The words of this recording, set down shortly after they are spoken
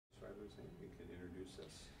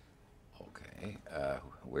Okay.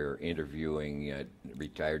 We're interviewing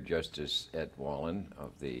retired Justice Ed Wallin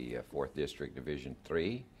of the 4th District, Division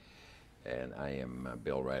 3. And I am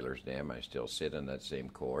Bill Reilersdam. I still sit on that same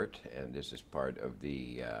court. And this is part of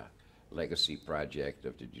the legacy project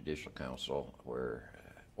of the Judicial Council, where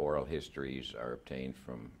oral histories are obtained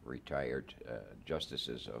from retired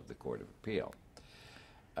justices of the Court of Appeal.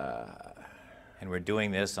 And we're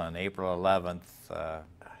doing this on April 11th,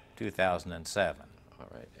 2007. All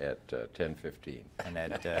right, at 10:15. And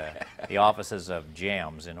at the offices of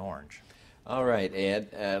JAMS in Orange. All right, Ed,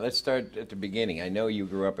 let's start at the beginning. I know you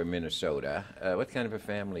grew up in Minnesota. What kind of a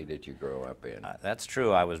family did you grow up in? That's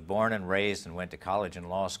true. I was born and raised and went to college and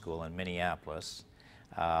law school in Minneapolis.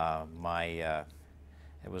 It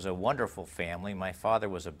was a wonderful family. My father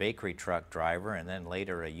was a bakery truck driver and then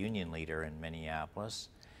later a union leader in Minneapolis.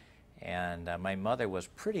 And my mother was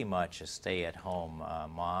pretty much a stay-at-home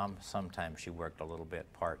mom. Sometimes she worked a little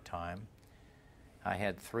bit part-time. I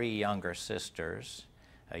had 3 younger sisters,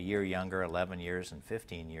 a year younger, 11 years, and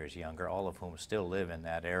 15 years younger, all of whom still live in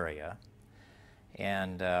that area.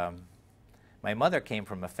 And my mother came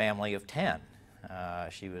from a family of 10.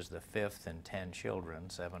 She was the 5th in 10 children,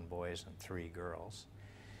 7 boys and 3 girls.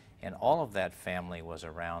 And all of that family was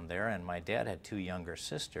around there, and my dad had 2 younger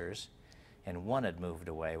sisters, and one had moved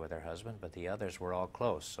away with her husband, but the others were all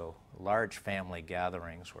close. So large family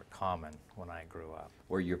gatherings were common when I grew up.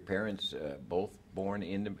 Were your parents both born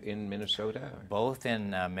in Minnesota? Or? Both in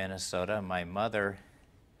Minnesota. My mother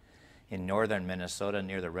in northern Minnesota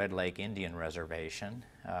near the Red Lake Indian Reservation.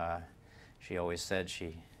 She always said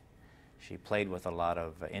she played with a lot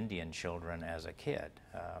of Indian children as a kid.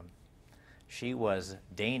 She was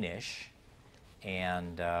Danish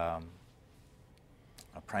and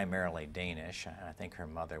primarily Danish. I think her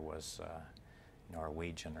mother was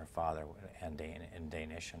Norwegian, her father and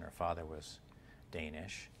Danish, and her father was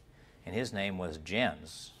Danish. And his name was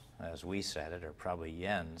Jens, as we said it, or probably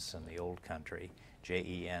Jens in the old country,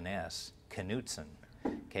 J-E-N-S, Knudsen,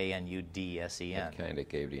 K-N-U-D-S-E-N. That kind of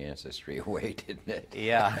gave the ancestry away, didn't it?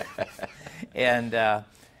 Yeah. And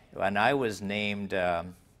when I was named,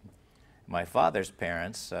 my father's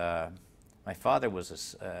parents, my father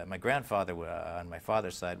was my grandfather on my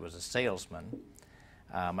father's side was a salesman.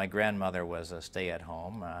 My grandmother was a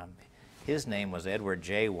stay-at-home. His name was Edward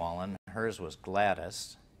J. Wallin. Hers was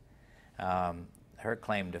Gladys. Her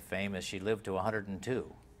claim to fame is she lived to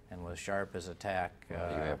 102 and was sharp as a tack.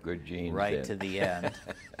 Well, you have good genes right then. to the end.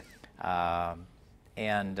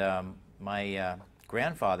 My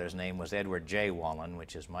grandfather's name was Edward J. Wallin,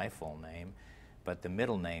 which is my full name, but the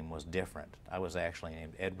middle name was different. I was actually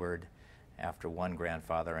named Edward after one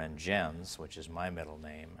grandfather and Jens, which is my middle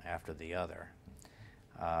name, after the other.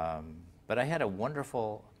 But I had a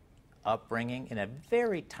wonderful upbringing in a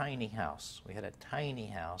very tiny house. We had a tiny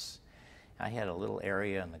house. I had a little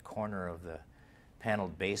area in the corner of the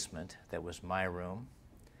paneled basement that was my room.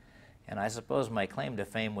 And I suppose my claim to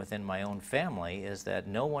fame within my own family is that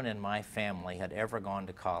no one in my family had ever gone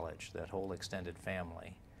to college, that whole extended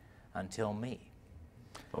family, until me.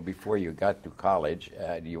 Well, before you got to college,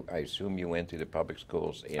 I assume you went to the public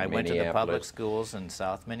schools in Minneapolis. I went to the public schools in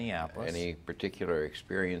South Minneapolis. Any particular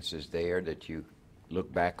experiences there that you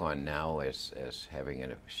look back on now as having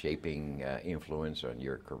a shaping influence on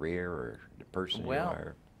your career or the person you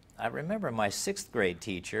are? I remember my 6th grade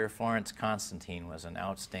teacher, Florence Constantine, was an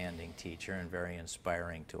outstanding teacher and very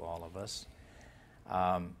inspiring to all of us.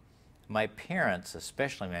 My parents,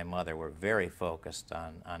 especially my mother, were very focused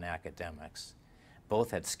on academics.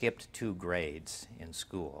 Both had skipped 2 grades in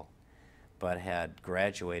school, but had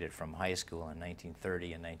graduated from high school in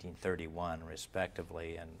 1930 and 1931,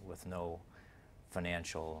 respectively, and with no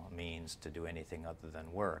financial means to do anything other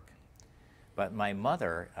than work. But my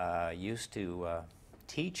mother used to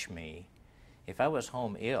teach me, if I was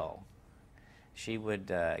home ill, she would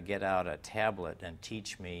get out a tablet and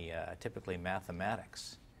teach me typically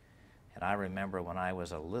mathematics. And I remember when I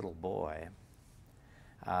was a little boy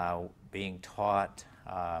being taught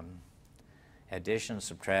addition,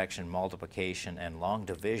 subtraction, multiplication, and long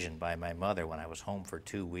division by my mother when I was home for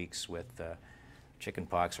 2 weeks with chicken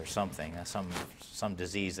pox or something, some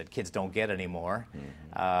disease that kids don't get anymore.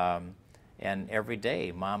 Mm-hmm. And every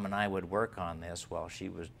day, Mom and I would work on this while she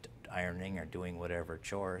was ironing or doing whatever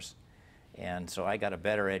chores. And so I got a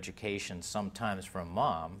better education sometimes from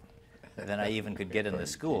Mom than I even could get in the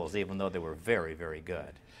schools, even though they were very, very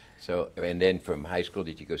good. So, and then from high school,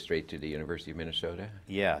 did you go straight to the University of Minnesota?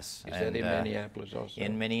 Yes. Is that in Minneapolis also?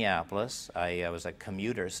 In Minneapolis. I was a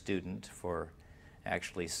commuter student for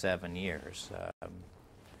actually 7 years.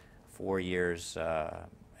 4 years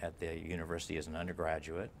at the university as an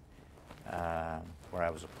undergraduate, where I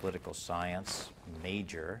was a political science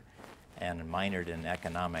major and minored in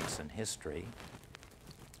economics and history.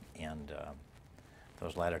 And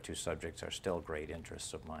those latter two subjects are still great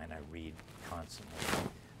interests of mine. I read constantly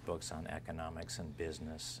books on economics and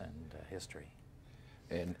business and history.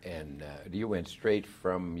 And you went straight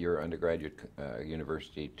from your undergraduate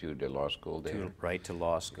university to the law school there? Right to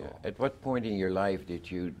law school. Yeah. At what point in your life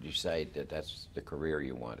did you decide that that's the career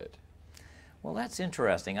you wanted? Well, that's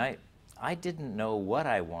interesting. I didn't know what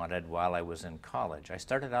I wanted while I was in college. I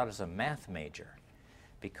started out as a math major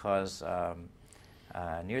because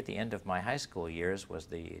near the end of my high school years was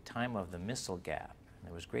the time of the missile gap.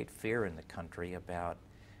 There was great fear in the country about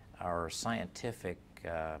our scientific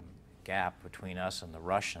gap between us and the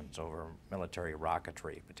Russians over military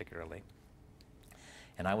rocketry, particularly.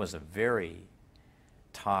 And I was a very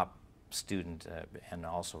top student, and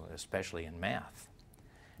also especially in math.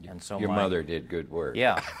 And so your mother did good work.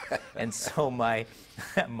 Yeah, and so my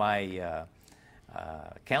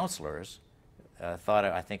counselors thought,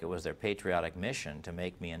 I think it was their patriotic mission to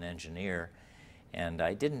make me an engineer, and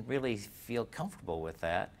I didn't really feel comfortable with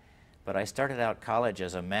that. But I started out college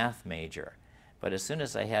as a math major. But as soon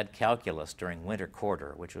as I had calculus during winter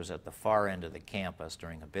quarter, which was at the far end of the campus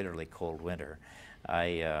during a bitterly cold winter,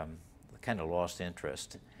 I kind of lost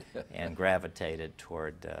interest and gravitated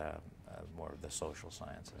toward more of the social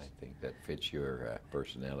sciences. I think that fits your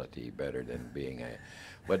personality better than being a...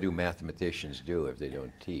 What do mathematicians do if they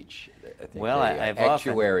don't teach? I think well, I've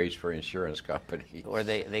actuaries for insurance companies. Or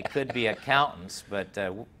they could be accountants, but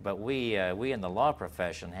we in the law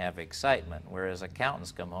profession have excitement, whereas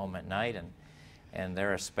accountants come home at night and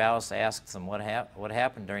their spouse asks them what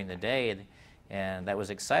happened during the day, and that was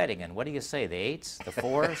exciting. And what do you say, the 8s, the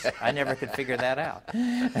 4s? I never could figure that out.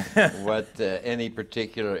 What any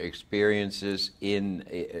particular experiences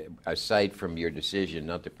aside from your decision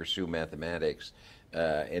not to pursue mathematics,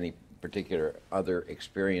 any particular other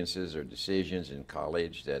experiences or decisions in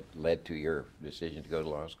college that led to your decision to go to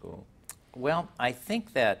law school? Well, I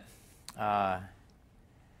think that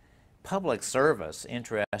public service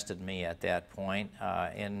interested me at that point.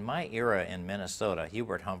 In my era in Minnesota,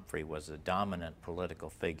 Hubert Humphrey was a dominant political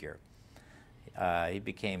figure. He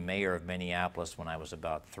became mayor of Minneapolis when I was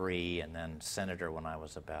about 3, and then senator when I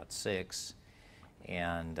was about 6,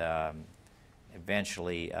 and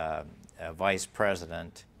eventually vice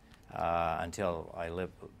president until I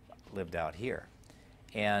lived out here.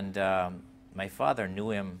 And my father knew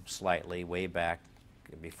him slightly way back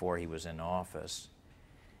before he was in office.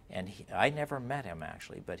 And I never met him,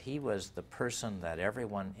 actually, but he was the person that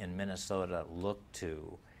everyone in Minnesota looked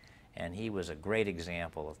to, and he was a great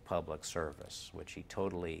example of public service, which he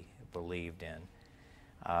totally believed in.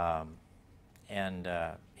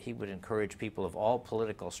 He would encourage people of all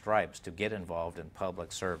political stripes to get involved in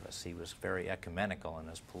public service. He was very ecumenical in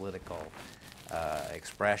his political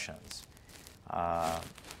expressions.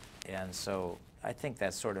 And so I think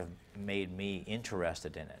that sort of made me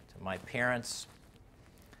interested in it. My parents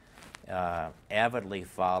avidly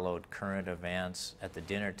followed current events. At the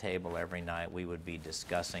dinner table every night we would be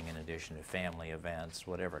discussing, in addition to family events,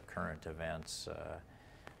 whatever current events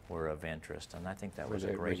were of interest, and I think that was a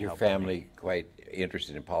great help. Was your family quite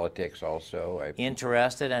interested in politics also?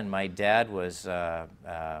 Interested, and my dad was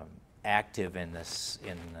active in this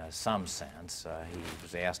in some sense. He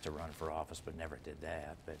was asked to run for office but never did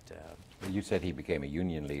that. But you said he became a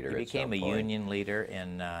union leader at some point. He became a union leader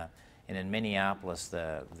and in Minneapolis,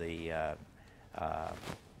 the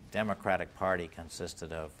Democratic Party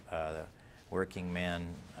consisted of working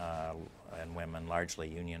men and women, largely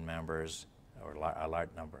union members, or a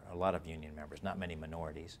lot of union members, not many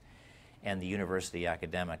minorities, and the university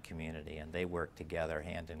academic community, and they worked together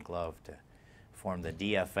hand in glove to form the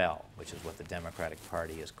DFL, which is what the Democratic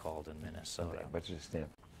Party is called in Minnesota. Okay, what's it stand?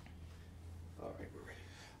 All right, we're ready.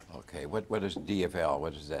 Okay, what is DFL?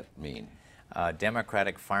 What does that mean?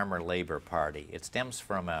 Democratic Farmer Labor Party. It stems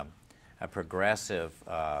from a progressive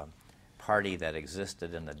party that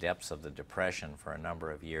existed in the depths of the Depression for a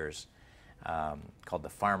number of years called the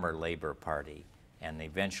Farmer Labor Party, and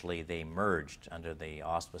eventually they merged under the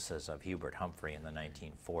auspices of Hubert Humphrey in the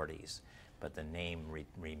 1940s, but the name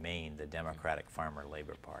remained the Democratic Farmer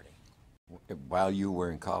Labor Party. While you were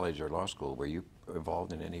in college or law school, were you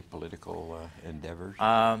involved in any political endeavors?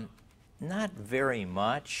 Not very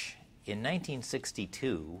much. In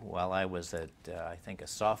 1962, while I was at, I think, a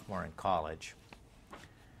sophomore in college,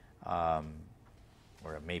 or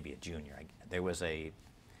maybe a junior, there was a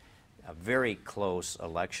very close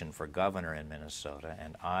election for governor in Minnesota,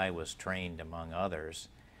 and I was trained, among others,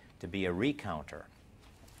 to be a recounter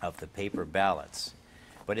of the paper ballots.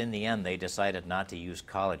 But in the end, they decided not to use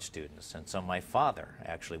college students, and so my father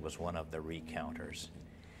actually was one of the recounters.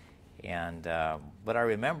 And what I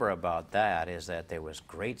remember about that is that there was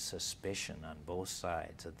great suspicion on both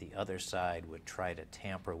sides, that the other side would try to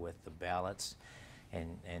tamper with the ballots,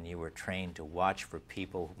 and you were trained to watch for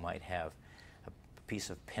people who might have a piece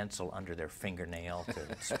of pencil under their fingernail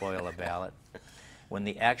to spoil a ballot. When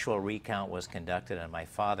the actual recount was conducted, and my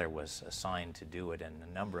father was assigned to do it in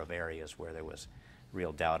a number of areas where there was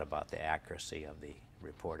real doubt about the accuracy of the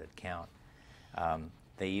reported count,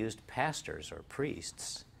 they used pastors or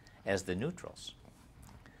priests as the neutrals.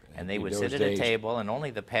 And they would sit at a table, and only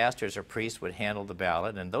the pastors or priests would handle the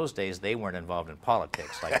ballot. In those days, they weren't involved in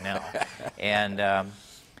politics like now. And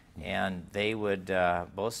they would,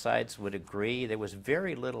 both sides would agree. There was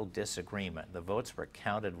very little disagreement. The votes were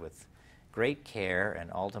counted with great care, and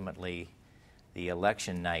ultimately the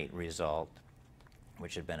election night result,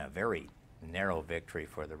 which had been a very narrow victory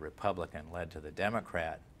for the Republican, led to the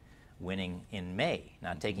Democrat winning in May,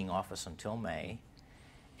 not taking office until May,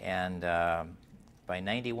 and by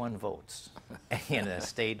 91 votes in a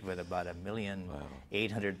state with about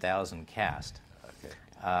 1,800,000 cast.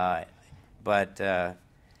 Okay. But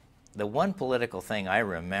the one political thing I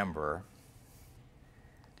remember,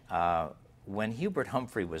 when Hubert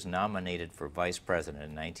Humphrey was nominated for vice president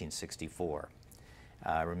in 1964,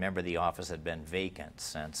 remember the office had been vacant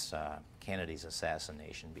since Kennedy's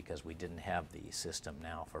assassination, because we didn't have the system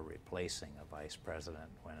now for replacing a vice president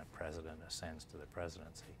when a president ascends to the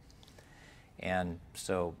presidency. And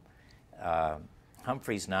so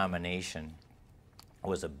Humphrey's nomination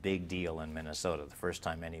was a big deal in Minnesota, the first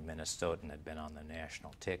time any Minnesotan had been on the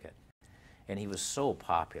national ticket. And he was so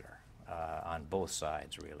popular on both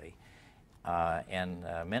sides, really. And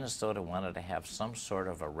Minnesota wanted to have some sort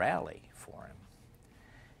of a rally for him.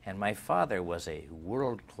 And my father was a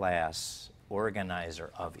world-class organizer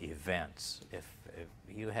of events. If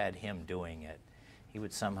you had him doing it, he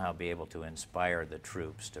would somehow be able to inspire the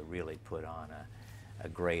troops to really put on a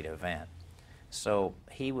great event. So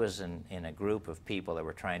he was in a group of people that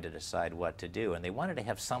were trying to decide what to do, and they wanted to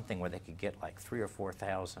have something where they could get like 3,000 or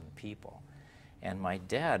 4,000 people. And my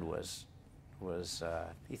dad he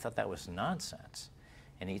thought that was nonsense,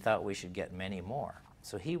 and he thought we should get many more.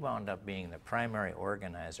 So he wound up being the primary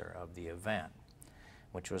organizer of the event,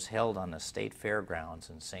 which was held on the state fairgrounds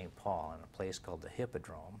in St. Paul in a place called the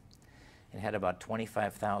Hippodrome. It had about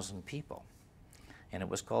 25,000 people, and it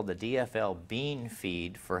was called the DFL Bean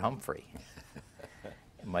Feed for Humphrey.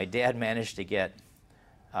 My dad managed to get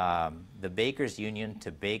the Bakers Union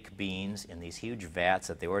to bake beans in these huge vats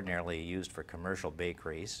that they ordinarily used for commercial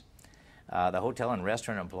bakeries, the hotel and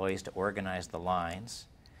restaurant employees to organize the lines,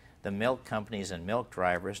 the milk companies and milk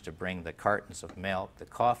drivers to bring the cartons of milk, the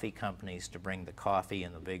coffee companies to bring the coffee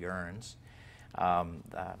in the big urns.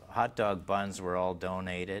 The hot dog buns were all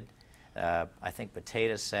donated. I think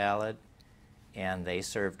potato salad, and they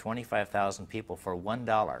served 25,000 people for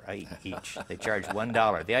 $1 each. They charged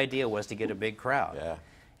 $1. The idea was to get a big crowd. Yeah.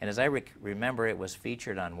 And as I remember, it was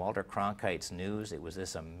featured on Walter Cronkite's news. It was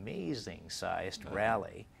this amazing-sized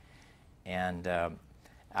rally. And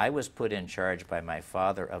I was put in charge by my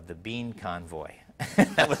father of the bean convoy.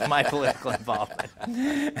 That was my political involvement.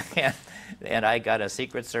 And I got a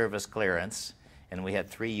Secret Service clearance, and we had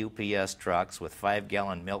 3 UPS trucks with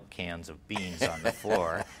 5-gallon milk cans of beans on the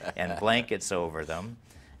floor and blankets over them.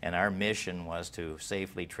 And our mission was to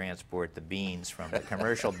safely transport the beans from the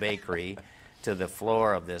commercial bakery to the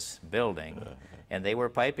floor of this building. And they were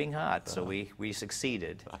piping hot, so we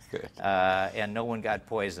succeeded. And no one got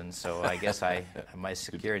poisoned, so I guess my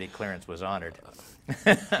security clearance was honored.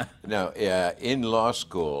 Now, in law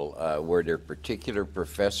school, were there particular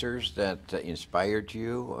professors that inspired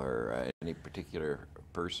you, or any particular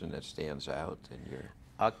person that stands out in your...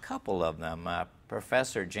 A couple of them.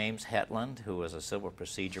 Professor James Hetland, who was a civil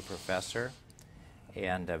procedure professor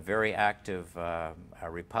and a very active a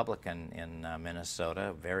Republican in Minnesota,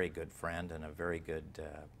 a very good friend and a very good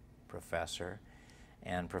professor.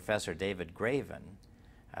 And Professor David Graven,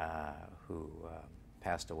 who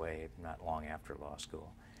passed away not long after law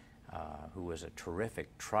school, who was a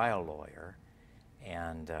terrific trial lawyer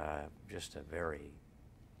and just a very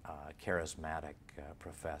charismatic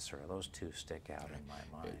professor. Those two stick out in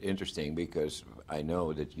my mind. Interesting, because I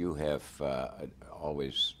know that you have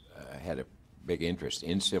always had a big interest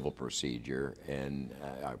in civil procedure, and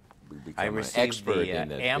I received the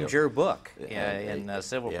Amjur book in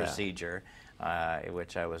civil procedure,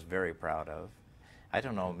 which I was very proud of. I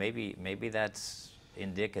don't know, maybe that's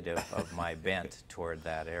indicative of my bent toward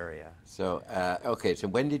that area. So, okay, so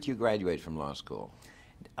when did you graduate from law school?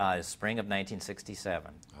 Spring of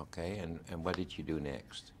 1967. Okay, and what did you do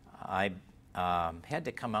next? I had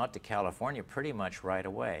to come out to California pretty much right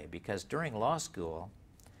away because during law school,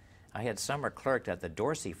 I had summer clerked at the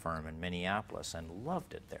Dorsey firm in Minneapolis and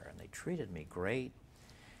loved it there, and they treated me great.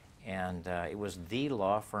 And it was the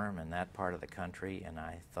law firm in that part of the country, and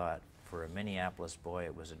I thought for a Minneapolis boy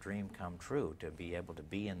it was a dream come true to be able to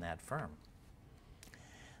be in that firm.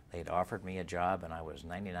 They'd offered me a job and I was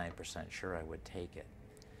 99% sure I would take it.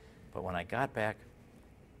 But when I got back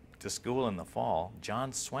to school in the fall,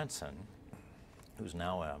 John Swenson, who's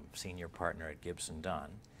now a senior partner at Gibson Dunn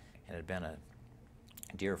and had been a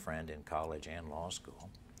dear friend in college and law school,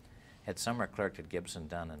 had summer clerked at Gibson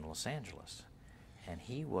Dunn in Los Angeles. And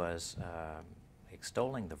he was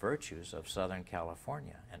extolling the virtues of Southern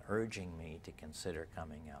California and urging me to consider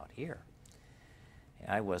coming out here.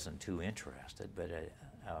 I wasn't too interested, but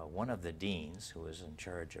one of the deans who was in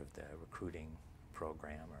charge of the recruiting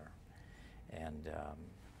program and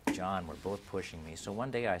John were both pushing me. So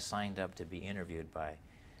one day I signed up to be interviewed by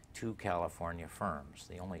two California firms,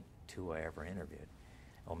 the only two I ever interviewed,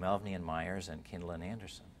 O'Melveny and Myers and Kindle and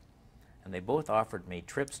Anderson. And they both offered me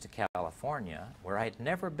trips to California where I'd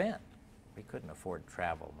never been. We couldn't afford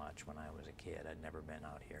travel much when I was a kid. I'd never been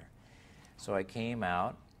out here. So I came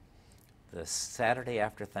out the Saturday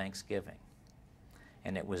after Thanksgiving.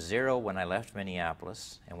 And it was 0 when I left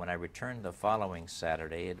Minneapolis, and when I returned the following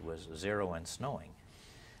Saturday, it was 0 and snowing.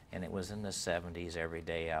 And it was in the 70s every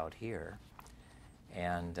day out here.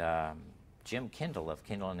 And Jim Kindle of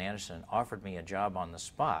Kindle and Anderson offered me a job on the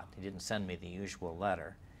spot. He didn't send me the usual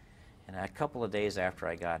letter. And a couple of days after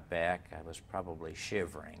I got back, I was probably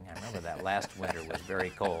shivering. I remember that last winter was very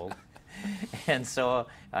cold. And so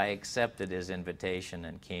I accepted his invitation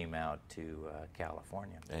and came out to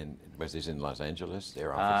California. And was this in Los Angeles,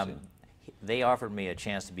 their office? They offered me a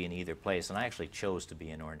chance to be in either place, and I actually chose to be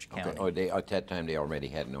in Orange County. Okay. Oh, at that time they already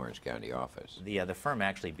had an Orange County office. The firm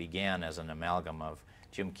actually began as an amalgam of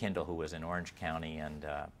Jim Kindle, who was in Orange County, and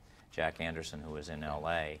Jack Anderson, who was in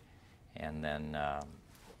L.A., and then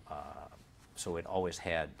so it always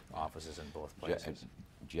had offices in both places.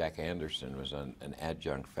 Jack Anderson was an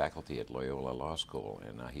adjunct faculty at Loyola Law School,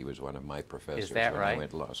 and he was one of my professors Is that when right? I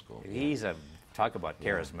went to law school. He's talk about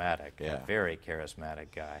charismatic, Yeah. a very charismatic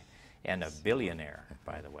guy, and a billionaire,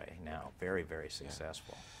 by the way, now, very, very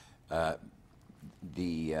successful. So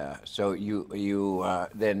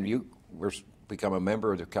you become a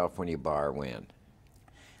member of the California Bar when?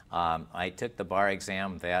 I took the bar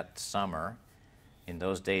exam that summer. In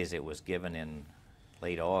those days, it was given in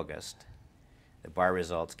late August. The bar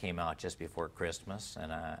results came out just before Christmas,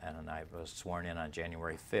 and I was sworn in on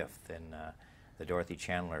January 5th in the Dorothy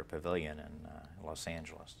Chandler Pavilion in Los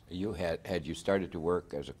Angeles. You had you started to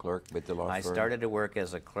work as a clerk with the law firm? I started to work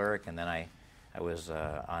as a clerk, and then I was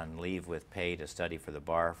on leave with pay to study for the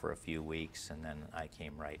bar for a few weeks, and then I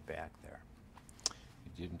came right back there.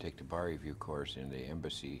 You didn't take the bar review course in the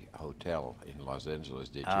Embassy Hotel in Los Angeles,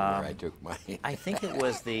 did you? Where I took my. I think it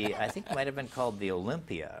was I think it might have been called the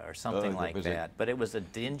Olympia or something like that. But it was a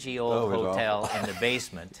dingy old hotel in the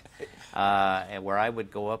basement, where I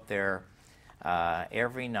would go up there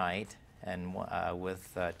every night, and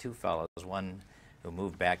with two fellows, one who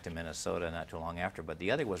moved back to Minnesota not too long after, but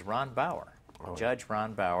the other was Ron Bauer, Judge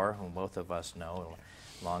Ron Bauer, whom both of us know,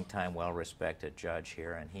 a long-time, well-respected judge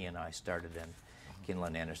here, and he and I started in Kindle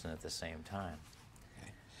and Anderson at the same time.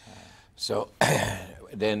 So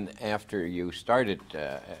then after you started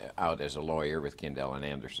out as a lawyer with Kindle and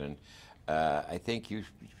Anderson, I think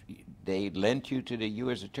they lent you to the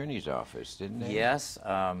U.S. Attorney's Office, didn't they? Yes.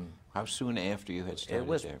 How soon after you had started It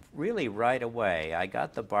was there? really right away. I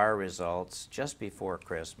got the bar results just before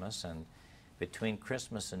Christmas, and between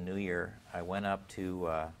Christmas and New Year, I went up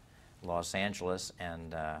to Los Angeles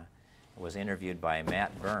and was interviewed by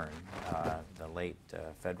Matt Byrne, the late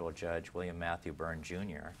federal judge William Matthew Byrne,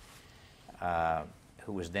 Jr.,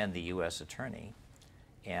 who was then the U.S. Attorney.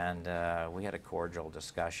 And we had a cordial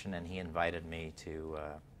discussion, and he invited me to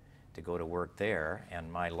go to work there.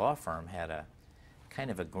 And my law firm had a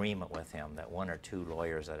kind of agreement with him that 1 or 2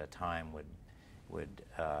 lawyers at a time would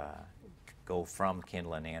go from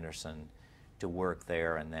Kindle and Anderson to work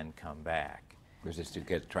there and then come back. Was this to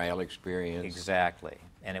get trial experience? Exactly.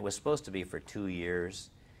 And it was supposed to be for 2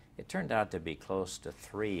 years. It turned out to be close to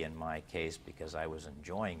 3 in my case because I was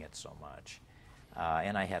enjoying it so much.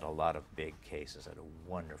 And I had a lot of big cases. I had a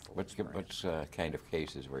wonderful experience. What kind of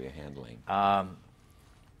cases were you handling?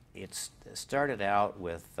 It started out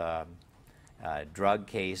with drug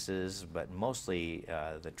cases, but mostly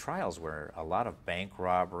the trials were a lot of bank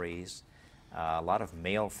robberies, a lot of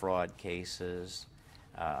mail fraud cases,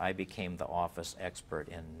 I became the office expert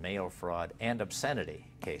in mail fraud and obscenity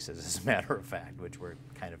cases, as a matter of fact, which were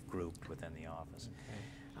kind of grouped within the office.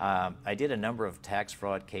 I did a number of tax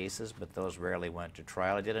fraud cases, but those rarely went to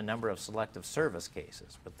trial. I did a number of selective service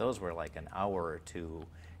cases, but those were like an hour or two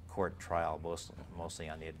court trial, mostly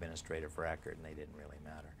on the administrative record, and they didn't really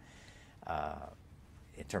matter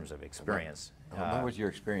in terms of experience. What was your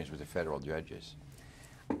experience with the federal judges?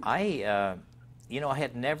 I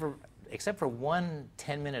had never, except for one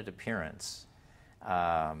 10-minute appearance,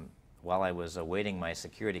 while I was awaiting my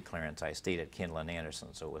security clearance. I stayed at Kindle & Anderson,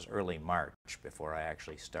 so it was early March before I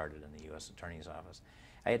actually started in the U.S. Attorney's Office.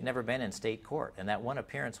 I had never been in state court, and that one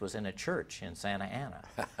appearance was in a church in Santa Ana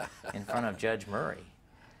in front of Judge Murray,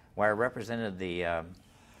 where I represented the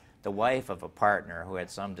wife of a partner who had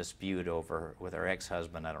some dispute with her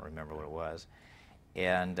ex-husband. I don't remember what it was.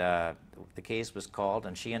 And the case was called,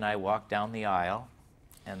 and she and I walked down the aisle,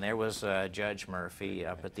 and there was Judge Murphy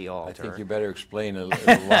up at the altar. I think you better explain a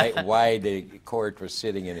little why the court was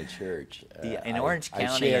sitting in a church. In Orange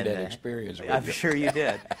County, I shared that experience with I'm you. sure you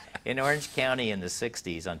did. In Orange County in the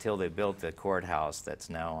 60s, until they built the courthouse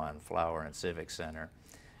that's now on Flower and Civic Center,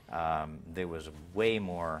 there was way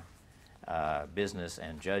more business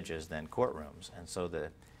and judges than courtrooms, and so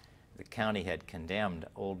the county had condemned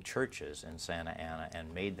old churches in Santa Ana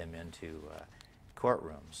and made them into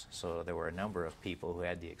courtrooms. So there were a number of people who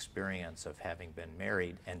had the experience of having been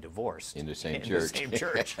married and divorced in the same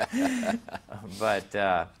church.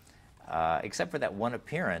 But except for that one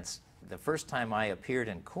appearance, the first time I appeared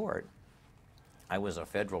in court, I was a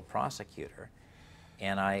federal prosecutor,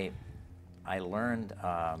 and I learned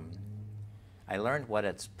what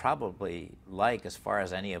it's probably like, as far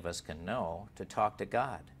as any of us can know, to talk to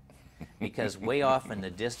God. Because way off in the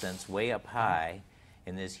distance, way up high,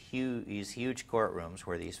 in these huge courtrooms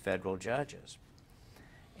were these federal judges.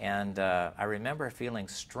 And I remember feeling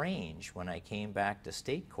strange when I came back to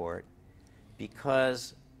state court,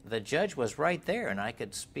 because the judge was right there, and I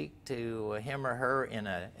could speak to him or her in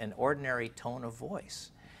an ordinary tone of voice.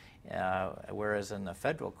 Whereas in the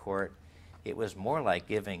federal court, it was more like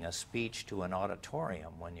giving a speech to an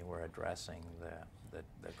auditorium when you were addressing the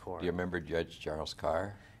court. Do you remember Judge Charles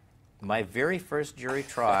Carr? My very first jury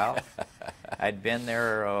trial, I'd been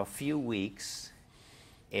there a few weeks,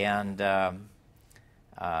 and I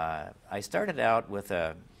started out with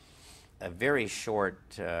a very short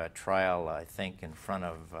trial, I think, in front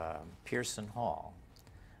of Pearson Hall,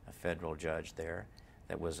 a federal judge there,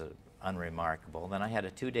 that was unremarkable. Then I had a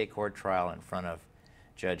 2-day court trial in front of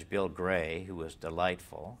Judge Bill Gray, who was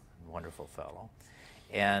delightful, wonderful fellow,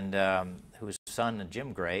 and whose son,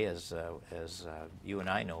 Jim Gray, as you and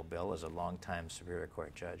I know, Bill, is a longtime Superior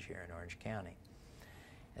Court judge here in Orange County.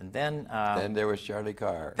 And then there was Charlie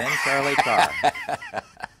Carr. Then Charlie Carr.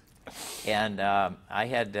 And I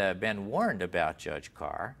had been warned about Judge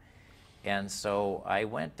Carr, and so I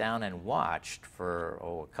went down and watched for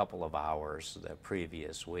a couple of hours the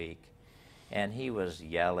previous week, and he was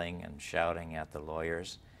yelling and shouting at the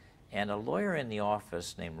lawyers. And a lawyer in the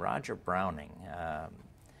office named Roger Browning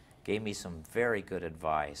gave me some very good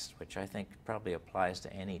advice, which I think probably applies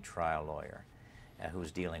to any trial lawyer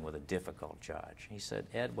who's dealing with a difficult judge. He said,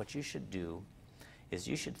 "Ed, what you should do is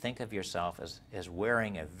you should think of yourself as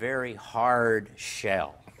wearing a very hard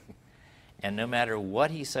shell. And no matter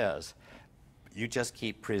what he says, you just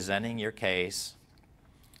keep presenting your case,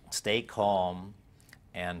 stay calm,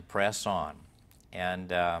 and press on."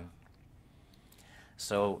 And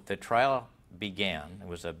so the trial began. It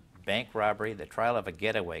was a bank robbery, the trial of a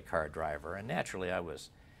getaway car driver, and naturally I was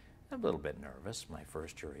a little bit nervous. My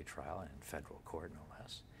first jury trial in federal court, no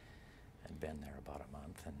less. I'd been there about a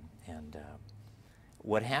month, and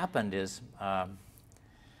what happened is,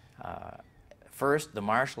 first the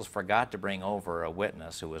marshals forgot to bring over a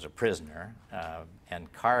witness who was a prisoner,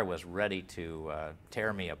 and Carr was ready to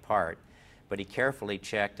tear me apart, but he carefully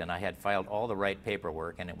checked, and I had filed all the right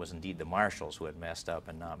paperwork, and it was indeed the marshals who had messed up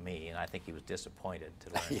and not me, and I think he was disappointed to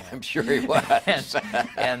learn Yeah, that. I'm sure he was.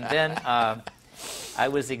 and then I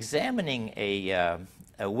was examining a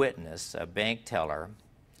witness, a bank teller,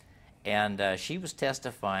 and she was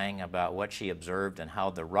testifying about what she observed and how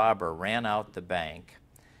the robber ran out the bank,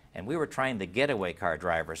 and we were trying the getaway car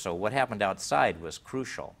driver, so what happened outside was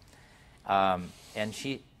crucial. And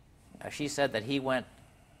she said that he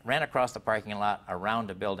ran across the parking lot, around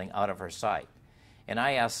a building, out of her sight. And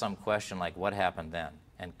I asked some question like, what happened then?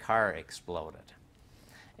 And Carr exploded.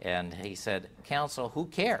 And he said, "Counsel, who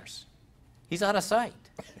cares? He's out of sight."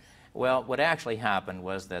 Well, what actually happened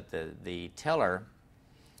was that the teller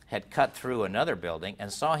had cut through another building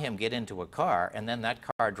and saw him get into a car, and then that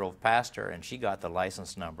car drove past her, and she got the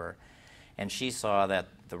license number. and she saw that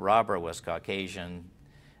the robber was Caucasian,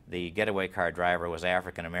 the getaway car driver was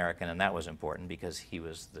African American, and that was important because he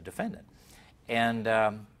was the defendant. And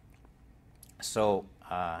so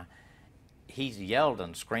he yelled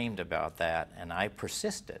and screamed about that, and I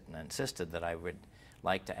persisted and insisted that I would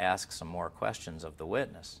like to ask some more questions of the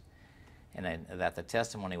witness, and that the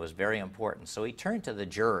testimony was very important. So he turned to the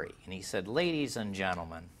jury and he said, "Ladies and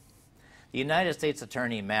gentlemen, the United States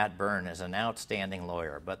Attorney Matt Byrne is an outstanding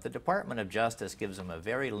lawyer, but the Department of Justice gives him a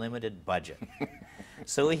very limited budget.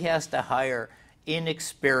 So he has to hire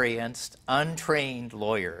inexperienced, untrained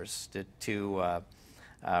lawyers to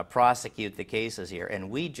prosecute the cases here, and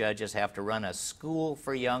we judges have to run a school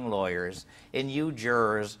for young lawyers, and you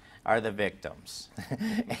jurors are the victims."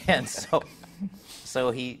 And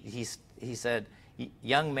so he said,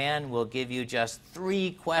 "Young man, we'll give you just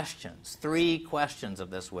three questions of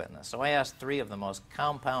this witness." So I asked three of the most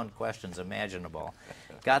compound questions imaginable,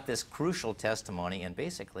 got this crucial testimony, and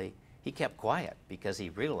basically he kept quiet because he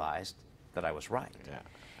realized that I was right. Yeah.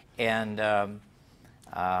 And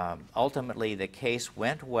ultimately the case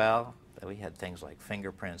went well. We had things like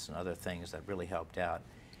fingerprints and other things that really helped out.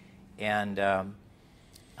 And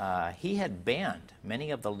he had banned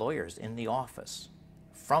many of the lawyers in the office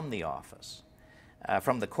from the office.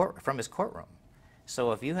 From his courtroom.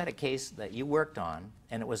 So if you had a case that you worked on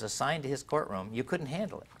and it was assigned to his courtroom, you couldn't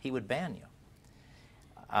handle it. He would ban you.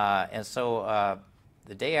 And so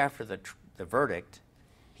the day after the verdict,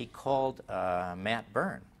 he called Matt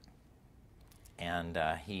Byrne, and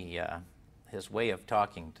his way of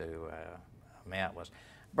talking to Matt was,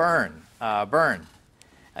 "Byrne,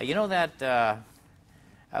 you know that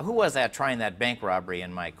who was that trying that bank robbery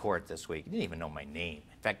in my court this week? He didn't even know my name.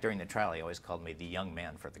 In fact, during the trial, he always called me the young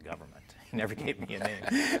man for the government. He never gave me a name."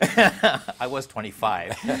 I was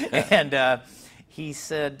 25. And he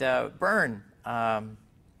said, "Byrne," and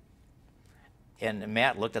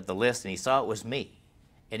Matt looked at the list and he saw it was me.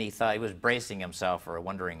 And he thought he was bracing himself or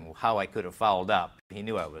wondering how I could have followed up. He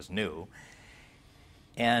knew I was new.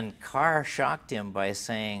 And Carr shocked him by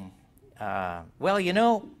saying, "Well, you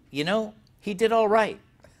know, he did all right.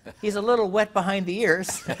 He's a little wet behind the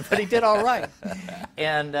ears, but he did all right."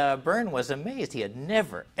 And Byrne was amazed. He had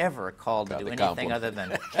never, ever called to do anything other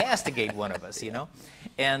than castigate one of us,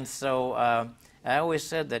 And so I always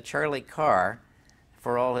said that Charlie Carr,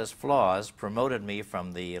 for all his flaws, promoted me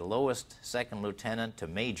from the lowest second lieutenant to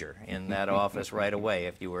major in that office right away,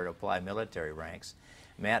 if you were to apply military ranks.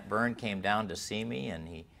 Matt Byrne came down to see me, and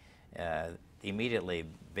he immediately,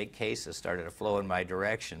 big cases started to flow in my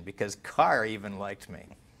direction because Carr even liked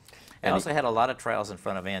me. I also had a lot of trials in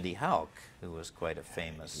front of Andy Houck, who was quite a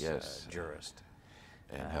famous jurist.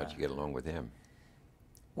 And how'd you get along with him?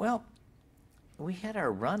 Well, we had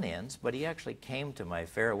our run-ins, but he actually came to my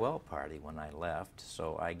farewell party when I left,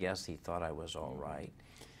 so I guess he thought I was all right.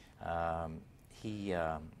 He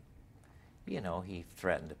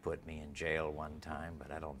threatened to put me in jail one time,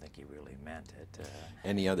 but I don't think he really meant it.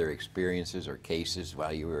 Any other experiences or cases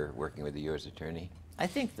while you were working with the U.S. Attorney? I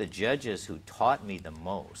think the judges who taught me the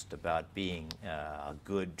most about being a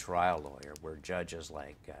good trial lawyer were judges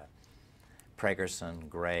like Pregerson,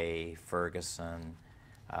 Gray, Ferguson,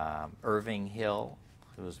 Irving Hill,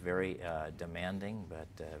 who was very demanding but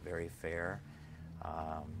very fair,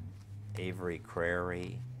 Avery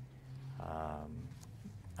Crary.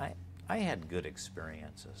 I had good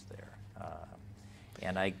experiences there.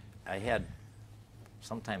 And I had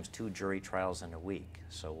sometimes 2 jury trials in a week.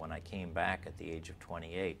 So when I came back at the age of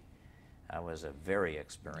 28, I was a very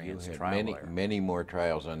experienced trial lawyer. Many more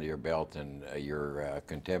trials under your belt than your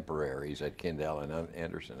contemporaries at Kendall and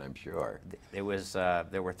Anderson, I'm sure. There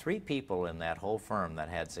were 3 people in that whole firm that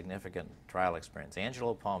had significant trial experience.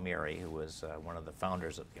 Angelo Palmieri, who was one of the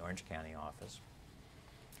founders of the Orange County office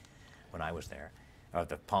when I was there, or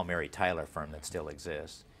the Palmieri-Tyler firm that still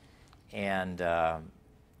exists. And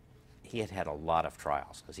he had had a lot of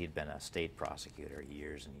trials because he'd been a state prosecutor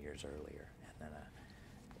years and years earlier. And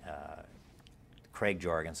then Craig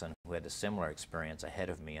Jorgensen, who had a similar experience ahead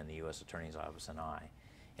of me in the U.S. Attorney's Office, and I.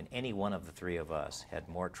 And any one of the 3 of us had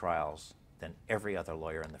more trials than every other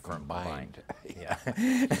lawyer in the firm combined. Yeah.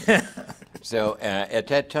 So at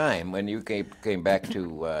that time, when you came back to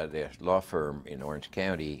the law firm in Orange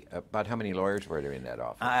County, about how many lawyers were there in that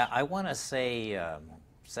office? I want to say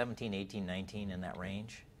 17, 18, 19, in that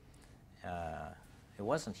range. It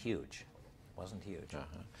wasn't huge. Wasn't huge.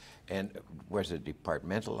 And was it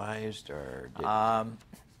departmentalized, or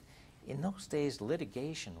in those days,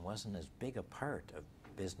 litigation wasn't as big a part of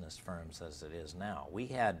business firms as it is now. We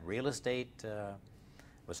had real estate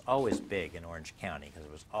was always big in Orange County because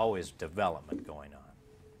there was always development going on.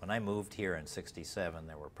 When I moved here in '67,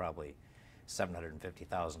 there were probably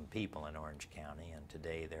 750,000 people in Orange County, and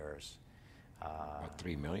today there's About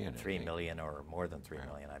 3 million. 3 million or more than 3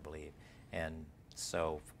 million, I believe. And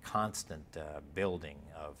so constant building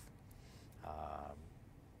of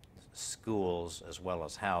schools as well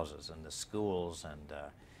as houses. And the schools and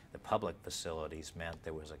the public facilities meant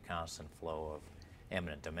there was a constant flow of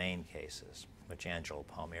eminent domain cases, which Angelo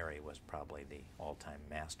Palmieri was probably the all-time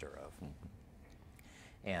master of.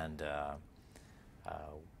 And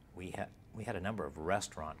we had a number of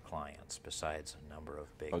restaurant clients besides a number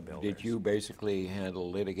of big builders. Did you basically handle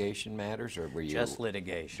litigation matters, or were you? Just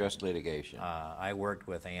litigation. Just litigation. I worked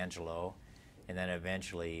with Angelo, and then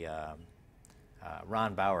eventually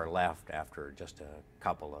Ron Bauer left after just a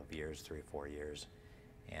couple of years, 3 or 4 years,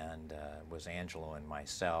 and it was Angelo and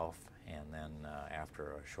myself, and then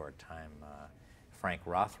after a short time, Frank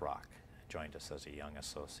Rothrock joined us as a young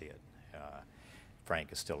associate.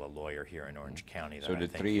 Frank is still a lawyer here in Orange County. So the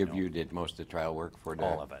three of you did most of the trial work for that?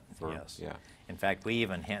 All of it, yes. Yeah. In fact, we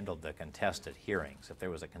even handled the contested hearings. If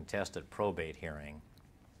there was a contested probate hearing,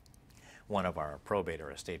 one of our probate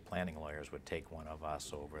or estate planning lawyers would take one of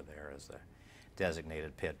us over there as a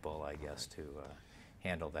designated pit bull, I guess, to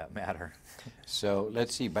handle that matter. So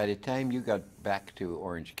let's see, by the time you got back to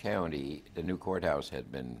Orange County, the new courthouse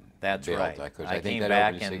had been That's built. right. I think came that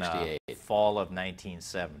back opened in 68. fall of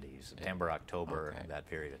 1970, September, October, Okay. that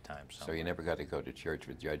period of time. So you never got to go to church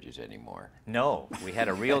with judges anymore. No, we had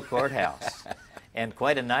a real courthouse, and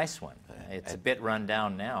quite a nice one. It's a bit run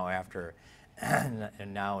down now after, and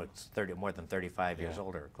now it's more than 35 years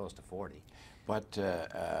old, or close to 40. But do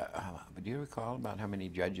you recall about how many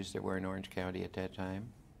judges there were in Orange County at that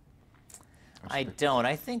time? I don't.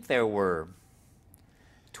 I think there were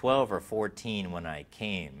 12 or 14 when I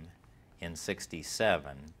came in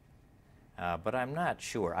 '67, but I'm not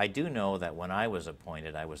sure. I do know that when I was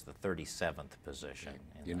appointed, I was the 37th position.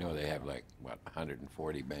 You know they have like, what,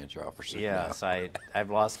 140 bench officers Yes, now?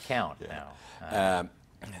 I've lost count now.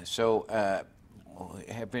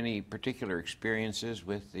 Have any particular experiences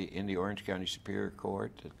with in the Orange County Superior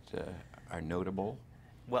Court that are notable?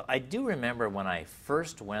 Well, I do remember when I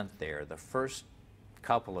first went there, the first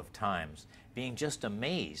couple of times, being just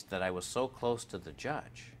amazed that I was so close to the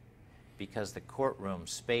judge, because the courtroom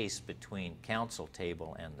space between counsel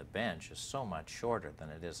table and the bench is so much shorter than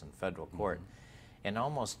it is in federal court, and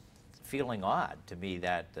almost feeling odd to be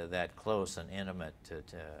that close and intimate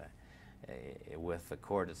with the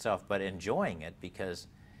court itself, but enjoying it, because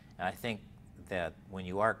I think that when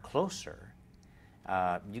you are closer,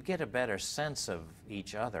 you get a better sense of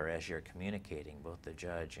each other as you're communicating, both the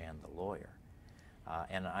judge and the lawyer.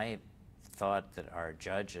 And I thought that our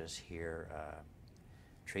judges here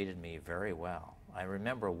treated me very well. I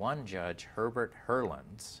remember one judge, Herbert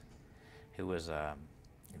Herlands, who was a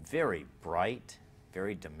very bright,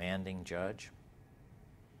 very demanding judge.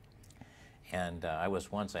 And I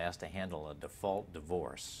was once asked to handle a default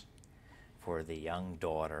divorce for the young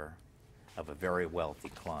daughter of a very wealthy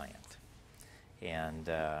client. And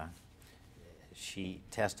she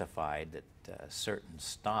testified that certain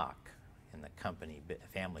stock in the company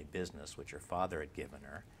family business, which her father had given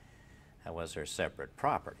her, was her separate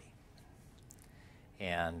property.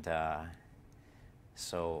 And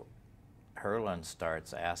so Herland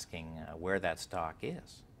starts asking where that stock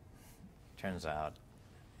is. Turns out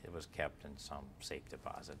it was kept in some safe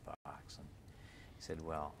deposit box. And he said,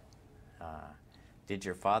 well, did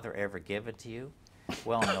your father ever give it to you?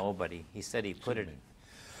 Well, no, but he said he put it in.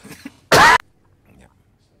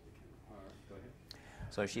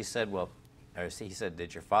 So she said, well, or he said,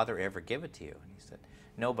 did your father ever give it to you? And he said,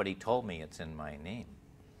 no, but he told me it's in my name.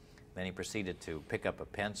 Then he proceeded to pick up a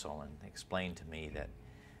pencil and explain to me that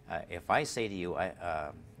if I say to you,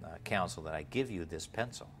 counsel, that I give you this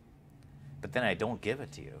pencil, but then I don't give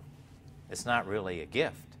it to you, it's not really a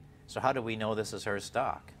gift. So how do we know this is her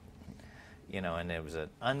stock? You know, and it was an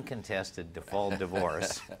uncontested default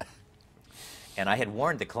divorce. And I had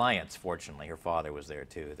warned the clients, fortunately, her father was there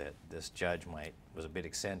too, that this judge was a bit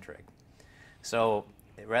eccentric. So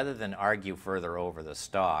rather than argue further over the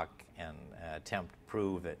stock and attempt to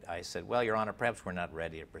prove it, I said, well, Your Honor, perhaps we're not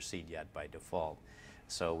ready to proceed yet by default,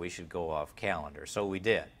 so we should go off calendar. So we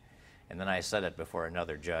did. And then I said it before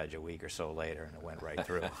another judge a week or so later, and it went right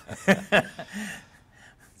through.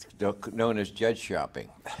 Known as judge shopping.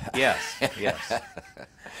 Yes, yes.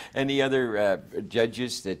 Any other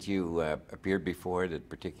judges that you appeared before that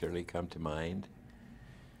particularly come to mind?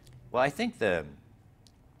 Well, I think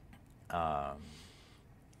I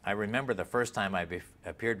remember the first time I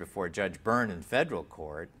appeared before Judge Byrne in federal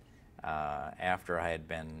court after I had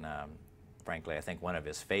been, frankly, I think one of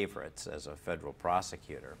his favorites as a federal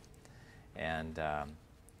prosecutor. And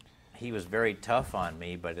he was very tough on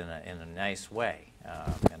me, but in a nice way,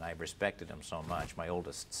 and I respected him so much. My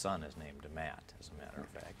oldest son is named Matt, as a matter of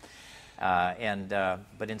fact.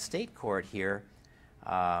 But in state court here,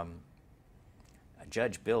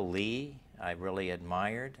 Judge Bill Lee, I really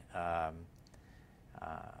admired.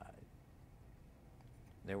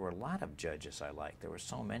 There were a lot of judges I liked. There were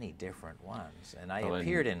so many different ones, and I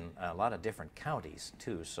appeared in a lot of different counties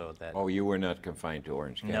too. So that you were not confined to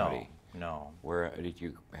Orange County. No. Where did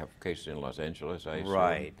you have cases in Los Angeles? I assume?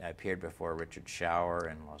 Right. I appeared before Richard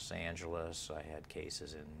Schauer in Los Angeles. I had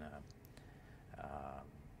cases in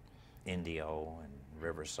Indio and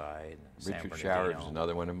Riverside, and San Richard Bernardino. Schauer is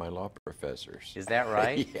another one of my law professors. Is that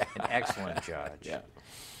right? Yeah. An excellent judge. Yeah.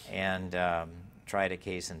 And tried a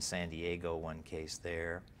case in San Diego, one case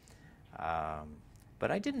there.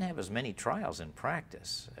 But I didn't have as many trials in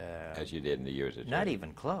practice. As you did in the years that Not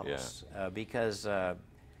even close, because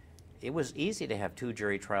it was easy to have 2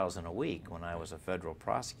 jury trials in a week when I was a federal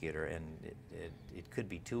prosecutor, and it could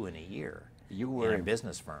be 2 in a year. You were in a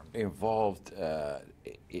business firm. Involved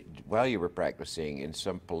while you were practicing in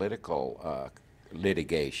some political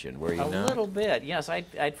litigation, were you not? A little bit, yes.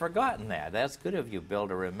 I'd forgotten that. That's good of you, Bill,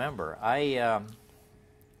 to remember. I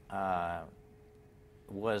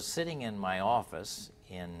was sitting in my office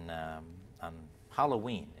on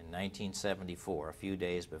Halloween in 1974, a few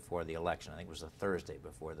days before the election. I think it was the Thursday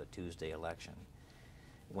before the Tuesday election,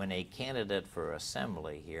 when a candidate for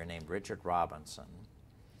assembly here named Richard Robinson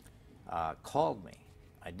called me.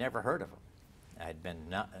 I'd never heard of him.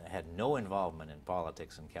 Had no involvement in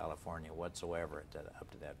politics in California whatsoever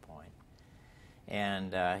up to that point.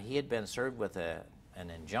 And he had been served with an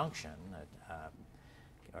injunction,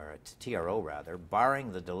 or a TRO rather,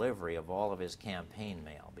 barring the delivery of all of his campaign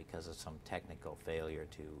mail because of some technical failure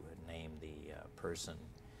to name the person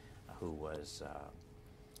who was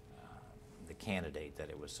the candidate that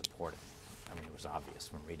it was supporting. I mean, it was obvious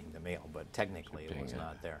from reading the mail, but technically it was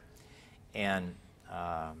not there. And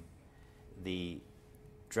the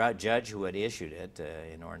judge who had issued it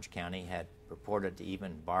in Orange County had purported to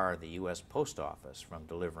even bar the U.S. Post Office from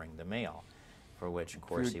delivering the mail, for which, of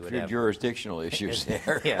course, he would have jurisdictional issues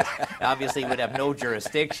there. Yes, obviously he would have no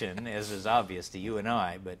jurisdiction, as is obvious to you and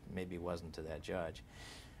I, but maybe it wasn't to that judge.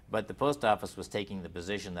 But the Post Office was taking the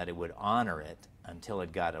position that it would honor it until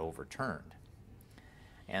it got overturned.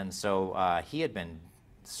 And so he had been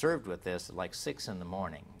served with this at like 6 in the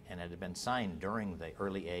morning, and it had been signed during the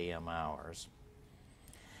early a.m. hours.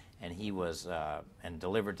 And he was and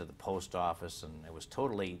delivered to the post office, and it was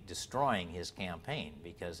totally destroying his campaign,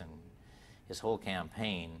 because in his whole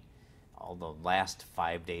campaign, all the last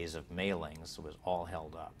 5 days of mailings was all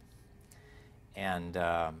held up. And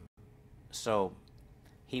so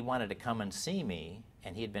he wanted to come and see me,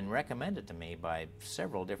 and he had been recommended to me by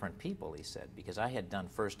several different people, he said, because I had done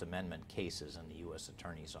First Amendment cases in the U.S.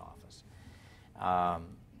 Attorney's Office.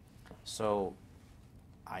 So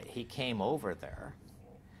he came over there.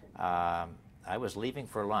 I was leaving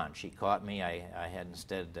for lunch. He caught me. I had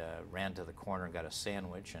instead ran to the corner and got a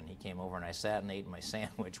sandwich, and he came over, and I sat and ate my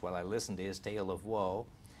sandwich while I listened to his tale of woe,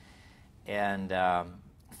 and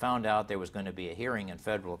found out there was going to be a hearing in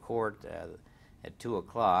federal court at 2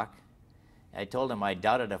 o'clock. I told him I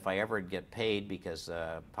doubted if I ever would get paid, because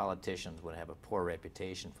politicians would have a poor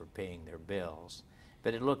reputation for paying their bills.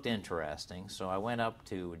 But it looked interesting, so I went up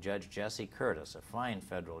to Judge Jesse Curtis, a fine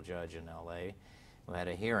federal judge in L.A., who had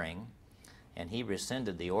a hearing, and he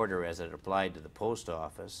rescinded the order as it applied to the post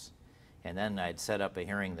office. And then I'd set up a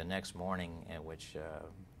hearing the next morning, which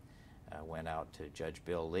went out to Judge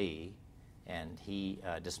Bill Lee, and he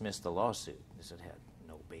dismissed the lawsuit because it had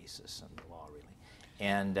no basis in the law, really.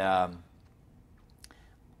 And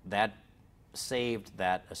that saved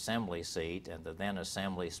that assembly seat, and the then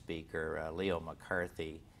Assembly Speaker, Leo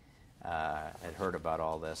McCarthy, had heard about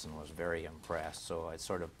all this and was very impressed. So it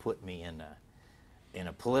sort of put me in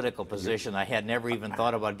a political position I had never even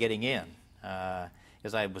thought about getting in,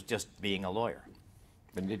 because I was just being a lawyer.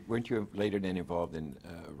 And weren't you later then involved in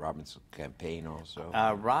Robinson's campaign also?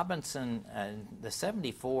 Robinson, the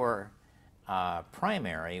 74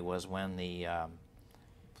 primary was when the,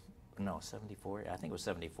 no, 74, I think it was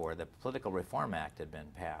 74, the Political Reform Act had been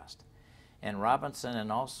passed. And Robinson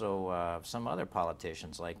and also some other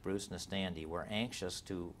politicians like Bruce Nastandi were anxious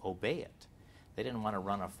to obey it. They didn't want to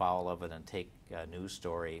run afoul of it and take a news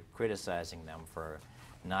story criticizing them for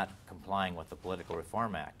not complying with the Political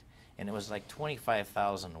Reform Act. And it was like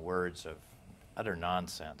 25,000 words of utter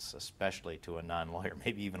nonsense, especially to a non-lawyer,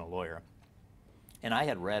 maybe even a lawyer. And I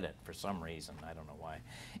had read it for some reason, I don't know why.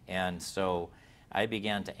 And so I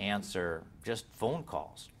began to answer just phone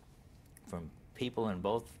calls from people in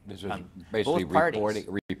both This was on basically both parties.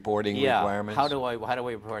 reporting Yeah, requirements? how do I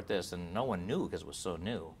report this? And no one knew because it was so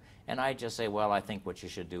new. And I just say, well, I think what you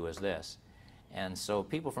should do is this. And so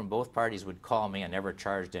people from both parties would call me. I never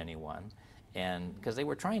charged anyone, and because they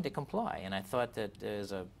were trying to comply. And I thought that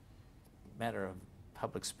as a matter of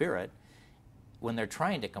public spirit, when they're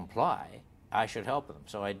trying to comply, I should help them.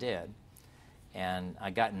 So I did, and I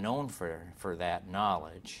got known for that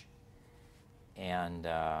knowledge. And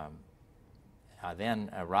then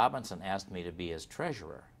Robinson asked me to be his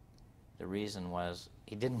treasurer. The reason was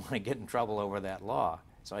he didn't want to get in trouble over that law.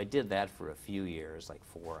 So I did that for a few years, like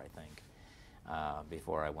 4, I think,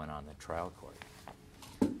 before I went on the trial court.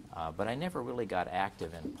 But I never really got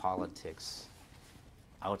active in politics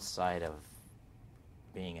outside of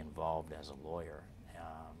being involved as a lawyer.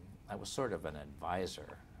 I was sort of an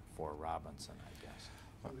advisor for Robinson, I guess.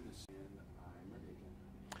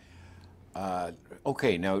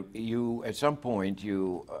 Okay, now you, at some point,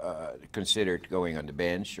 you considered going on the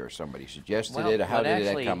bench, or somebody suggested it. How did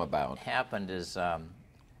that come about? What actually happened is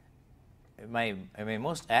my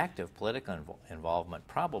most active political involvement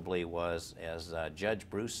probably was as Judge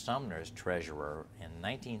Bruce Sumner's treasurer in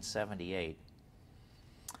 1978.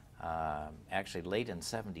 Actually, late in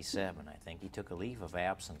 '77, I think, he took a leave of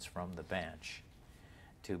absence from the bench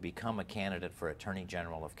to become a candidate for Attorney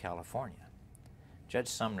General of California. Judge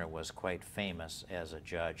Sumner was quite famous as a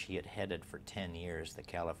judge. He had headed for 10 years the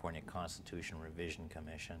California Constitution Revision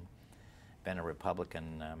Commission, been a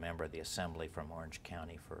Republican member of the Assembly from Orange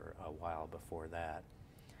County for a while before that.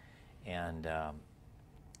 And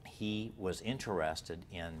he was interested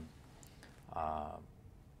in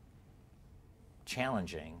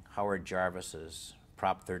challenging Howard Jarvis's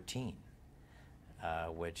Prop 13,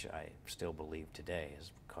 which I still believe today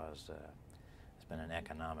has caused it's been an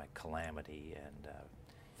economic calamity and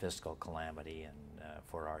fiscal calamity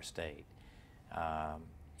for our state. But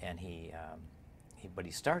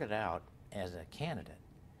he started out as a candidate.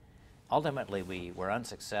 Ultimately, we were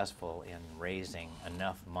unsuccessful in raising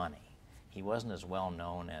enough money. He wasn't as well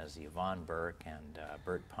known as Yvonne Burke and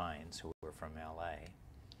Bert Pines, who were from LA.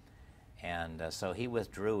 And so he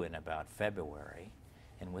withdrew in about February.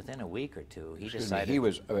 And within a week or two, he decided... He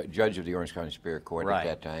was a judge of the Orange County Superior Court at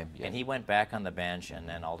that time. Yeah. And he went back on the bench and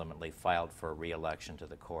then ultimately filed for re-election to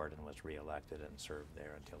the court and was re-elected and served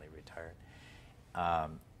there until he retired.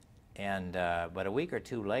 But a week or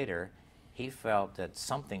two later, he felt that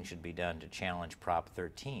something should be done to challenge Prop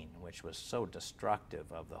 13, which was so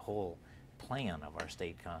destructive of the whole plan of our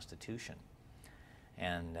state constitution.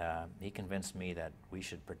 And he convinced me that we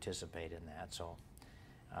should participate in that. So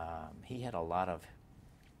he had a lot of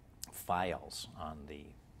files on the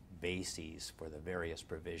bases for the various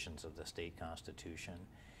provisions of the state constitution,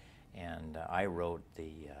 and I wrote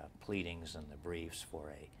the pleadings and the briefs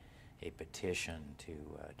for a petition to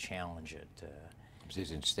challenge it. Was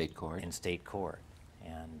this in state court? In state court.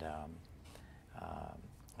 And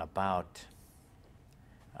about,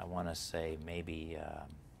 I want to say maybe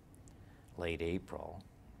late April,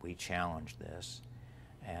 we challenged this,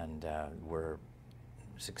 and were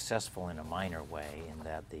successful in a minor way in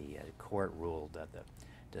that the court ruled that the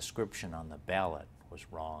description on the ballot was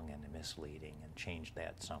wrong and misleading and changed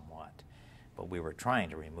that somewhat. But we were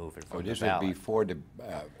trying to remove it from the ballot. This was before the...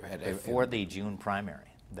 before the June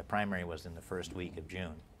primary. The primary was in the first week of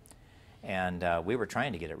June. And we were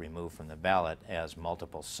trying to get it removed from the ballot as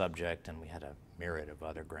multiple subject, and we had a myriad of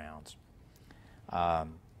other grounds.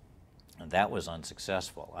 And that was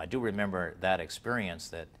unsuccessful. I do remember that experience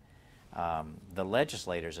that the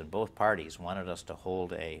legislators in both parties wanted us to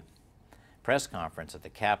hold a press conference at the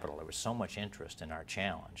Capitol. There was so much interest in our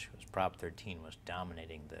challenge. It was Prop 13 was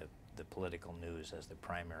dominating the political news as the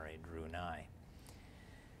primary drew nigh.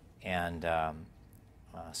 And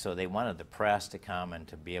so they wanted the press to come and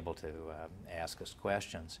to be able to ask us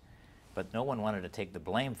questions. But no one wanted to take the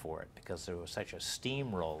blame for it because there was such a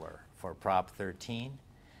steamroller for Prop 13.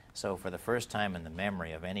 So for the first time in the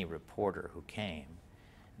memory of any reporter who came,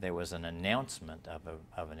 there was an announcement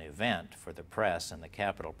of an event for the press in the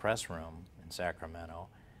Capitol Press Room in Sacramento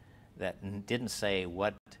that didn't say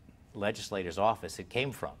what legislator's office it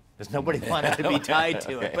came from, because nobody wanted to be tied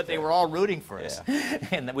to it, but they were all rooting for us. Yeah.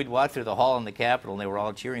 And then we'd walk through the hall in the Capitol, and they were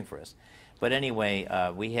all cheering for us. But anyway,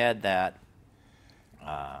 we had that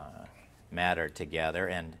matter together,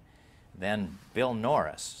 and then Bill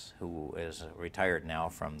Norris, who is retired now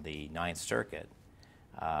from the Ninth Circuit,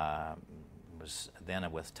 was then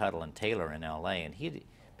with Tuttle and Taylor in L.A., and he'd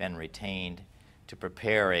been retained to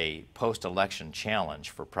prepare a post-election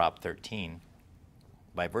challenge for Prop 13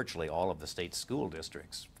 by virtually all of the state school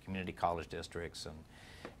districts, community college districts,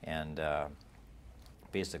 and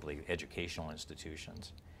basically educational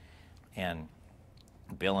institutions. And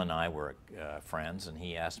Bill and I were friends, and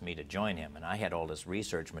he asked me to join him. And I had all this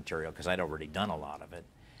research material because I'd already done a lot of it.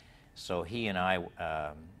 So he and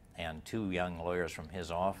I and 2 young lawyers from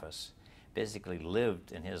his office basically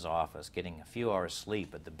lived in his office, getting a few hours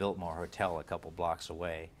sleep at the Biltmore Hotel a couple blocks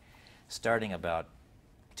away, starting about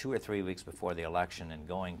 2 or 3 weeks before the election and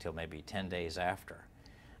going till maybe 10 days after,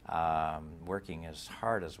 working as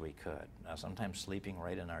hard as we could, sometimes sleeping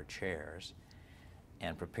right in our chairs,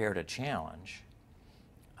 and prepared a challenge.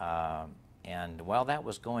 And while that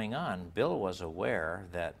was going on, Bill was aware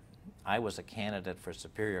that I was a candidate for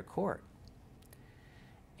Superior Court.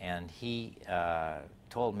 And he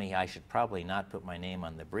told me I should probably not put my name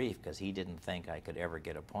on the brief because he didn't think I could ever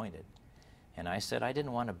get appointed. And I said I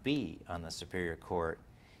didn't want to be on the Superior Court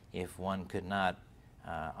if one could not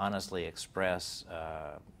honestly express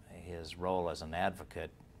his role as an advocate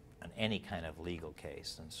in any kind of legal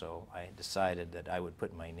case. And so I decided that I would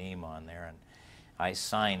put my name on there, and I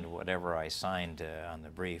signed whatever I signed on the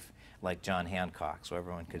brief, like John Hancock, so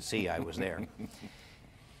everyone could see I was there.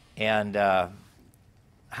 And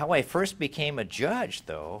how I first became a judge,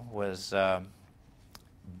 though, was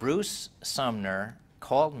Bruce Sumner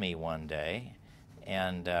called me one day,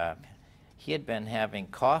 and he had been having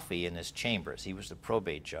coffee in his chambers. He was the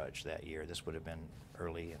probate judge that year. This would have been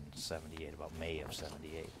early in '78, about May of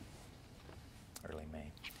 '78, early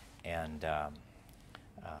May. And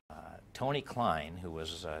Tony Klein, who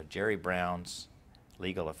was Jerry Brown's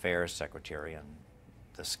legal affairs secretary and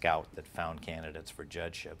the scout that found candidates for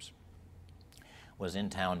judgeships, was in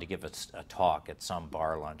town to give us a talk at some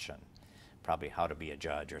bar luncheon, probably how to be a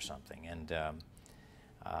judge or something. And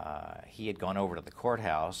he had gone over to the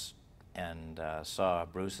courthouse and saw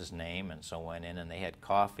Bruce's name, and so went in, and they had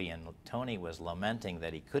coffee, and Tony was lamenting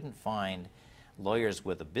that he couldn't find lawyers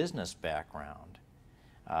with a business background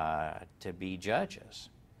to be judges.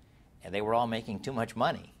 And they were all making too much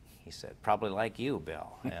money, he said, probably like you,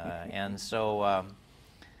 Bill. And so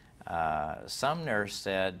Sumner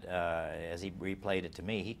said, as he replayed it to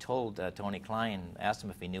me, he told Tony Klein, asked him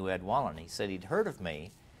if he knew Ed Wallin. He said he'd heard of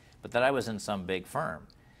me, but that I was in some big firm.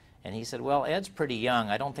 And he said, well, Ed's pretty young.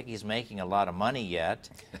 I don't think he's making a lot of money yet,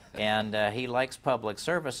 and he likes public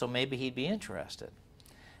service, so maybe he'd be interested.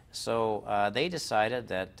 So they decided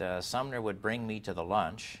that Sumner would bring me to the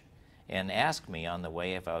lunch and ask me on the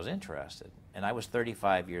way if I was interested. And I was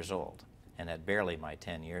 35 years old and had barely my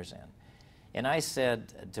 10 years in. And I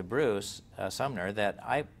said to Bruce Sumner that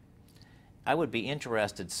I would be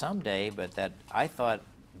interested someday, but that I thought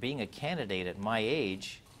being a candidate at my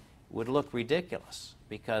age would look ridiculous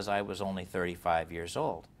because I was only 35 years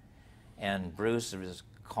old. And Bruce was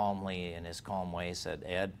calmly, in his calm way, said,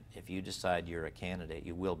 Ed, if you decide you're a candidate,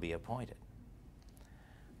 you will be appointed.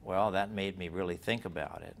 Well, that made me really think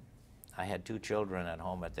about it. I had 2 children at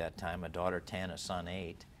home at that time, a daughter 10, a son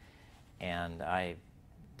 8, and I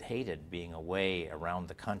hated being away around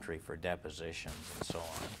the country for depositions and so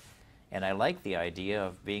on. And I liked the idea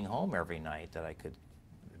of being home every night, that I could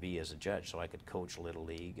be as a judge, so I could coach Little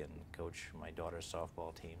League and coach my daughter's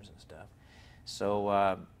softball teams and stuff.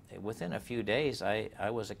 So within a few days, I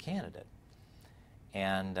was a candidate.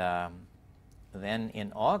 And then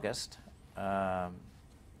in August,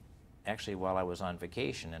 actually while I was on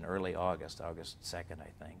vacation in early August, August 2nd, I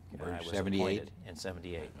think, I was 78? appointed in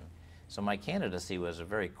 '78. So my candidacy was a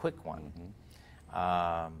very quick one.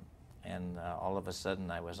 And all of a sudden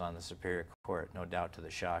I was on the Superior Court, no doubt to the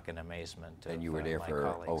shock and amazement of And you were there my for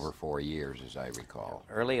colleagues. over 4 years, as I recall.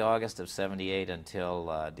 Early August of '78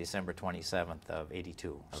 until December 27th of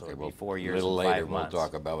 '82. So it'd be 4 years a little and 5 later months. we'll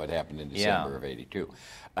talk about what happened in Yeah. December of '82.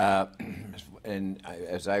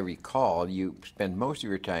 As I recall, you spent most of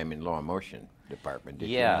your time in law and motion department, did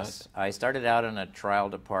you not? Yes, I started out in a trial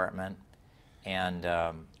department, and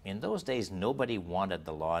in those days nobody wanted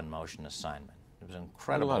the law and motion assignment. It was an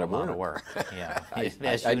incredible amount of work. Yeah, I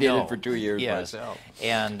did it for 2 years myself.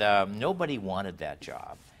 And nobody wanted that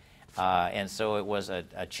job. And so it was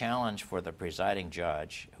a challenge for the presiding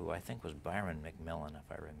judge, who I think was Byron McMillan,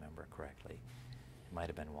 if I remember correctly. It might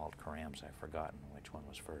have been Walt Karams, I've forgotten which one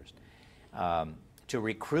was first. To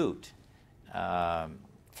recruit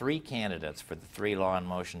 3 candidates for the 3 law and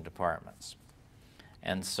motion departments.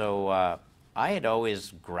 And so I had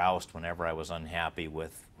always groused whenever I was unhappy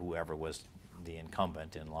with whoever was the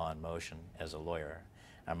incumbent in law and motion as a lawyer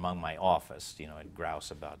among my office. You know, I'd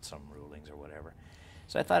grouse about some rulings or whatever.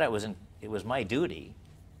 So I thought it was my duty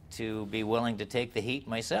to be willing to take the heat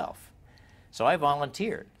myself. So I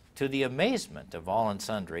volunteered, to the amazement of all and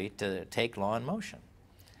sundry, to take law and motion.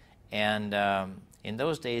 And In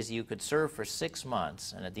those days, you could serve for 6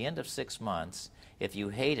 months, and at the end of 6 months, if you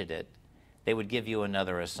hated it, they would give you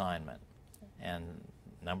another assignment. And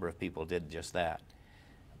a number of people did just that.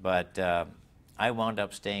 But I wound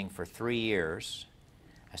up staying for 3 years.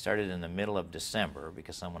 I started in the middle of December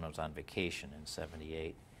because someone was on vacation in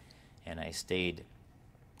 '78, and I stayed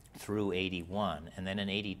through '81. And then in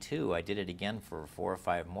 '82, I did it again for 4 or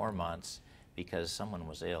 5 more months because someone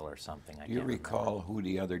was ill or something. Do you recall who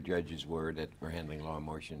the other judges were that were handling law and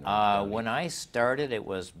motion? When I started, it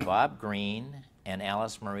was Bob Green and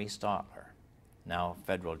Alice Marie Stotler, now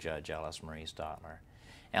federal judge Alice Marie Stotler.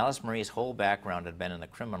 Alice Marie's whole background had been in the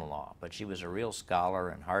criminal law, but she was a real scholar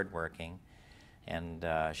and hardworking. And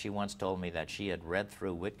she once told me that she had read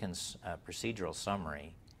through Witkin's procedural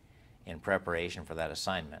summary in preparation for that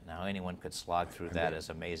assignment. Now, anyone could slog through that is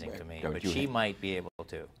amazing to me, but she might be able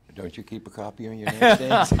to. Don't you keep a copy on your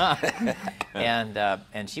nightstands?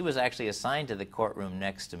 And she was actually assigned to the courtroom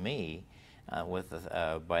next to me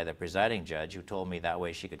by the presiding judge, who told me that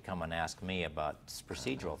way she could come and ask me about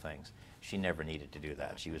procedural things. She never needed to do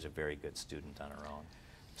that. She was a very good student on her own.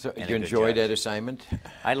 So you enjoyed that assignment?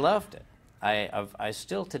 I loved it. I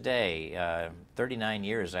still today, 39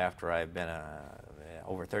 years after I've been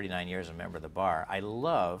over 39 years a member of the bar, I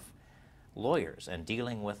love lawyers and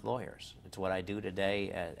dealing with lawyers. It's what I do today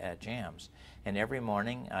at JAMS. And every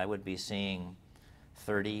morning I would be seeing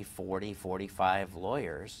 30, 40, 45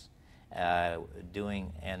 lawyers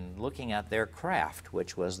doing and looking at their craft,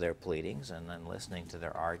 which was their pleadings, and then listening to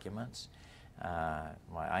their arguments.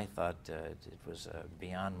 I thought it was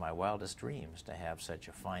beyond my wildest dreams to have such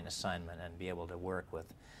a fine assignment and be able to work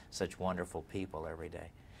with such wonderful people every day.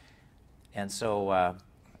 And so,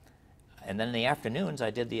 and then in the afternoons,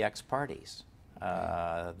 I did the ex-parties,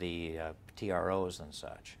 the TROs and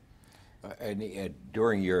such.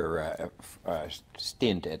 During your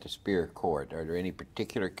stint at the Superior Court, are there any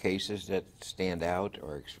particular cases that stand out,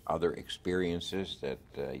 or other experiences that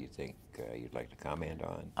you think you'd like to comment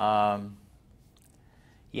on?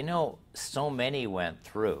 You know, so many went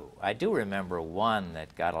through. I do remember one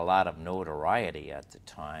that got a lot of notoriety at the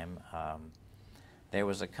time. There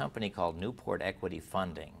was a company called Newport Equity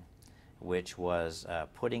Funding, which was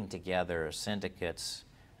putting together syndicates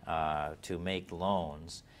to make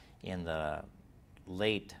loans in the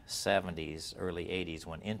late 70s, early 80s,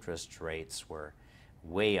 when interest rates were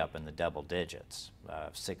way up in the double digits,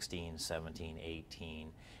 16, 17,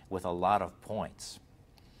 18, with a lot of points.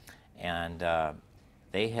 And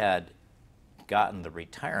they had gotten the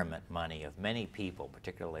retirement money of many people,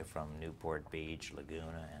 particularly from Newport Beach,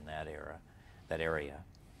 Laguna, and that area.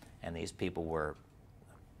 And these people were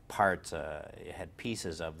had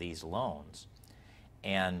pieces of these loans.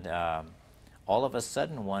 And all of a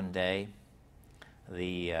sudden one day,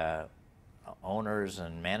 the owners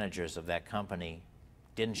and managers of that company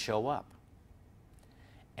didn't show up.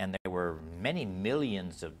 And there were many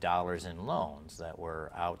millions of dollars in loans that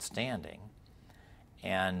were outstanding.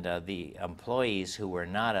 And the employees who were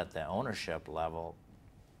not at the ownership level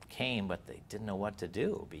came, but they didn't know what to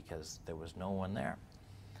do because there was no one there.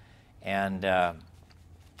 And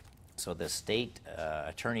so the state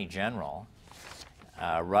attorney general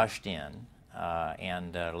rushed in,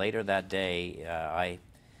 and later that day I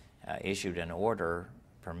issued an order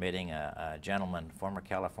permitting a gentleman, former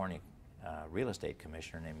California real estate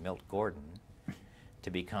commissioner named Milt Gordon, to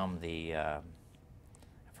become the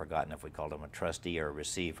I've forgotten if we called him a trustee or a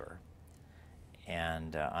receiver,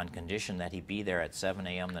 and on condition that he be there at 7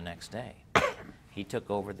 a.m. the next day. He took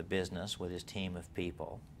over the business with his team of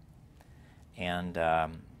people, and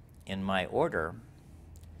in my order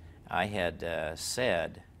I had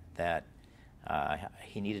said that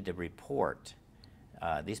he needed to report.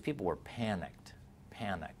 These people were panicked,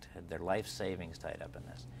 had their life savings tied up in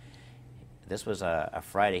this. This was a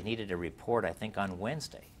Friday. He needed to report, I think, on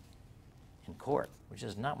Wednesday in court, which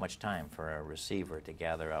is not much time for a receiver to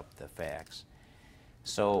gather up the facts.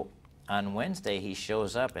 So on Wednesday he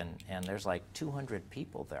shows up, and there's like 200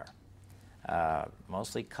 people there,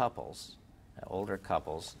 mostly couples, older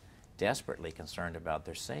couples, desperately concerned about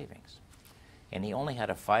their savings. And he only had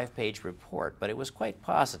a 5-page report, but it was quite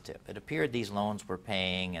positive. It appeared these loans were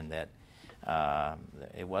paying, and that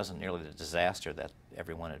it wasn't nearly the disaster that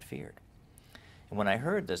everyone had feared. And when I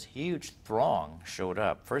heard this huge throng showed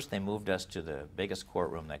up, first they moved us to the biggest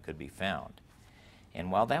courtroom that could be found.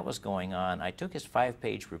 And while that was going on, I took his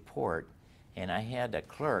 5-page report, and I had a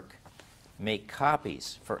clerk make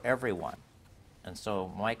copies for everyone. And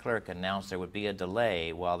so my clerk announced there would be a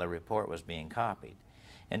delay while the report was being copied.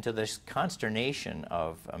 And to the consternation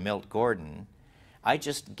of Milt Gordon, I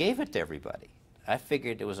just gave it to everybody. I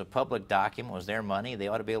figured it was a public document, it was their money, they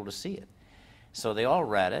ought to be able to see it. So they all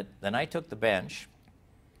read it. Then I took the bench,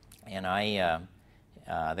 and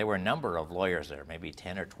there were a number of lawyers there, maybe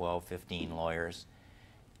 10 or 12, 15 lawyers.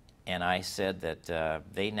 And I said that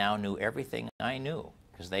they now knew everything I knew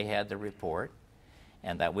because they had the report,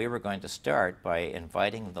 and that we were going to start by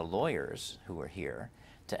inviting the lawyers who were here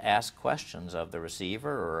to ask questions of the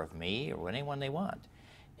receiver or of me or anyone they want.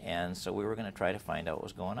 And so we were going to try to find out what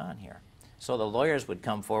was going on here. So the lawyers would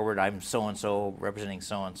come forward, I'm so-and-so, representing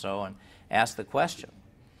so-and-so, and ask the question.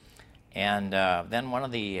 And then one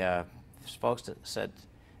of the folks said,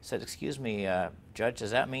 excuse me, Judge,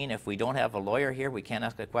 does that mean if we don't have a lawyer here, we can't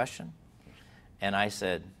ask a question? And I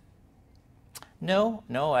said, no,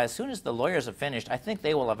 as soon as the lawyers have finished, I think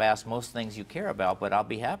they will have asked most things you care about, but I'll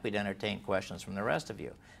be happy to entertain questions from the rest of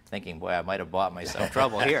you. Thinking, boy, I might have bought myself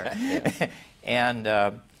trouble here.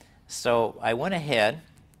 And so I went ahead,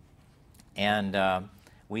 and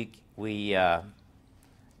we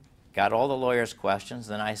got all the lawyers' questions.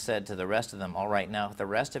 Then I said to the rest of them, all right, now, the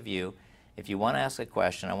rest of you, if you want to ask a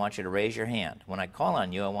question, I want you to raise your hand. When I call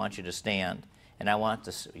on you, I want you to stand, and I want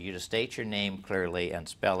you to state your name clearly and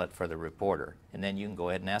spell it for the reporter, and then you can go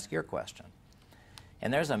ahead and ask your question.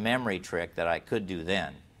 And there's a memory trick that I could do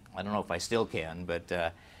then. I don't know if I still can,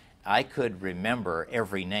 but I could remember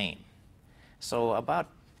every name. So about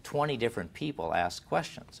 20 different people asked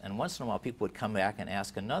questions, and once in a while people would come back and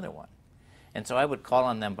ask another one. And so I would call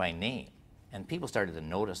on them by name, and people started to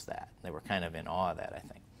notice that. They were kind of in awe of that, I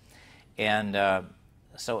think. And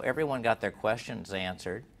so everyone got their questions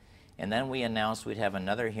answered, and then we announced we'd have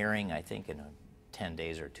another hearing, I think in 10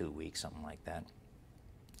 days or 2 weeks, something like that.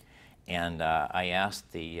 And I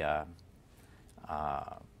asked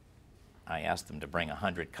them to bring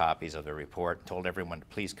 100 copies of the report, told everyone to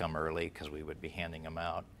please come early because we would be handing them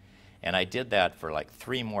out. And I did that for like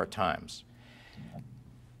 3 more times,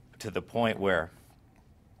 to the point where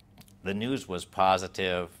the news was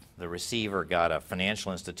positive. The receiver got a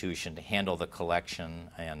financial institution to handle the collection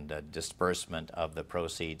and disbursement of the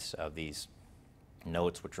proceeds of these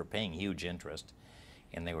notes, which were paying huge interest,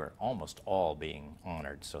 and they were almost all being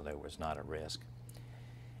honored, so there was not a risk.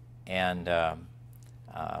 And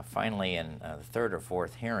finally, in the 3rd or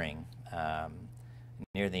 4th hearing,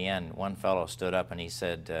 near the end, one fellow stood up and he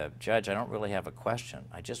said, Judge, I don't really have a question.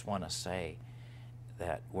 I just want to say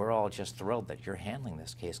that we're all just thrilled that you're handling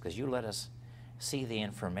this case because you let us see the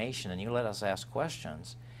information and you let us ask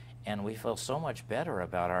questions, and we feel so much better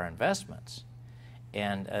about our investments.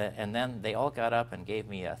 And then they all got up and gave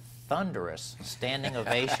me a thunderous standing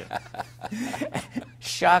ovation,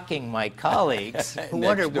 shocking my colleagues who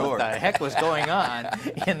wondered what the heck was going on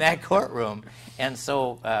in that courtroom. And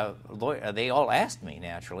so they all asked me,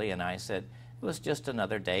 naturally, and I said, it was just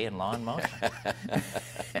another day in law and motion.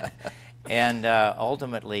 And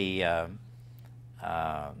ultimately,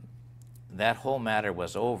 that whole matter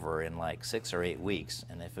was over in like 6 or 8 weeks,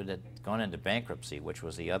 and if it had gone into bankruptcy, which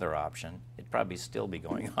was the other option, it'd probably still be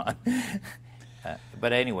going on.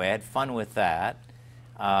 But anyway, I had fun with that.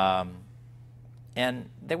 And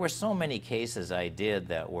there were so many cases I did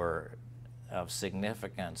that were of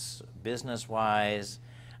significance business-wise,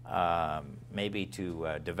 maybe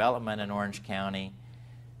to development in Orange County,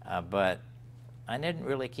 but I didn't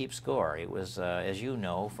really keep score. It was, as you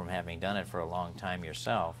know from having done it for a long time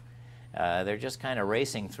yourself, they're just kind of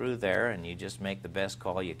racing through there, and you just make the best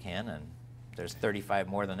call you can, and there's 35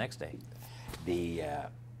 more the next day.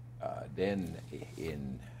 Then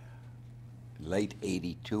in late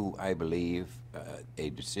 '82, I believe, a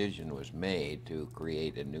decision was made to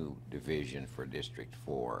create a new division for District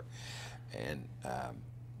 4. And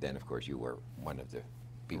then, of course, you were one of the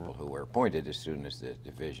people who were appointed as soon as the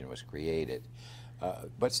division was created.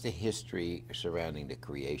 What's the history surrounding the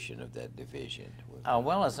creation of that division?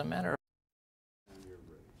 Well, as a matter of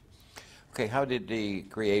Okay, how did the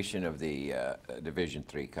creation of the Division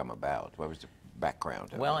 3 come about? What was the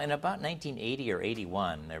background of Well, it? in about 1980 or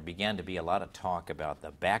 81, there began to be a lot of talk about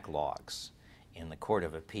the backlogs in the Court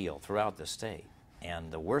of Appeal throughout the state. And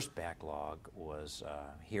the worst backlog was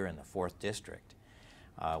here in the 4th District.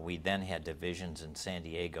 We then had divisions in San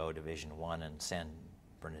Diego, Division 1, and San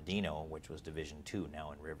Bernardino, which was Division 2,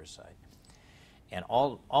 now in Riverside. And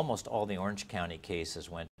almost all the Orange County cases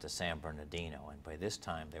went to San Bernardino, and by this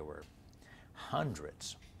time there were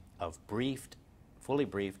hundreds of fully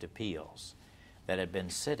briefed appeals that had been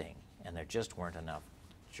sitting, and there just weren't enough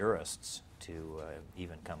jurists to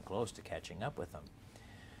even come close to catching up with them.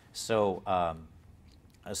 So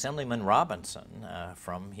Assemblyman Robinson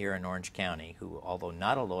from here in Orange County, who, although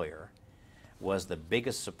not a lawyer, was the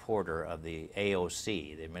biggest supporter of the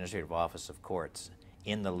AOC, the Administrative Office of Courts,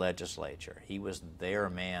 in the legislature. He was their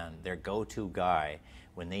man, their go-to guy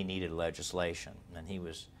when they needed legislation. And he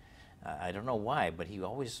was, I don't know why, but he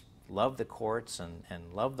always loved the courts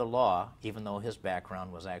and loved the law, even though his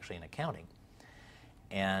background was actually in accounting.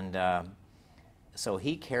 And so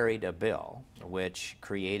he carried a bill which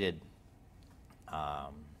created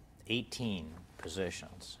 18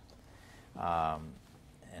 positions.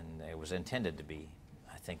 And it was intended to be,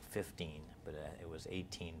 I think, 15, but it was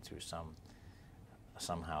 18 through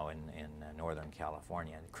somehow in Northern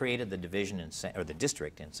California. It created the division or the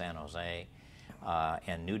district in San Jose,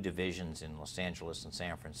 and new divisions in Los Angeles and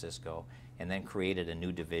San Francisco, and then created a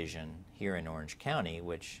new division here in Orange County,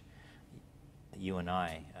 which you and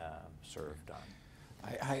I served on.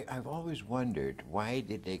 I've always wondered, why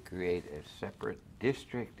did they create a separate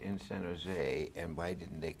district in San Jose, and why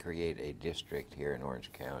didn't they create a district here in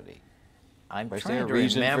Orange County? I'm Was trying there to a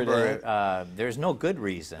reason for remember. that? There's no good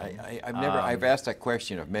reason. I've asked that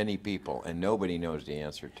question of many people, and nobody knows the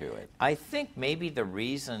answer to it. I think maybe the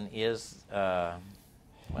reason is, well,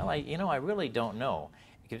 I really don't know,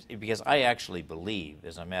 because I actually believe,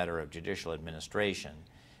 as a matter of judicial administration,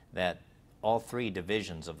 that all three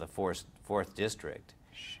divisions of the fourth district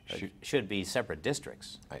should be separate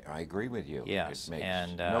districts. I agree with you. Yes, It makes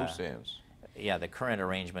and no sense. Yeah, the current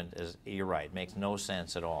arrangement is, you're right, makes no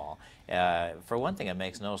sense at all. For one thing, it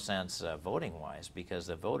makes no sense voting-wise, because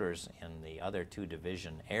the voters in the other two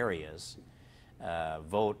division areas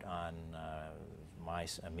vote on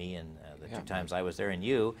me and the two times I was there, and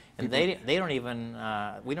you, and they don't even,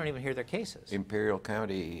 we don't even hear their cases. Imperial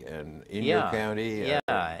County and in your county.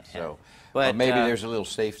 Yeah. So But maybe there's a little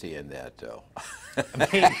safety in that, though.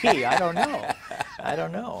 Maybe, I don't know. I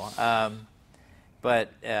don't know.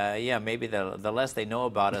 But yeah, maybe the less they know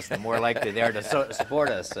about us, the more likely they are to support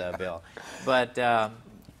us, Bill. But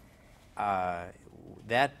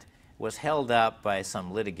that was held up by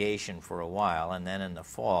some litigation for a while, and then in the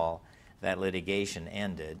fall, that litigation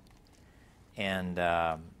ended. And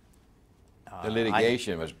the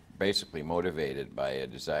litigation was basically motivated by a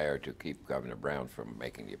desire to keep Governor Brown from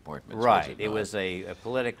making the appointments. Right. It was a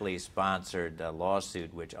politically sponsored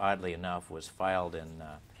lawsuit, which oddly enough was filed in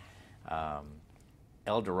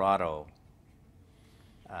El Dorado,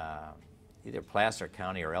 either Placer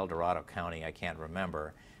County or El Dorado County, I can't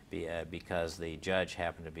remember, because the judge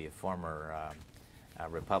happened to be a former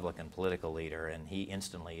Republican political leader, and he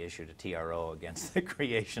instantly issued a TRO against the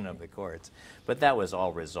creation of the courts. But that was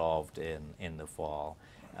all resolved in the fall,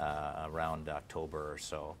 around October or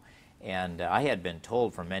so. And I had been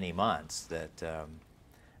told for many months that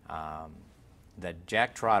that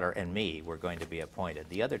Jack Trotter and me were going to be appointed.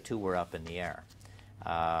 The other two were up in the air.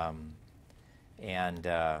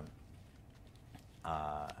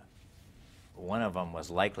 One of them was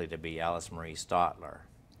likely to be Alice Marie Stotler,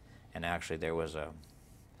 and actually there was a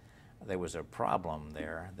problem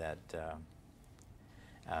there that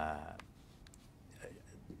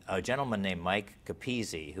a gentleman named Mike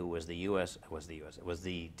Capizzi, who was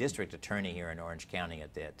the district attorney here in Orange County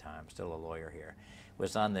at that time, still a lawyer here,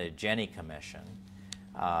 was on the Jenny Commission,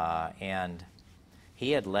 and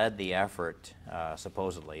he had led the effort,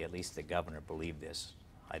 supposedly, at least the governor believed this,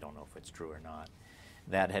 I don't know if it's true or not,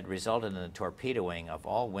 that had resulted in the torpedoing of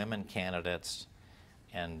all women candidates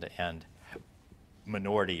and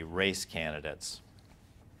minority race candidates,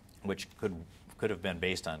 which could have been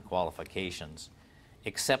based on qualifications,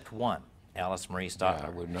 except one, Alice Marie Stotler. Yeah,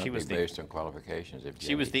 it would not be based on qualifications. If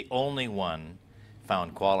she was the only one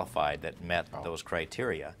found qualified that met those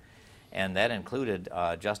criteria. And that included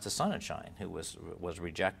Justice Sonnenschein, who was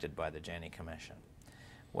rejected by the Jenny Commission.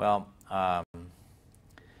 Well,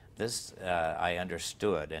 this I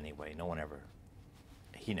understood anyway.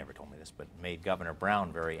 He never told me this, but made Governor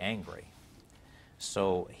Brown very angry.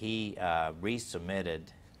 So he resubmitted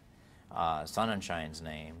Sonnenschein's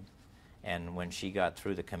name, and when she got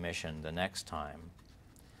through the commission the next time,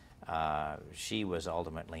 she was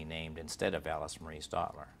ultimately named instead of Alice Marie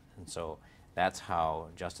Stotler. And so that's how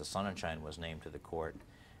Justice Sonnenschein was named to the court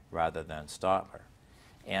rather than Stotler.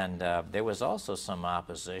 And there was also some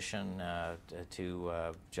opposition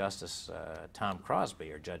to Justice Tom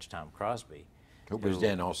Crosby, or Judge Tom Crosby, who was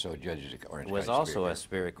then also a judge of the Orange County was also Superior a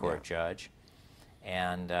Superior Court judge,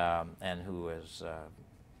 and who has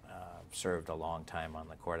served a long time on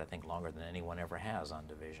the court, I think longer than anyone ever has on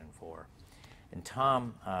Division 4. And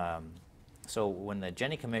Tom, so when the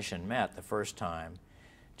Jenny Commission met the first time,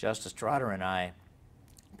 Justice Trotter and I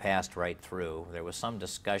passed right through. There was some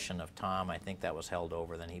discussion of Tom. I think that was held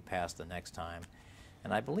over. Then he passed the next time.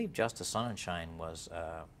 And I believe Justice Sonnenschein was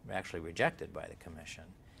actually rejected by the commission.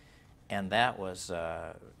 And that was,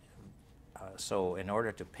 so in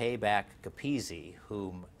order to pay back Capizzi,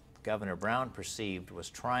 whom Governor Brown perceived was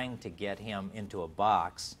trying to get him into a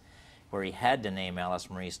box where he had to name Alice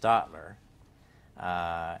Marie Stotler,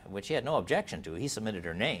 which he had no objection to. He submitted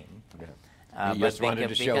her name. Yeah. He just wanted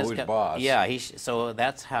to show who's boss. Yeah, so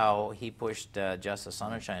that's how he pushed Justice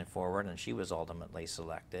Sonnenschein forward, and she was ultimately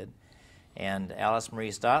selected. And Alice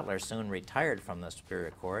Marie Stotler soon retired from the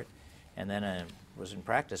Superior Court, and then was in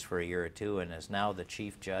practice for a year or two, and is now the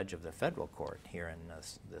chief judge of the federal court here in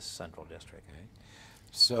this central district. Okay.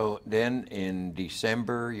 So then in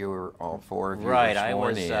December, you were all four of you Right, were I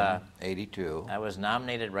sworn was, in, 82. I was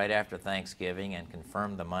nominated right after Thanksgiving and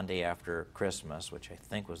confirmed the Monday after Christmas, which I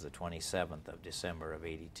think was the 27th of December of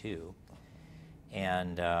 82.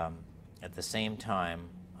 And at the same time,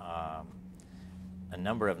 a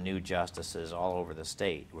number of new justices all over the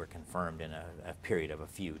state were confirmed in a period of a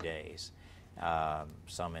few days.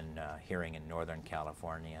 Some in hearing in Northern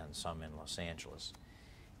California and some in Los Angeles.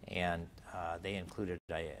 And they included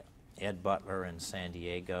Ed Butler in San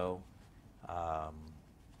Diego,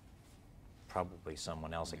 probably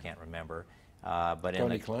someone else I can't remember. But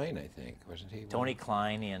Tony Klein, I think, wasn't he? Tony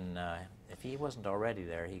Klein in, if he wasn't already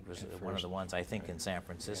there, he was one of the ones I think in San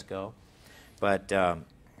Francisco. Yeah. But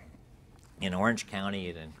in Orange County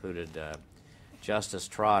it included Justice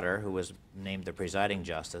Trotter, who was named the presiding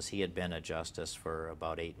justice. He had been a justice for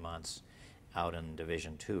about 8 months out in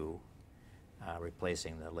Division II.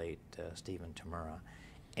 Replacing the late Stephen Tamura,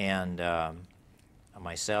 and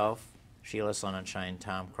myself, Sheila Sonnenschein,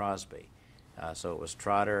 Tom Crosby. So it was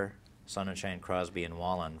Trotter, Sonnenschein, Crosby, and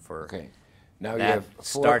Wallin for now that you have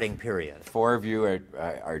starting period. Four of you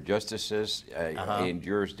are justices in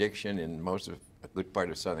jurisdiction in most of a good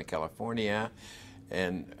part of Southern California,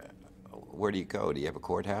 and where do you go? Do you have a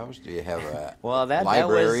courthouse? Do you have a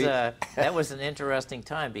library? That was an interesting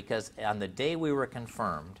time, because on the day we were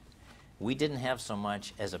confirmed, we didn't have so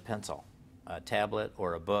much as a pencil, a tablet,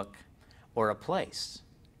 or a book, or a place.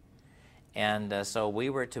 And so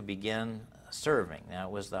we were to begin serving. Now,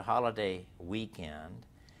 it was the holiday weekend,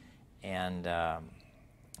 and I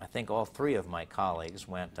think all three of my colleagues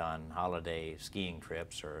went on holiday skiing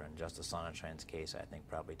trips, or in Justice Sonnenschein's case, I think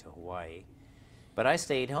probably to Hawaii. But I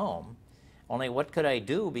stayed home. Only what could I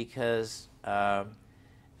do, because the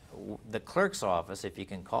clerk's office, if you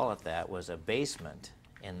can call it that, was a basement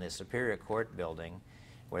in the Superior Court building,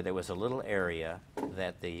 where there was a little area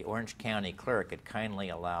that the Orange County clerk had kindly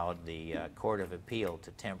allowed the Court of Appeal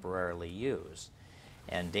to temporarily use.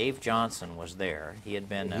 And Dave Johnson was there. He had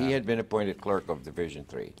been appointed clerk of Division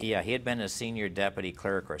III. Yeah, he had been a senior deputy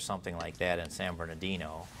clerk or something like that in San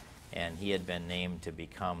Bernardino, and he had been named to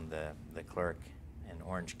become the clerk in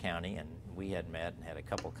Orange County, and we had met and had a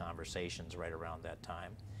couple conversations right around that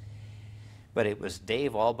time. But it was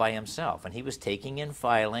Dave all by himself, and he was taking in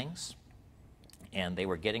filings, and they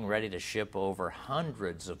were getting ready to ship over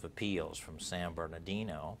hundreds of appeals from San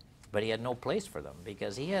Bernardino, but he had no place for them,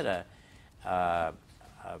 because he had the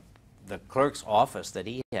clerk's office that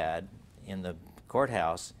he had in the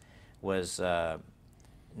courthouse was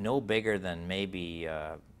no bigger than maybe,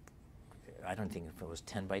 I don't think if it was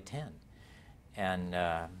 10 by 10. And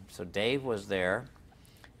so Dave was there,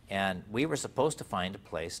 and we were supposed to find a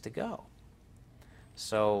place to go.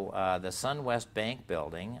 So the SunWest Bank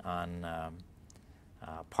building on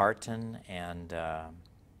Parton and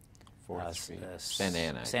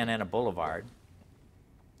Santa Ana Boulevard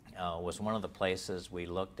was one of the places we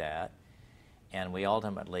looked at, and we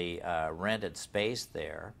ultimately rented space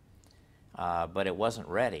there, but it wasn't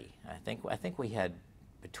ready. I think we had,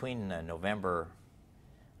 between November,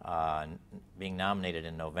 being nominated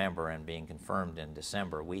in November and being confirmed in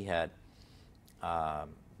December, we had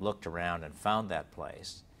looked around and found that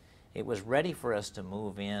place. It was ready for us to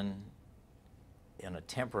move in a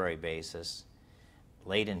temporary basis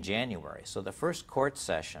late in January. So the first court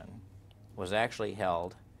session was actually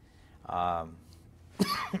held, pardon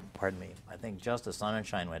me, I think Justice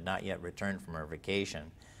Sonnenschein had not yet returned from her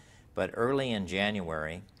vacation, but early in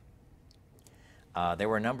January there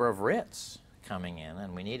were a number of writs coming in,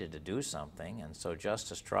 and we needed to do something, and so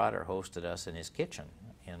Justice Trotter hosted us in his kitchen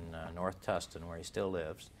in North Tustin, where he still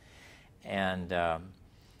lives, and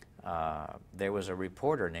there was a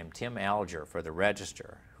reporter named Tim Alger for the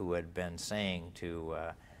Register who had been saying to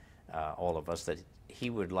all of us that he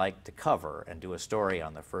would like to cover and do a story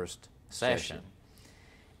on the first session.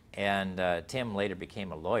 And Tim later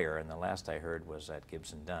became a lawyer, and the last I heard was at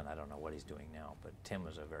Gibson Dunn. I don't know what he's doing now, but Tim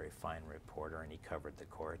was a very fine reporter, and he covered the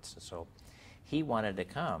courts. So he wanted to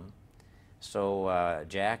come. So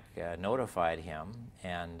Jack notified him,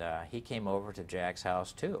 and he came over to Jack's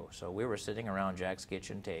house too. So we were sitting around Jack's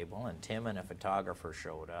kitchen table, and Tim and a photographer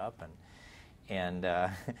showed up, and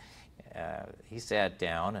he sat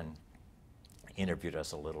down and interviewed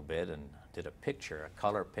us a little bit and did a picture, a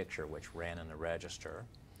color picture, which ran in the register,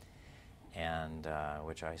 and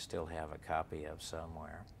which I still have a copy of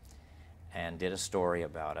somewhere, and did a story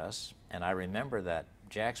about us. And I remember that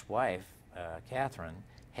Jack's wife, Catherine,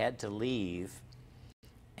 had to leave,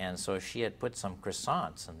 and so she had put some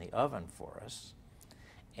croissants in the oven for us.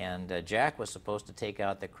 And Jack was supposed to take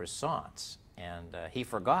out the croissants, and he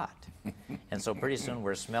forgot. And so pretty soon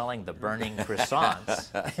we're smelling the burning croissants.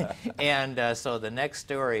 And so the next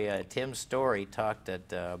story, Tim's story, talked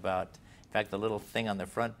about, in fact, the little thing on the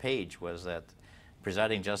front page was that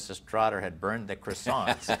Presiding Justice Trotter had burned the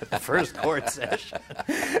croissants at the first court session.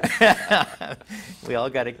 We all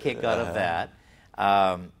got a kick out of that.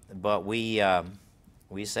 But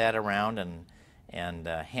we sat around and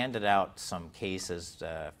handed out some cases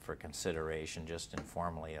for consideration, just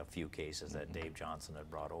informally, a few cases that Dave Johnson had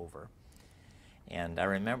brought over. And I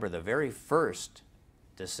remember the very first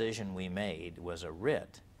decision we made was a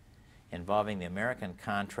writ involving the American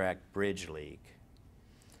Contract Bridge League.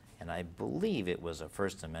 And I believe it was a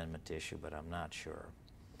First Amendment issue, but I'm not sure.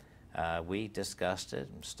 We discussed it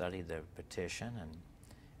and studied the petition, and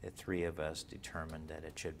the three of us determined that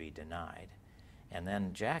it should be denied. And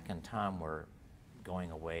then Jack and Tom were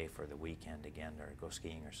going away for the weekend again, or go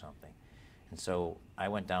skiing or something. And so I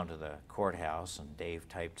went down to the courthouse, and Dave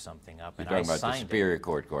typed something up. You're and I talking about the signed Superior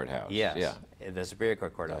Court courthouse. Yes, Yeah. the Superior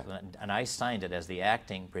Court courthouse. And I signed it as the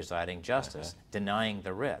acting presiding justice, denying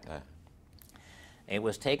the writ. It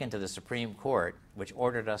was taken to the Supreme Court, which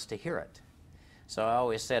ordered us to hear it. So I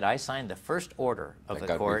always said I signed the first order of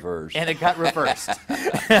the court, and it got reversed.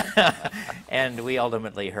 And we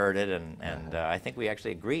ultimately heard it, and I think we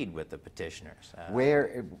actually agreed with the petitioners.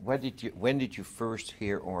 When did you first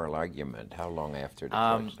hear oral argument? How long after the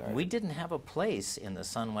court started? We didn't have a place in the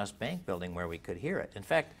SunWest Bank building where we could hear it. In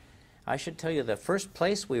fact, I should tell you, the first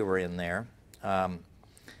place we were in there,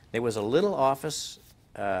 there was a little office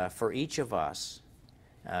for each of us,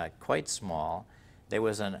 quite small. There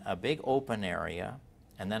was a big open area,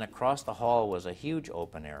 and then across the hall was a huge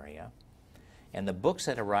open area. And the books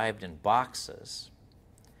had arrived in boxes.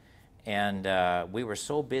 And we were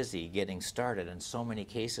so busy getting started, and so many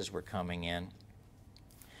cases were coming in,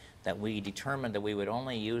 that we determined that we would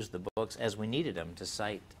only use the books as we needed them to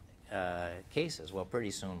cite cases. Well,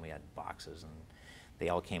 pretty soon we had boxes, and they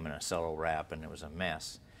all came in a cello wrap, and it was a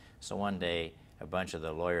mess. So one day, a bunch of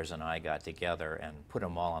the lawyers and I got together and put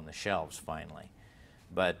them all on the shelves finally.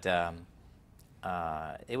 But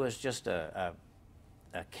it was just a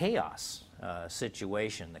chaos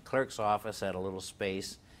situation. The clerk's office had a little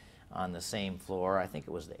space on the same floor. I think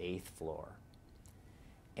it was the 8th floor.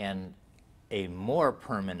 And a more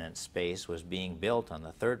permanent space was being built on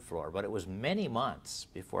the 3rd floor, but it was many months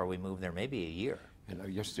before we moved there, maybe a year.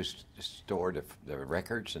 Just to store the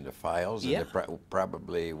records and the files, Yeah. and there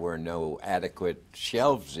probably were no adequate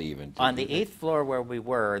shelves even. On the 8th floor where we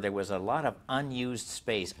were, there was a lot of unused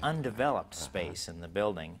space, undeveloped space in the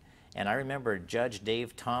building. And I remember Judge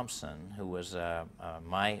Dave Thompson, who was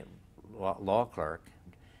my law clerk,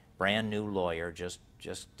 brand new lawyer, just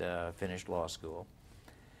finished law school,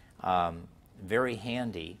 very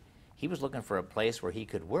handy. He was looking for a place where he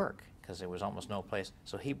could work, because there was almost no place.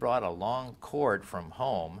 So he brought a long cord from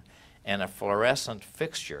home and a fluorescent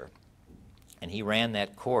fixture, and he ran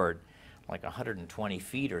that cord like 120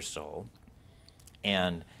 feet or so,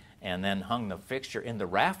 and then hung the fixture in the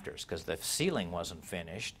rafters because the ceiling wasn't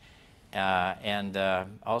finished, and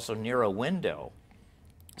also near a window.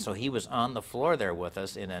 So he was on the floor there with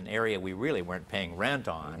us in an area we really weren't paying rent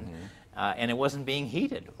on, and it wasn't being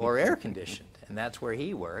heated or air conditioned, and that's where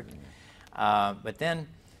he worked. But then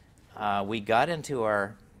we got into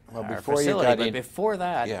our facility, but before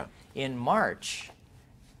that, in March,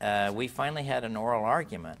 we finally had an oral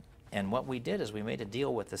argument. And what we did is we made a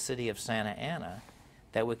deal with the city of Santa Ana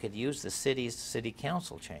that we could use the city's city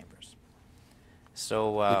council chambers.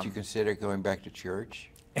 So did you consider going back to church?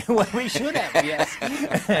 Well, we should have,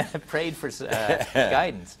 yes. Prayed for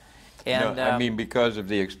guidance. And no, I mean, because of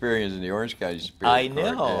the experience in the Orange County Superior Court. I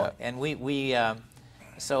know. Yeah. And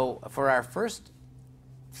so for our first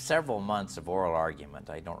several months of oral argument,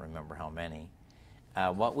 I don't remember how many,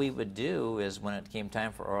 what we would do is when it came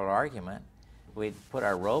time for oral argument, we'd put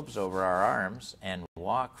our robes over our arms and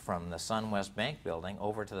walk from the SunWest Bank building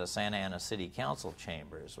over to the Santa Ana City Council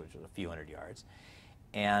chambers, which was a few hundred yards,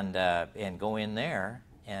 and go in there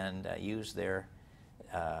and use the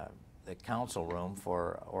council room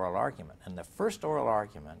for oral argument. And the first oral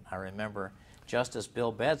argument, I remember Justice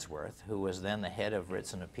Bill Bedsworth, who was then the head of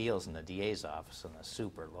writs and appeals in the DA's office and a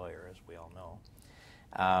super lawyer, as we all know,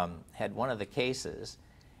 had one of the cases,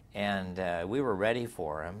 And we were ready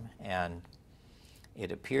for him, and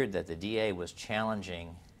it appeared that the DA was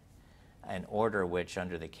challenging an order which,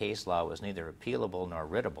 under the case law, was neither appealable nor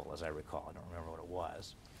writable, as I recall. I don't remember what it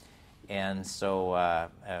was. And so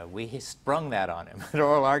we sprung that on him, an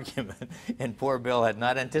oral argument, and poor Bill had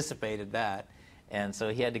not anticipated that. And so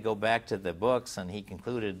he had to go back to the books, and he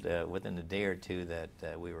concluded within a day or two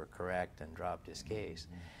that we were correct and dropped his case.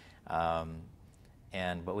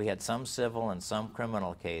 But we had some civil and some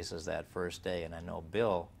criminal cases that first day, and I know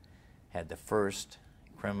Bill had the first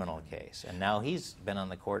criminal case. And now he's been on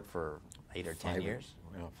the court for 8 or 10 years.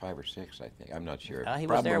 Well, 5 or 6, I think. I'm not sure. He was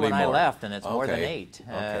Probably there when I more. left, and it's more than Okay. 8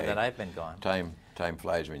 that I've been gone. Time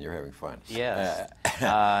flies when you're having fun. Yes.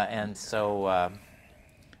 And so,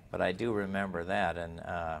 but I do remember that. And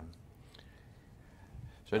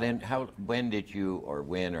So then, when did you, or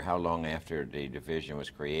how long after the division was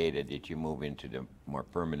created, did you move into the more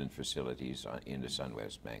permanent facilities in the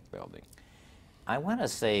SunWest Bank building? I want to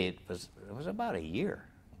say it was about a year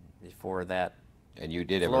before that. And you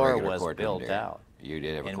did have a floor regular was courtroom built there. out. You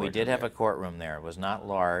did have a And courtroom we did have there. a courtroom there. It was not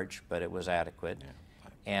large, but it was adequate.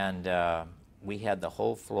 Yeah. And we had the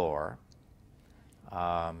whole floor.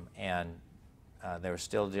 And there were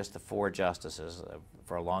still just the 4 justices.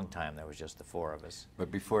 For a long time, there was just the 4 of us. But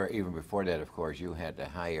even before that, of course, you had to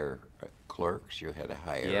hire clerks, you had to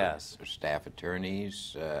hire Yes. staff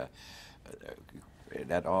attorneys,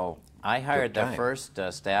 that all I hired took the time. first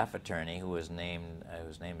staff attorney, whose name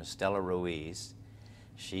is Stella Ruiz.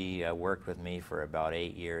 She worked with me for about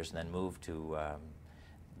 8 years and then moved to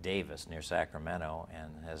Davis near Sacramento,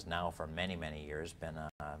 and has now for many, many years been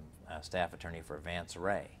a staff attorney for Vance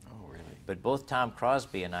Ray. Oh, really? But both Tom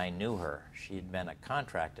Crosby and I knew her. She'd been a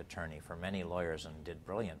contract attorney for many lawyers and did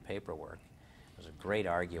brilliant paperwork. Was a great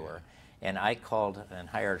arguer. And I called and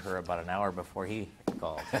hired her about an hour before he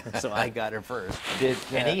called. So I got her first.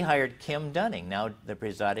 And he hired Kim Dunning, now the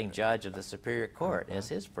presiding judge of the Superior Court, as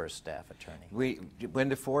his first staff attorney. When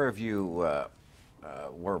the 4 of you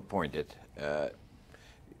were appointed,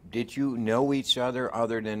 did you know each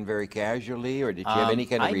other than very casually, or did you have any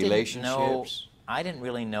kind of relationships? I didn't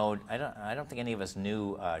really know. I don't think any of us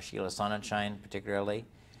knew Sheila Sonnenschein particularly,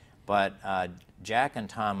 but Jack and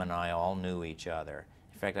Tom and I all knew each other.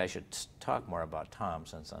 In fact, I should talk more about Tom,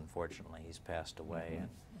 since unfortunately he's passed away,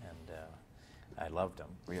 and I loved him.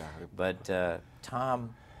 Yeah. But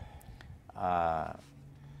Tom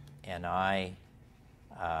and I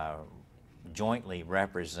jointly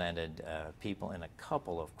represented people in a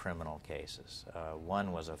couple of criminal cases.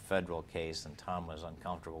 One was a federal case, and Tom was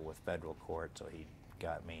uncomfortable with federal court, so he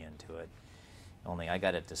got me into it. Only I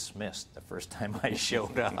got it dismissed the first time I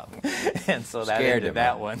showed up, and so that Scared ended him,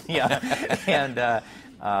 that huh? one. Yeah, and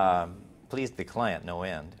pleased the client no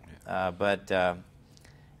end. And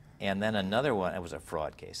then another one. It was a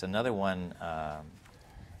fraud case. Another one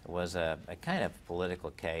was a kind of political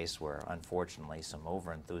case where, unfortunately, some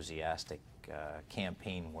overenthusiastic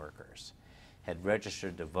campaign workers had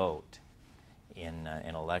registered to vote in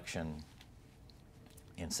an election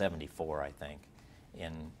in '74, I think,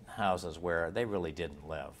 in houses where they really didn't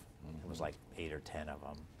live. It was like 8 or 10 of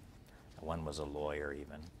them. One was a lawyer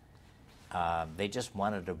even. They just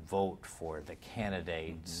wanted to vote for the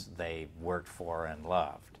candidates they worked for and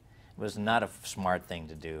loved. It was not a smart thing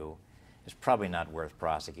to do. It's probably not worth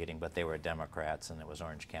prosecuting, but they were Democrats and it was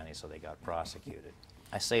Orange County, so they got prosecuted.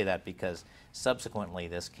 I say that because subsequently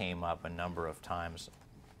this came up a number of times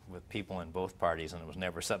with people in both parties, and it was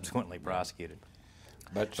never subsequently prosecuted.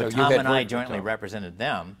 But Tom and I jointly represented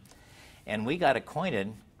them, and we got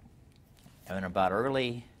acquainted in about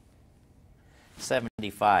early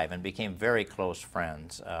 '75 and became very close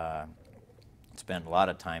friends. Spent a lot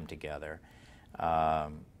of time together.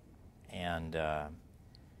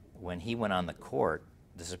 When he went on the court,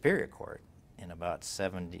 the Superior Court, in about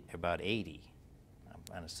 80, I'm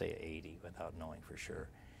going to say 80 without knowing for sure,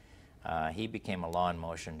 he became a law and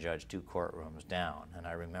motion judge 2 courtrooms down. And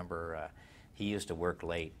I remember he used to work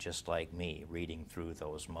late, just like me, reading through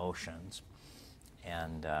those motions.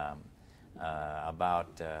 And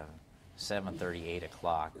about 7:30, 8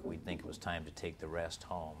 o'clock, we'd think it was time to take the rest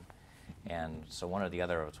home. And so one or the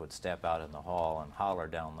other of us would step out in the hall and holler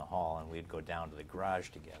down the hall, and we'd go down to the garage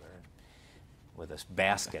together with this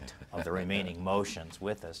basket of the remaining motions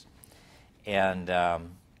with us. And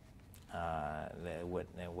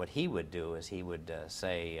what he would do is he would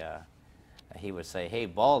say, "Hey,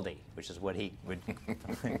 Baldy," which is what he would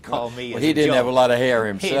call me. Well, as he a didn't joke. have a lot of hair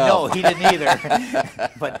himself. No, he didn't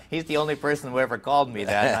either. But he's the only person who ever called me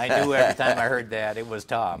that. And I knew every time I heard that it was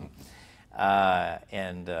Tom. But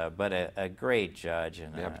a great judge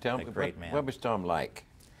and a great man. What was Tom like?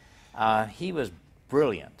 He was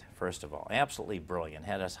brilliant, first of all, absolutely brilliant.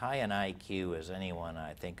 Had as high an IQ as anyone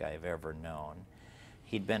I think I've ever known.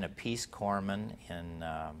 He'd been a Peace Corpsman in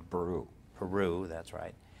Peru, that's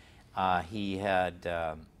right. He had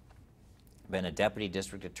been a deputy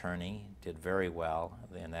district attorney, did very well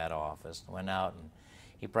in that office, went out and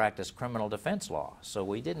he practiced criminal defense law. So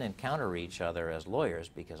we didn't encounter each other as lawyers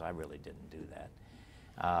because I really didn't do that.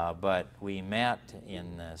 But we met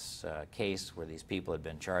in this case where these people had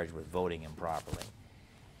been charged with voting improperly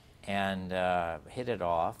and hit it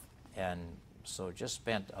off, and so just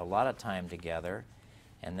spent a lot of time together.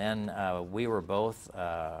 And then we were both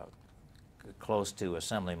close to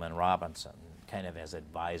Assemblyman Robinson, kind of as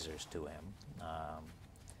advisors to him,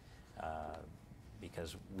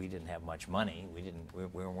 because we didn't have much money.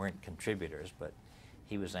 We weren't contributors, but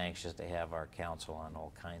he was anxious to have our counsel on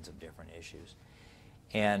all kinds of different issues.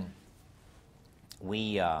 And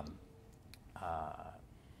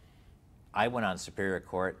I went on Superior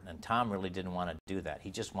Court, and Tom really didn't want to do that.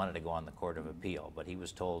 He just wanted to go on the Court of Appeal, but he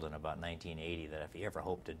was told in about 1980 that if he ever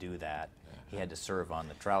hoped to do that, he had to serve on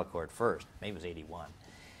the trial court first. Maybe it was 81.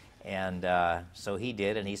 And so he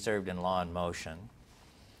did, and he served in law and motion.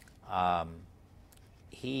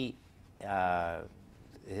 His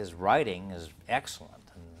writing is excellent,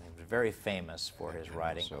 and he was very famous for his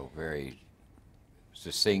writing. So very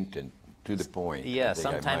succinct and to the point. Yeah,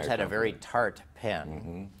 sometimes had a very tart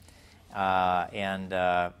pen. He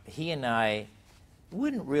and I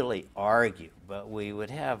wouldn't really argue, but we would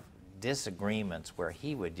have disagreements where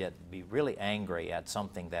he would be really angry at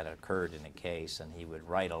something that occurred in a case, and he would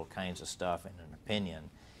write all kinds of stuff in an opinion,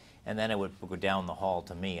 and then it would go down the hall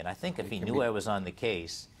to me. And I think if he knew I was on the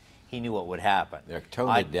case, he knew what would happen.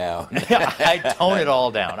 Tone it down. I'd tone it all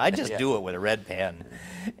down. I'd just do it with a red pen.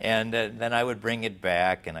 And then I would bring it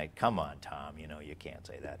back, and I'd, come on, Tom, you know, you can't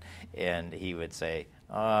say that. And he would say,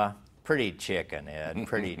 pretty chicken, Ed,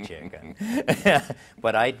 pretty chicken.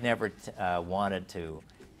 But I'd never wanted to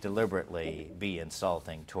deliberately be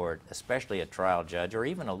insulting toward especially a trial judge or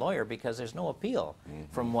even a lawyer, because there's no appeal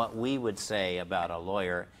from what we would say about a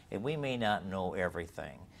lawyer, and we may not know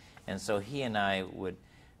everything. And so he and I would,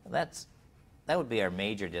 that would be our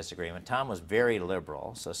major disagreement. Tom was very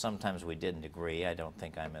liberal, so sometimes we didn't agree. I don't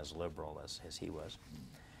think I'm as liberal as he was.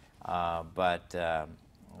 But I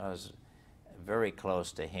was very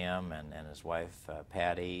close to him and his wife,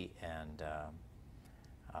 Patty, and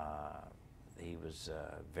he was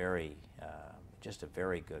just a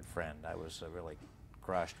very good friend. I was really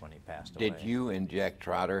crushed when he passed away. Did you and Jack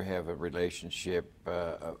Trotter have a relationship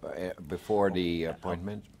before the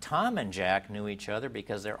appointment? Tom and Jack knew each other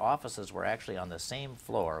because their offices were actually on the same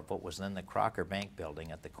floor of what was then the Crocker Bank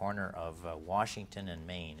building at the corner of Washington and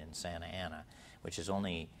Main in Santa Ana, which is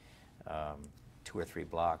only 2 or 3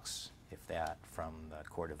 blocks, if that, from the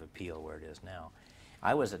Court of Appeal where it is now.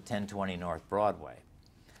 I was at 1020 North Broadway.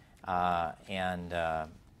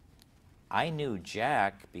 I knew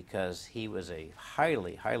Jack because he was a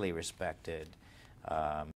highly, highly respected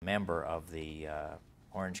member of the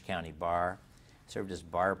Orange County Bar. Served as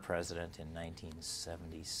bar president in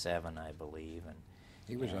 1977, I believe. And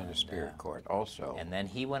he was on the Superior Court also. And then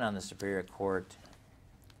he went on the Superior Court,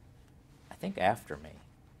 I think after me,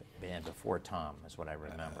 and before Tom, is what I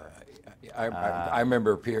remember. I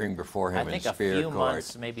remember appearing before him in Superior Court. I think a few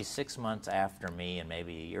months, maybe 6 months after me, and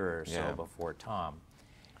maybe a year or so before Tom.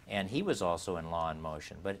 And he was also in Law and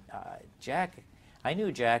Motion. But Jack, I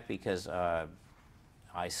knew Jack because I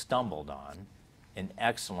stumbled on an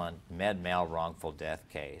excellent med-mal wrongful death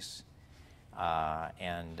case.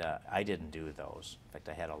 And I didn't do those. In fact,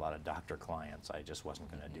 I had a lot of doctor clients. I just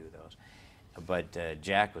wasn't going to do those. But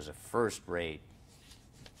Jack was a first-rate,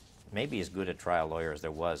 maybe as good a trial lawyer as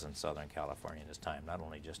there was in Southern California at his time, not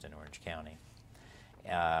only just in Orange County.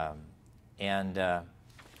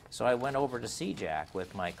 So I went over to see Jack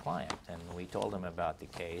with my client, and we told him about the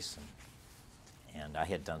case, and I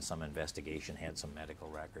had done some investigation, had some medical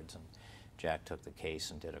records, and Jack took the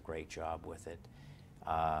case and did a great job with it.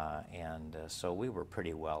 So we were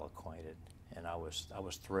pretty well acquainted, and I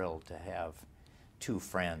was thrilled to have 2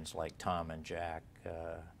 friends like Tom and Jack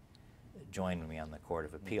join me on the Court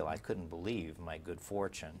of Appeal. I couldn't believe my good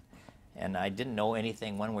fortune. And I didn't know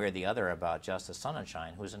anything one way or the other about Justice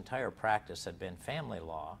Sonnenschein, whose entire practice had been family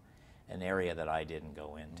law, an area that I didn't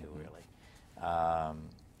go into really.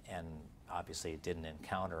 And obviously it didn't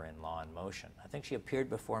encounter in Law and Motion. I think she appeared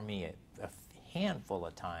before me a handful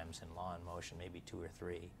of times in Law and Motion, maybe 2 or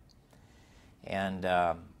 3. And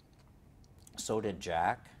so did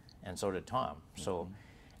Jack, and so did Tom. So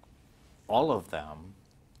all of them,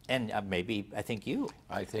 and maybe I think you,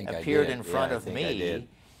 I think appeared I did. in front of me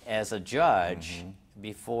as a judge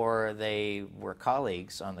before they were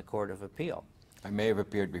colleagues on the Court of Appeal. I may have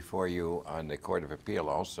appeared before you on the Court of Appeal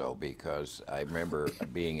also, because I remember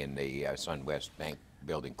being in the SunWest Bank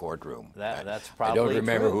building courtroom. That's probably I don't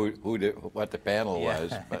remember true. what the panel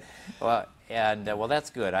was, but well, well, that's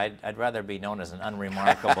good. I'd rather be known as an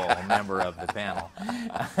unremarkable member of the panel.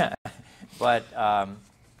 But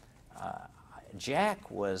Jack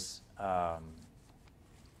was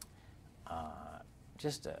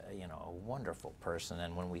just a wonderful person,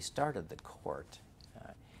 and when we started the court,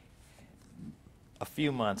 a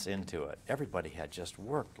few months into it, everybody had just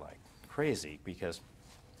worked like crazy because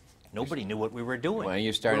nobody knew what we were doing. Well,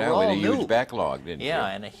 you started out with a huge backlog, didn't you? Yeah,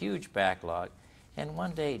 and a huge backlog. And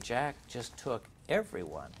one day, Jack just took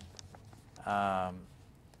everyone, might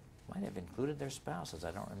have included their spouses,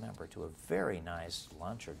 I don't remember, to a very nice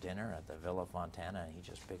lunch or dinner at the Villa Fontana, and he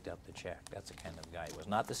just picked up the check. That's the kind of guy he was.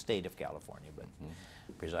 Not the state of California, but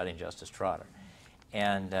Presiding Justice Trotter.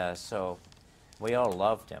 And so we all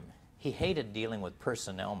loved him. He hated dealing with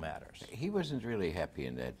personnel matters. He wasn't really happy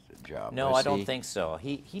in that job. No, I don't think so.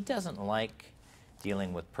 He doesn't like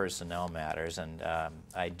dealing with personnel matters, and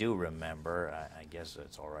I do remember, I guess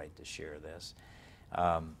it's all right to share this,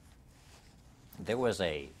 there was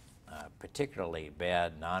a particularly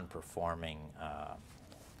bad, non-performing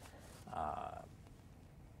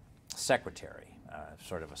secretary,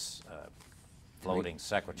 sort of a floating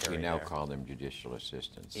secretary. We now there. call them judicial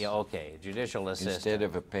assistants. Yeah, okay, judicial assistant. Instead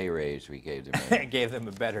of a pay raise, we gave them gave them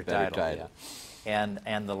a better title. Yeah.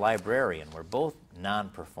 And the librarian were both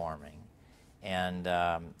non-performing, and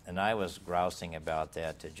I was grousing about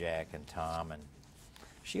that to Jack and Tom, and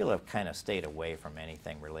Sheila kind of stayed away from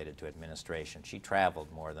anything related to administration. She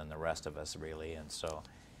traveled more than the rest of us, really, and so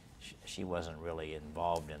she wasn't really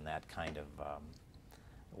involved in that kind of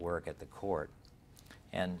work at the court.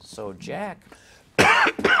 And so Jack...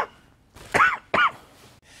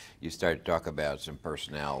 You started to talk about some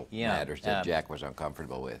personnel matters that Jack was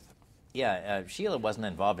uncomfortable with. Yeah, Sheila wasn't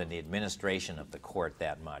involved in the administration of the court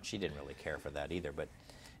that much. She didn't really care for that either, but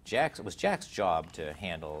it was Jack's job to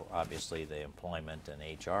handle, obviously, the employment and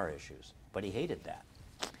HR issues, but he hated that.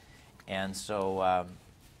 And so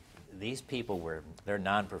these people their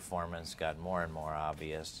non-performance got more and more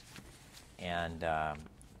obvious, and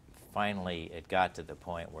finally it got to the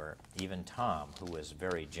point where even Tom, who was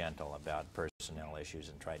very gentle about personnel issues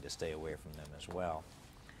and tried to stay away from them as well,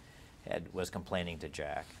 was complaining to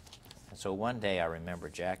Jack. And so one day I remember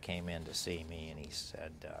Jack came in to see me, and he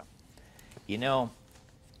said, you know,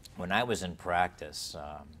 when I was in practice,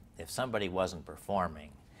 if somebody wasn't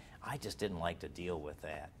performing, I just didn't like to deal with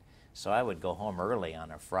that. So I would go home early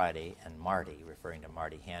on a Friday, and Marty, referring to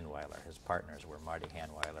Marty Handweiler, his partners were Marty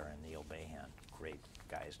Handweiler and Neil Behan, great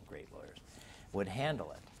guys and great lawyers, would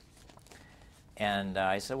handle it. And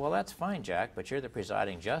I said, well, that's fine, Jack, but you're the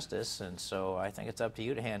presiding justice, and so I think it's up to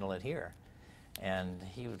you to handle it here. And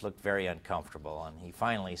he looked very uncomfortable, and he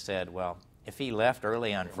finally said, well, if he left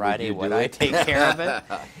early on Friday, would I take care of it?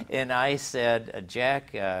 And I said,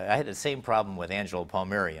 Jack, I had the same problem with Angelo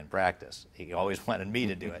Palmieri in practice. He always wanted me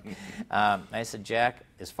to do it. I said, Jack,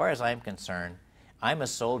 as far as I'm concerned, I'm a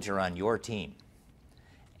soldier on your team,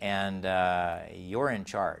 and you're in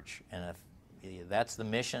charge. And if that's the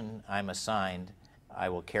mission I'm assigned, I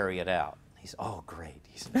will carry it out. He said, oh, great.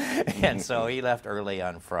 And so he left early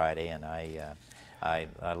on Friday, and I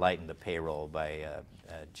lightened the payroll by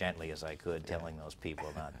gently as I could, telling those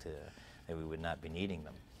people that we would not be needing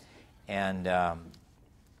them. And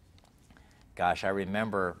gosh, I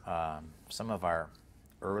remember some of our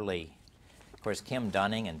early, of course, Kim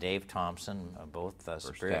Dunning and Dave Thompson, both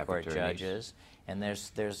Superior Court judges. And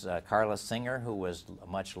there's Carla Singer, who was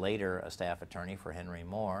much later a staff attorney for Henry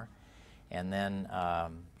Moore. And then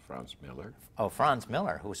Franz Miller. Oh, Franz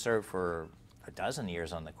Miller, who served for a dozen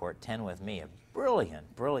years on the court, 10 with me. A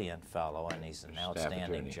brilliant, brilliant fellow, and he's an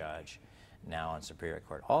outstanding judge now on Superior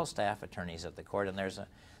Court. All staff attorneys at the court, and there's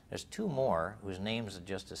two more whose names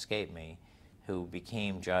just escape me, who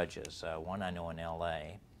became judges. One I know in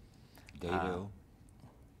L.A. Dado?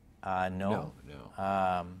 No.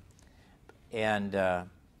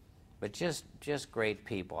 But just great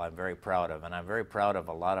people I'm very proud of, and I'm very proud of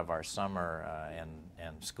a lot of our summer and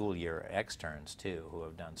school year externs, too, who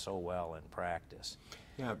have done so well in practice.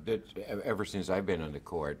 Yeah, ever since I've been on the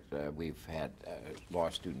court, we've had law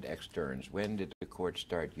student externs. When did the court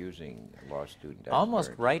start using law student externs?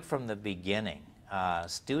 Almost right from the beginning.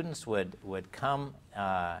 Students would come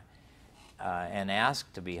and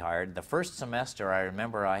ask to be hired. The first semester, I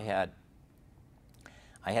remember I had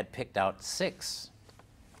picked out 6,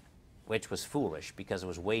 which was foolish because it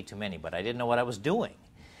was way too many, but I didn't know what I was doing.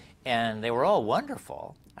 And they were all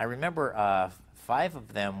wonderful. I remember 5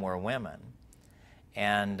 of them were women,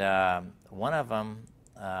 and one of them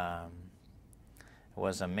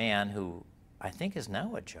was a man who I think is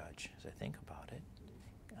now a judge, as I think about it.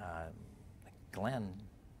 Glenn,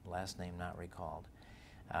 last name not recalled,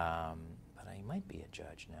 but he might be a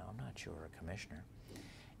judge now, I'm not sure, a commissioner.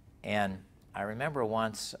 And I remember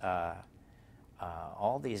once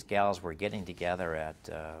all these gals were getting together at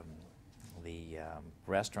the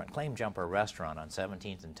restaurant, Claim Jumper restaurant on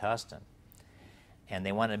 17th and Tustin, and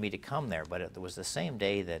they wanted me to come there, but it was the same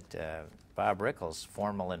day that Bob Rickles'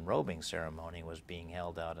 formal enrobing ceremony was being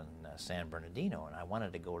held out in San Bernardino, and I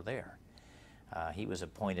wanted to go there. He was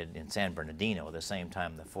appointed in San Bernardino the same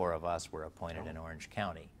time the 4 of us were appointed in Orange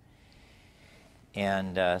County.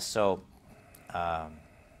 And so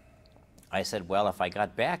I said, well, if I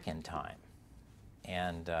got back in time,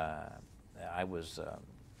 and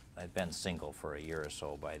I'd been single for a year or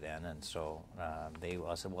so by then, and so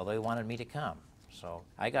I said, well, they wanted me to come. So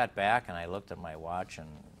I got back and I looked at my watch and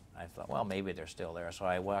I thought, well, maybe they're still there. So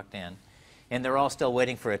I walked in, and they're all still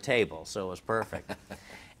waiting for a table, so it was perfect.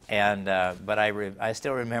 And but I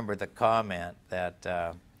still remember the comment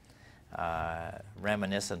that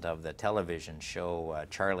reminiscent of the television show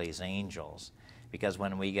Charlie's Angels, because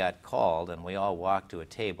when we got called and we all walked to a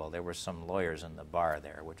table, there were some lawyers in the bar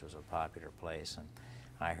there, which was a popular place, and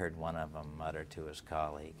I heard one of them mutter to his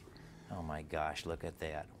colleague, "Oh my gosh, look at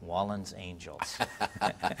that, Wallin's Angels."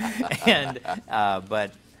 And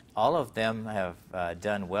but all of them have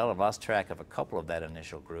done well. I've lost track of a couple of that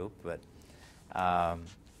initial group, but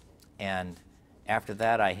and after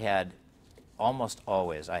that I had almost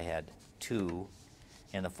always, I had 2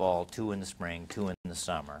 in the fall, 2 in the spring, 2 in the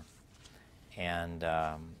summer, and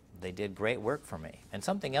they did great work for me. And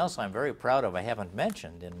something else I'm very proud of I haven't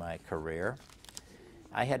mentioned in my career,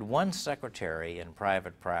 I had 1 secretary in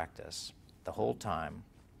private practice the whole time,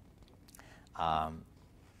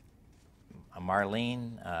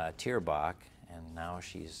 Marlene Tierbach, and now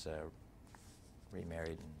she's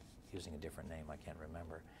remarried and using a different name, I can't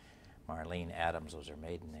remember. Marlene Adams was her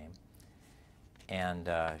maiden name. And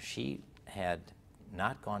she had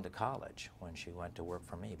not gone to college when she went to work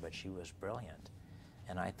for me, but she was brilliant.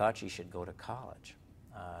 And I thought she should go to college.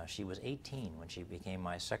 She was 18 when she became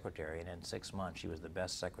my secretary, and in 6 months she was the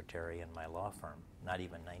best secretary in my law firm, not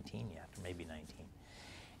even 19 yet, maybe 19.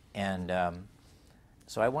 And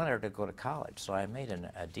so I wanted her to go to college, so I made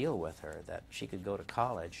a deal with her that she could go to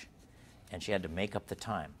college, and she had to make up the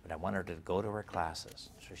time, but I wanted her to go to her classes.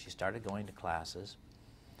 So she started going to classes,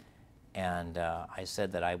 and I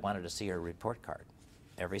said that I wanted to see her report card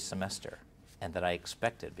every semester, and that I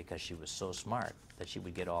expected, because she was so smart, that she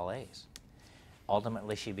would get all A's.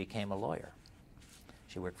 Ultimately, she became a lawyer.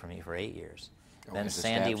 She worked for me for 8 years. Then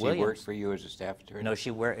Sandy Williams. She worked for you as a staff attorney? No,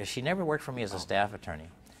 she never worked for me as a staff attorney.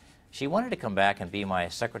 She wanted to come back and be my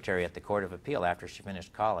secretary at the Court of Appeal after she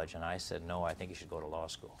finished college, and I said, no, I think you should go to law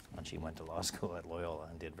school. And she went to law school at Loyola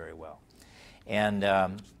and did very well. And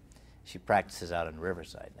she practices out in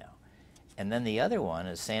Riverside now. And then the other one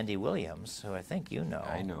is Sandy Williams, who I think you know.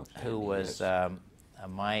 I know Sandy, who was yes.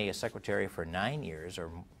 My secretary for 9 years, or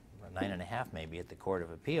 9.5 maybe, at the Court of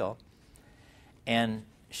Appeal. And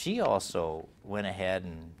she also went ahead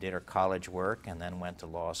and did her college work and then went to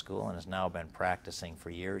law school and has now been practicing for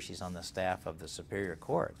years. She's on the staff of the Superior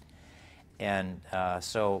Court. And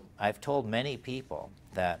so I've told many people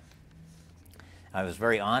that I was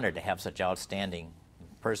very honored to have such outstanding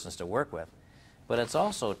persons to work with. But it's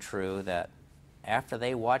also true that after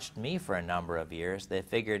they watched me for a number of years, they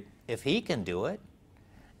figured, if he can do it,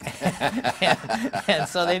 and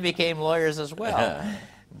so they became lawyers as well.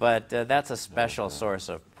 But that's a special source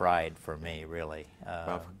of pride for me, really.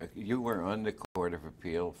 Well, you were on the Court of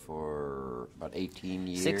Appeal for about 18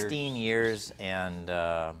 years? 16 years and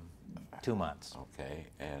 2 months. Okay,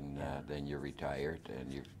 and then you retired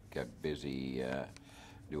and you got busy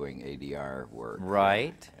doing ADR work.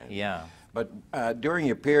 Right, yeah. But during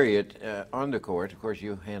your period on the court, of course,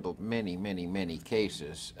 you handled many, many, many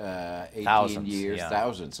cases. 18 thousands, years, yeah.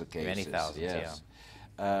 thousands of cases. Many thousands, yes.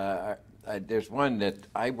 Yeah. There's one that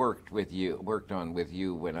I worked on with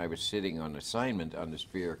you when I was sitting on assignment on the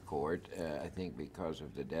Superior Court. I think because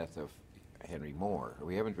of the death of Henry Moore.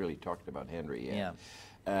 We haven't really talked about Henry yet.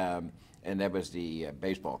 Yeah. And that was the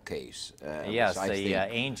baseball case. Yes, the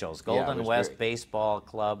Angels, Golden yeah, West Baseball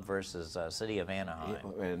Club versus City of Anaheim.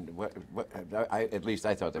 Yeah, and at least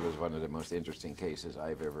I thought that was one of the most interesting cases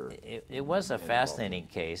I've ever. It was a fascinating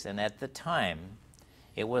case, and at the time,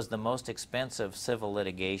 it was the most expensive civil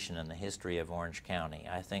litigation in the history of Orange County.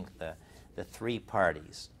 I think the 3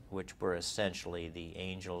 parties which were essentially the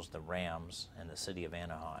Angels, the Rams, and the city of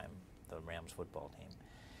Anaheim, the Rams football team,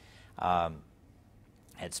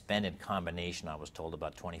 had spent in combination, I was told,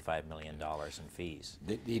 about $25 million in fees.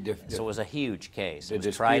 So it was a huge case. It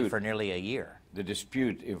was tried for nearly a year. The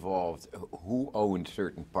dispute involved who owned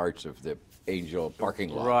certain parts of the Angel parking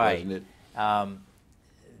lot, right. wasn't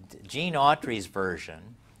it? Gene Autry's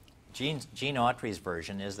version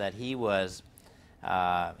is that he was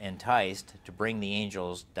enticed to bring the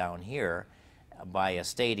Angels down here by a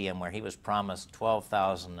stadium where he was promised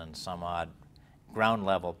 12,000 and some odd ground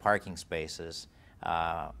level parking spaces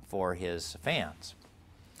for his fans.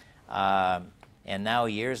 And now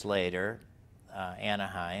years later,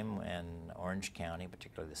 Anaheim and Orange County,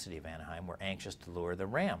 particularly the city of Anaheim, were anxious to lure the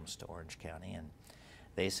Rams to Orange County, and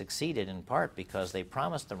they succeeded in part because they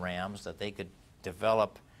promised the Rams that they could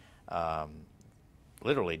develop,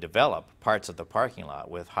 literally develop parts of the parking lot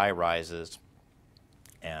with high rises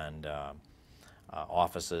and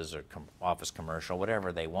offices or office commercial,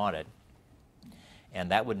 whatever they wanted. And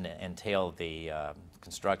that would entail the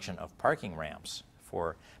construction of parking ramps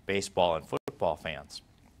for baseball and football fans.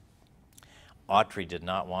 Autry did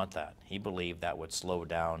not want that. He believed that would slow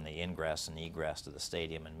down the ingress and egress to the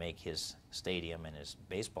stadium and make his stadium and his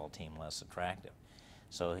baseball team less attractive.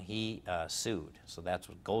 So he sued. So that's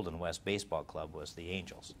what Golden West Baseball Club was, the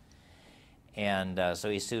Angels. And so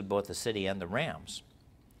he sued both the city and the Rams.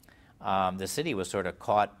 The city was sort of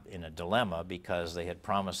caught in a dilemma because they had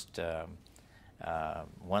promised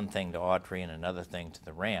one thing to Autry and another thing to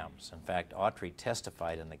the Rams. In fact, Autry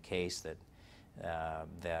testified in the case that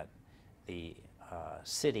that the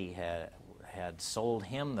city had sold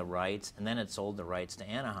him the rights, and then had sold the rights to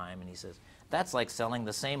Anaheim, and he says, that's like selling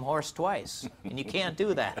the same horse twice, and you can't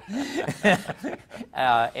do that.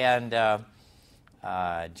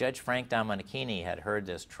 Judge Frank Domenichini had heard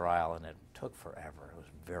this trial, and it took forever. It was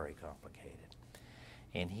very complicated.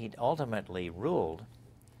 And he ultimately ruled,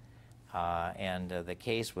 and the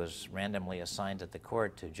case was randomly assigned at the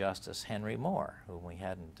court to Justice Henry Moore, whom we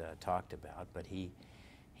hadn't talked about, but he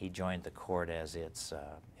joined the court as its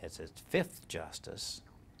fifth justice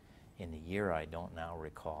in the year I don't now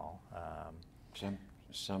recall.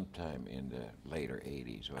 Sometime in the later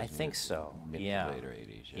 80s, wasn't it? I think so, Mid yeah. to later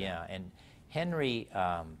 80s, yeah. And Henry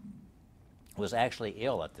was actually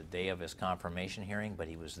ill at the day of his confirmation hearing, but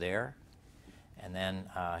he was there. And then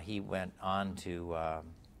he went on to,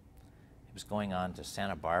 he was going on to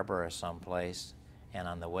Santa Barbara or someplace, and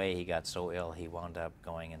on the way he got so ill he wound up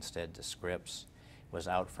going instead to Scripps. Was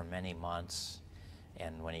out for many months,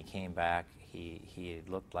 and when he came back, he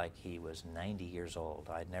looked like he was 90 years old.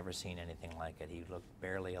 I'd never seen anything like it. He looked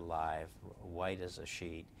barely alive, white as a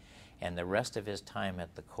sheet, and the rest of his time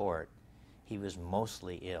at the court, he was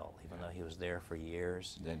mostly ill, even though he was there for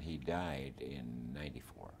years. Then he died in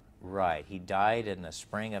 '94. Right. He died in the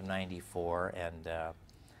spring of '94, and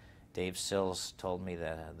Dave Sills told me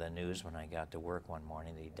the news when I got to work one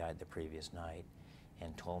morning that he died the previous night,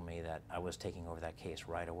 and told me that I was taking over that case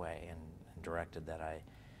right away, and directed that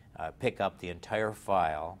I pick up the entire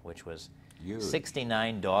file, which was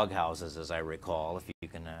 69 doghouses, as I recall. If you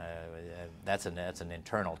can, that's an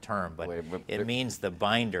internal term, but it means the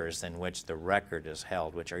binders in which the record is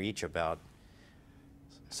held, which are each about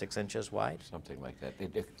 6 inches wide. Something like that.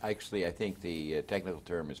 Actually, I think the technical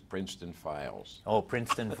term is Princeton files. Oh,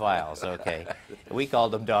 Princeton files. Okay, we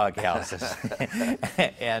called them doghouses,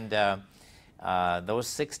 and. Those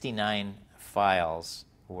 69 files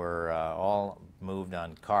were all moved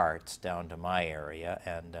on carts down to my area,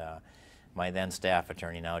 and my then staff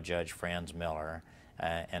attorney, now Judge Franz Miller,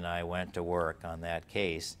 and I went to work on that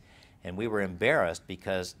case. And we were embarrassed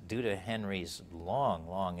because due to Henry's long,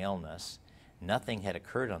 long illness, nothing had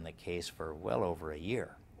occurred on the case for well over a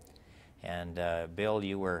year. And Bill,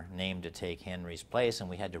 you were named to take Henry's place, and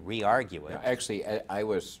we had to re-argue it. Actually, I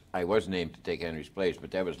was named to take Henry's place,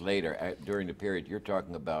 but that was later. During the period you're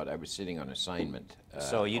talking about, I was sitting on assignment.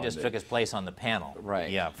 So you just took his place on the panel.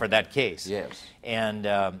 Right. Yeah, for that case. Yes. And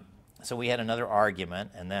so we had another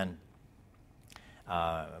argument, and then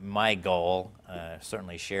my goal,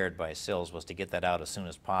 certainly shared by Sills, was to get that out as soon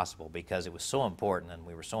as possible because it was so important, and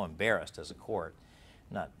we were so embarrassed as a court.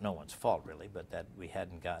 No one's fault, really, but that we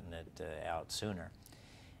hadn't gotten it out sooner.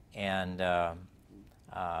 And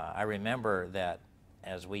I remember that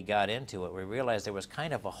as we got into it, we realized there was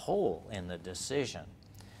kind of a hole in the decision.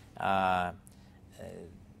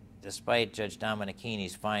 Despite Judge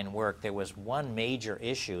Domenichini's fine work, there was one major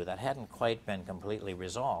issue that hadn't quite been completely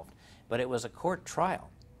resolved, but it was a court trial.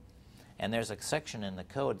 And there's a section in the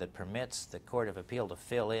code that permits the Court of Appeal to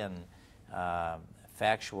fill in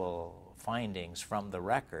factual findings from the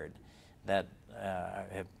record that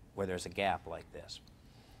have where there's a gap like this.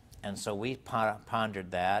 And so we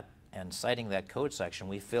pondered that, and citing that code section,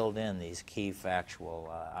 we filled in these key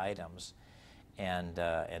factual items and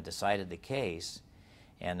decided the case.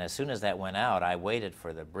 And as soon as that went out, I waited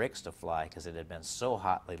for the bricks to fly because it had been so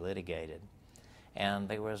hotly litigated. And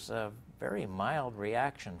there was a very mild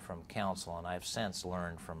reaction from counsel, and I've since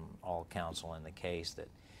learned from all counsel in the case that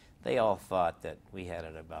they all thought that we had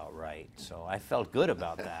it about right. So I felt good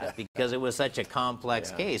about that because it was such a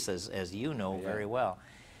complex case, as you know very well.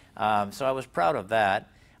 So I was proud of that,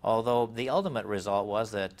 although the ultimate result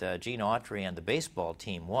was that Gene Autry and the baseball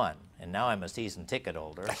team won. And now I'm a season ticket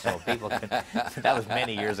holder, so people can, that was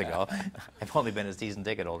many years ago. I've only been a season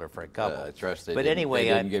ticket holder for a couple. I trust they but didn't, anyway,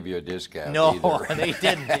 they didn't give you a discount no, either. they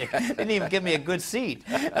didn't. They didn't even give me a good seat.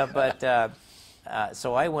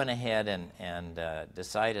 So I went ahead and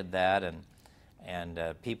decided that, and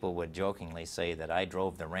people would jokingly say that I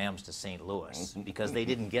drove the Rams to St. Louis because they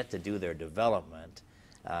didn't get to do their development.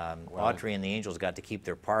 Autry and the Angels got to keep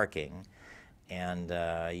their parking, and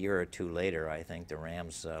a year or two later, I think, the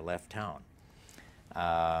Rams left town.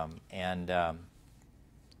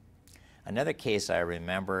 Another case I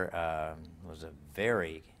remember was a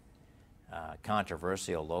very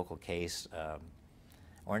controversial local case.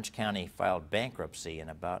 Orange County filed bankruptcy in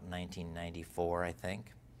about 1994, I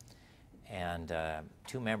think, and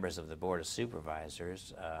two members of the Board of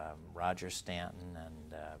Supervisors, Roger Stanton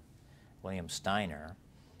and William Steiner,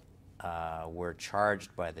 were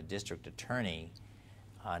charged by the district attorney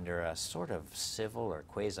under a sort of civil or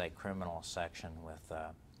quasi-criminal section with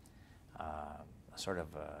sort of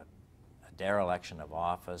a dereliction of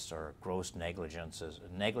office or gross negligence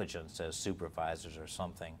as supervisors or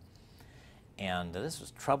something. And this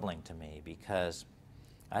was troubling to me because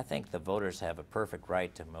I think the voters have a perfect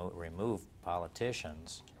right to remove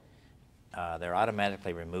politicians. They're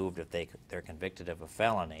automatically removed if they're convicted of a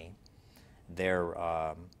felony.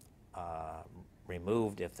 They're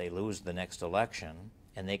removed if they lose the next election,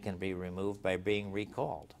 and they can be removed by being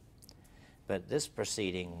recalled. But this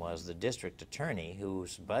proceeding was the district attorney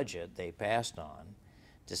whose budget they passed on,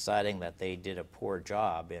 deciding that they did a poor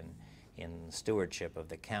job in stewardship of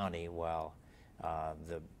the county while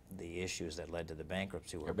the issues that led to the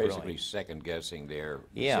bankruptcy were They're basically brewing. second-guessing their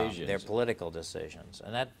decisions. Yeah, their political decisions.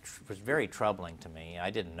 And that was very troubling to me. I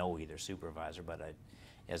didn't know either supervisor, but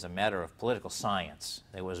as a matter of political science,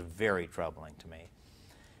 it was very troubling to me.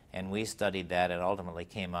 And we studied that and ultimately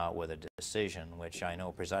came out with a decision which I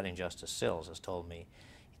know Presiding Justice Sills has told me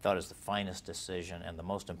he thought is the finest decision and the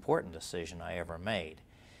most important decision I ever made.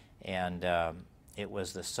 And it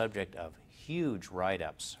was the subject of huge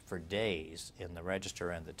write-ups for days in the Register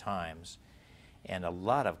and the Times, and a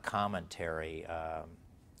lot of commentary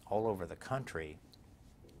all over the country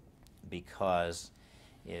because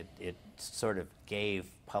it sort of gave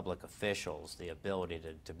public officials the ability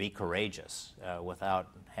to be courageous without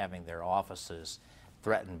having their offices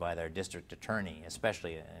threatened by their district attorney,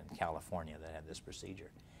 especially in California that had this procedure.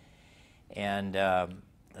 And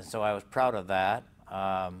so I was proud of that.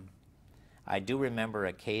 I do remember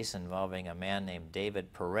a case involving a man named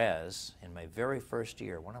David Perez in my very first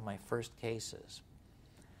year, one of my first cases.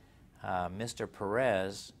 Mr.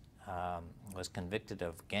 Perez was convicted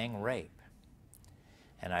of gang rape.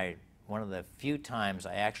 And one of the few times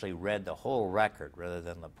I actually read the whole record rather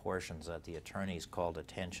than the portions that the attorneys called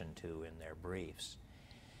attention to in their briefs.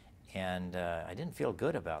 And I didn't feel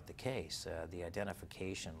good about the case. The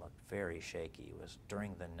identification looked very shaky. It was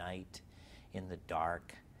during the night, in the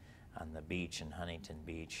dark, on the beach in Huntington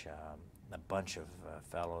Beach. A bunch of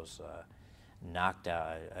fellows knocked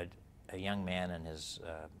out, a young man and his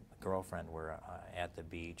girlfriend were at the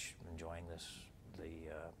beach enjoying the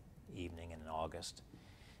evening in August,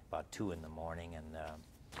 about 2 in the morning, and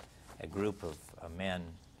a group of men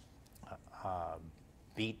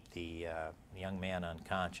beat the young man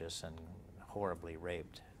unconscious and horribly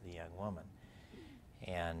raped the young woman.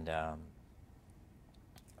 And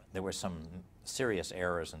there were some serious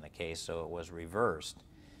errors in the case, so it was reversed.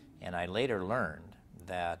 And I later learned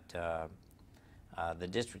that the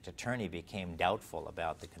district attorney became doubtful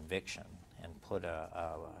about the conviction and put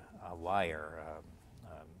a wire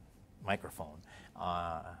microphone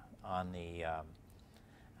on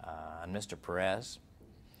Mr. Perez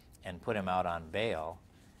and put him out on bail,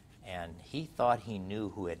 and he thought he knew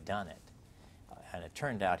who had done it. And it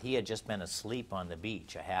turned out he had just been asleep on the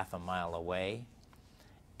beach a half a mile away,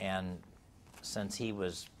 and since he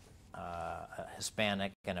was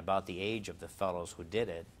Hispanic and about the age of the fellows who did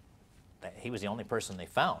it, he was the only person they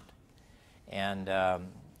found. And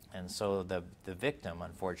so the victim,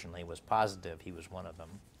 unfortunately, was positive he was one of them.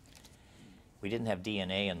 We didn't have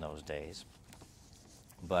DNA in those days.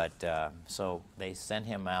 But so they sent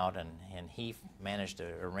him out, and he managed to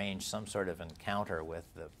arrange some sort of encounter with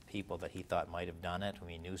the people that he thought might have done it, whom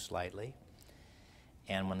he knew slightly.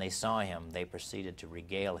 And when they saw him, they proceeded to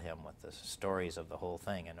regale him with the stories of the whole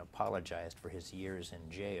thing and apologized for his years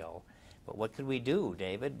in jail. But what could we do,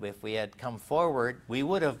 David? If we had come forward, we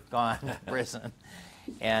would have gone to prison.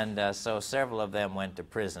 And so several of them went to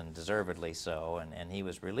prison, deservedly so, and he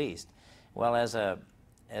was released. Well, as a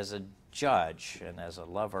judge and as a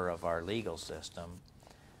lover of our legal system,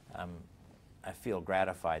 I feel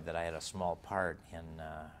gratified that I had a small part in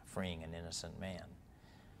freeing an innocent man.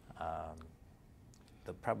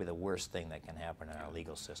 Probably the worst thing that can happen in our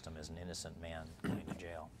legal system is an innocent man going to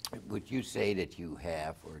jail. Would you say that you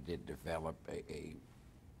have or did develop a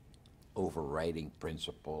overriding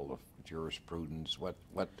principle of jurisprudence? What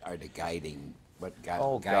are the guiding,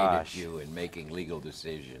 guided you in making legal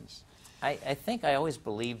decisions? I think I always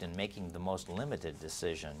believed in making the most limited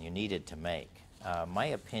decision you needed to make. My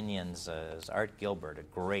opinions, as Art Gilbert, a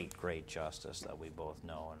great, great justice that we both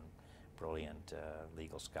know and brilliant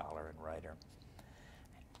legal scholar and writer,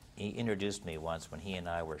 he introduced me once when he and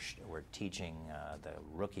I were teaching the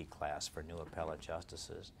rookie class for new appellate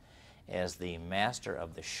justices as the master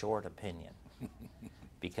of the short opinion,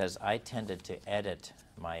 because I tended to edit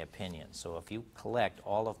my opinions. So if you collect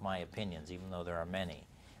all of my opinions, even though there are many,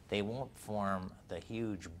 they won't form the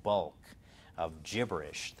huge bulk of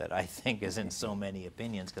gibberish that I think is in so many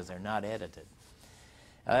opinions because they're not edited.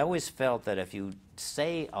 I always felt that if you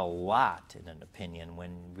say a lot in an opinion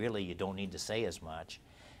when really you don't need to say as much,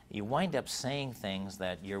 you wind up saying things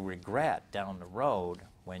that you regret down the road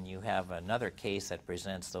when you have another case that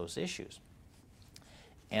presents those issues.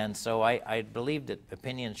 And so I believe that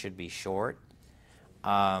opinions should be short.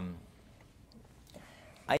 I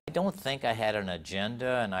don't think I had an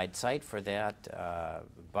agenda, and I'd cite for that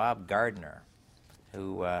Bob Gardner,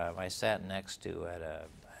 who I sat next to at a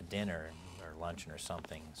dinner or luncheon or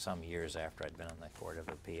something some years after I'd been on the Court of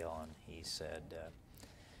Appeal, and he said,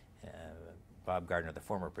 Bob Gardner, the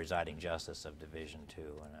former presiding justice of Division II,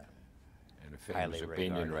 and a famous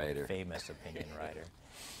opinion writer. Famous opinion writer.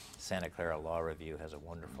 Santa Clara Law Review has a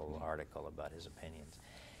wonderful article about his opinions.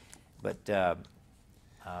 But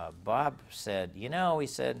Bob said, you know, he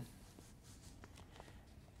said,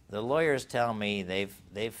 the lawyers tell me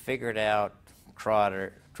they've figured out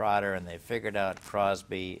Trotter, and they've figured out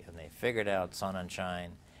Crosby, and they figured out Sonnenschein,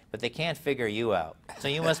 but they can't figure you out. So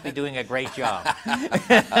you must be doing a great job.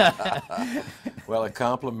 Well, a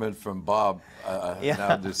compliment from Bob, Yeah.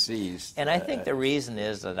 now deceased. And I think the reason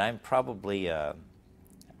is that I'm probably, I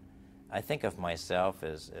think of myself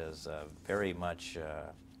as very much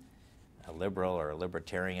a liberal or a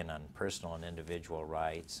libertarian on personal and individual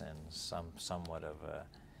rights, and somewhat of a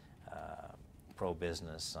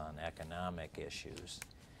pro-business on economic issues.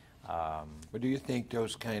 But do you think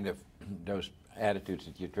those attitudes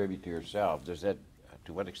that you attribute to yourself, does that,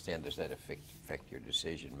 to what extent does that affect your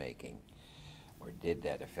decision making, or did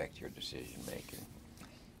that affect your decision making?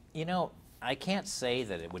 You know, I can't say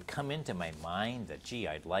that it would come into my mind that, gee,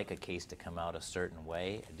 I'd like a case to come out a certain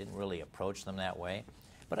way. I didn't really approach them that way.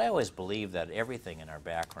 But I always believe that everything in our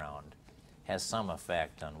background has some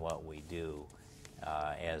effect on what we do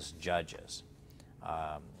as judges.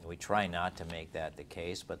 We try not to make that the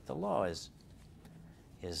case, but the law is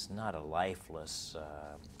not a lifeless,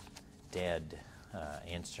 dead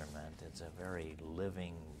instrument. It's a very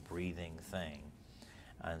living, breathing thing.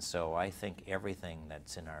 And so I think everything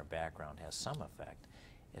that's in our background has some effect.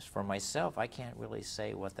 As for myself, I can't really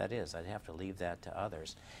say what that is. I'd have to leave that to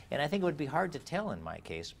others. And I think it would be hard to tell in my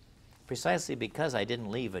case, precisely because I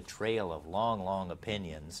didn't leave a trail of long, long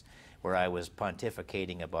opinions where I was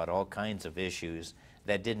pontificating about all kinds of issues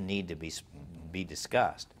that didn't need to be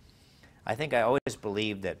discussed. I think I always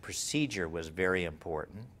believed that procedure was very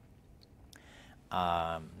important,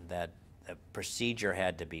 that the procedure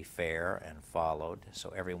had to be fair and followed,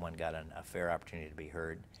 so everyone got a fair opportunity to be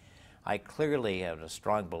heard. I clearly have a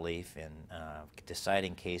strong belief in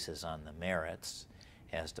deciding cases on the merits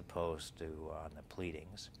as opposed to on the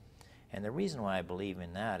pleadings. And the reason why I believe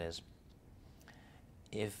in that is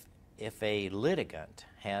if a litigant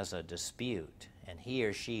has a dispute and he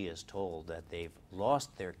or she is told that they've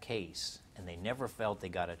lost their case and they never felt they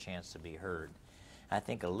got a chance to be heard, I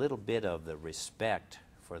think a little bit of the respect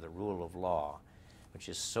for the rule of law, which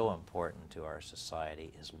is so important to our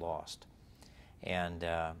society, is lost. And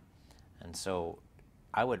so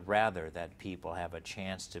I would rather that people have a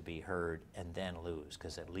chance to be heard and then lose,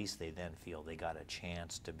 because at least they then feel they got a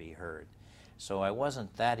chance to be heard. So I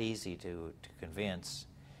wasn't that easy to convince.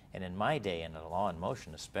 And in my day, in the law in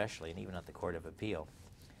motion especially, and even at the Court of Appeal,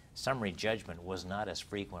 summary judgment was not as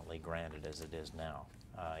frequently granted as it is now.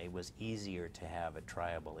 It was easier to have a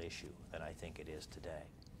triable issue than I think it is today.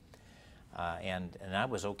 And I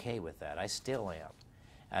was okay with that. I still am.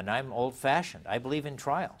 And I'm old-fashioned. I believe in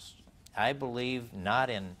trials. I believe not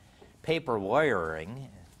in paper warrioring,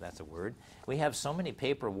 if that's a word. We have so many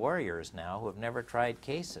paper warriors now who have never tried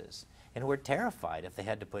cases and who are terrified if they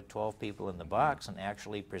had to put 12 people in the box and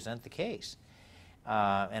actually present the case.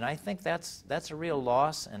 And I think that's a real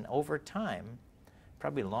loss, and over time,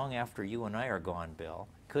 probably long after you and I are gone, Bill,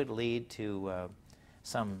 could lead to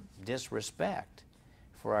some disrespect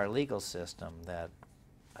for our legal system that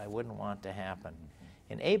I wouldn't want to happen.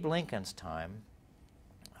 In Abe Lincoln's time,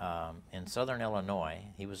 in Southern Illinois,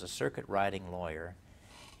 he was a circuit riding lawyer,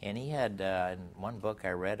 and he had, in one book I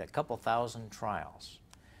read, a couple thousand trials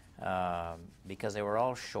because they were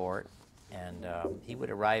all short, and he would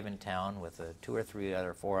arrive in town with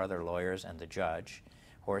four other lawyers and the judge,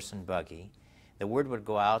 horse and buggy. The word would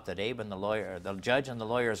go out that Abe and the judge and the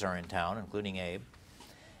lawyers are in town, including Abe,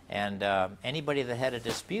 and anybody that had a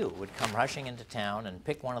dispute would come rushing into town and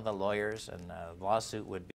pick one of the lawyers, and the lawsuit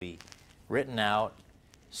would be written out,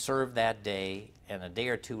 served that day, and a day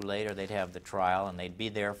or two later they'd have the trial, and they'd be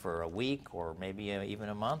there for a week or maybe even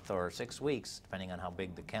a month or 6 weeks, depending on how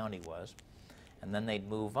big the county was, and then they'd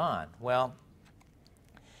move on. Well,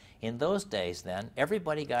 in those days then,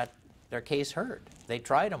 everybody got their case heard. They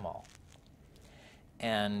tried them all.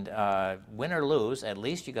 And win or lose, at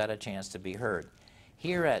least you got a chance to be heard.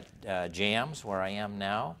 Here at JAMS, where I am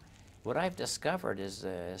now, what I've discovered is,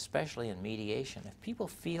 especially in mediation, if people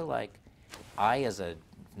feel like I, as a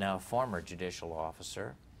now former judicial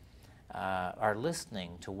officer, are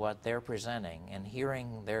listening to what they're presenting and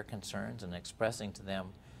hearing their concerns and expressing to them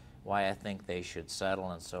why I think they should settle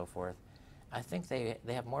and so forth, I think they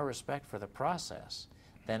have more respect for the process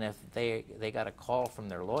than if they got a call from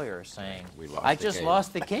their lawyer saying, I just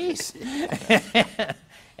lost the case.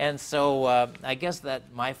 And so I guess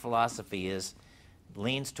that my philosophy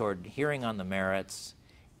leans toward hearing on the merits,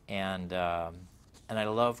 and I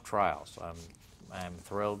love trials. I'm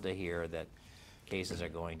thrilled to hear that cases are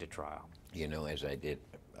going to trial. You know, as I did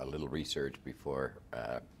a little research before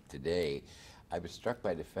today, I was struck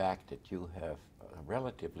by the fact that you have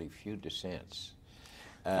relatively few dissents.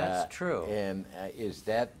 That's true. And is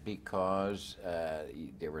that because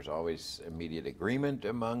there was always immediate agreement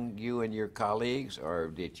among you and your colleagues, or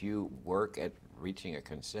did you work at reaching a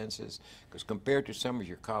consensus? Because compared to some of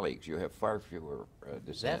your colleagues, you have far fewer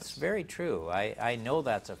dissents. That's very true. I know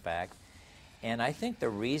that's a fact. And I think the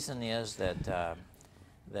reason is that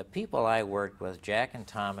the people I worked with, Jack and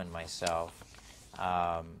Tom and myself,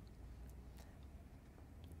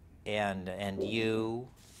 and you,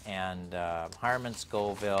 and Harmon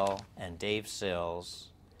Scoville, and Dave Sills,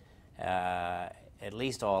 at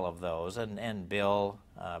least all of those, and Bill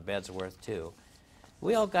Bedsworth too,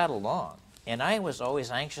 we all got along. And I was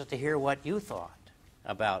always anxious to hear what you thought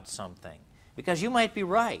about something, because you might be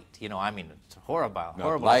right. You know, I mean, it's horrible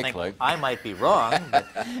to think I might be wrong,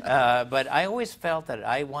 but I always felt that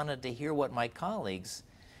I wanted to hear what my colleagues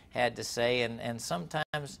had to say, and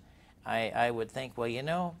sometimes I would think, well, you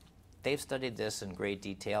know, they've studied this in great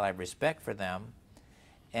detail. I have respect for them.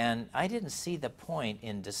 And I didn't see the point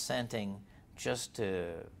in dissenting just to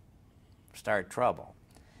start trouble.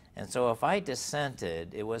 And so if I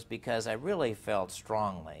dissented, it was because I really felt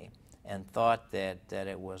strongly and thought that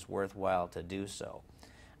it was worthwhile to do so.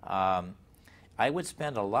 I would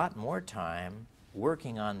spend a lot more time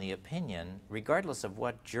working on the opinion, regardless of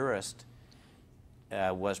what jurist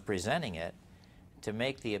was presenting it, to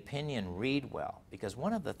make the opinion read well. Because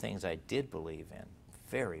one of the things I did believe in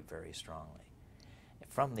very, very strongly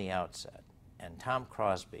from the outset, and Tom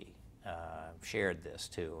Crosby shared this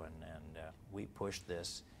too, and we pushed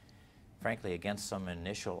this, frankly, against some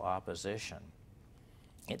initial opposition.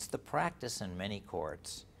 It's the practice in many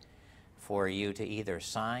courts for you to either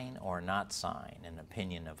sign or not sign an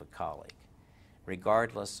opinion of a colleague,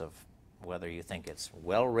 regardless of whether you think it's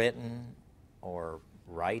well written or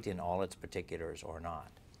right in all its particulars or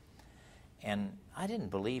not. And I didn't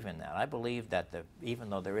believe in that. I believed that even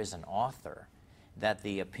though there is an author, that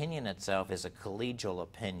the opinion itself is a collegial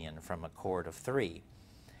opinion from a court of three.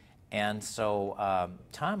 And so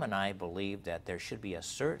Tom and I believed that there should be a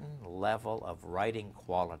certain level of writing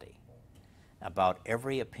quality about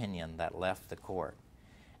every opinion that left the court.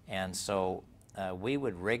 And so we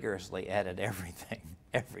would rigorously edit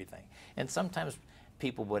everything. And sometimes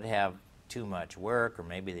people would have too much work, or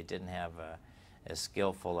maybe they didn't have as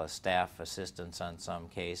skillful a staff assistants on some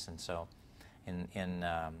case. And so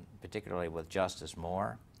particularly with Justice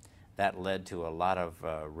Moore, that led to a lot of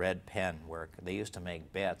red pen work. They used to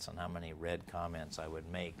make bets on how many red comments I would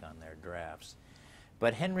make on their drafts.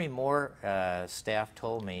 But Henry Moore, staff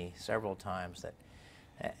told me several times that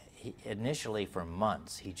initially for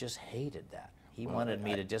months he just hated that. He wanted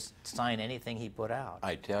me to just sign anything he put out.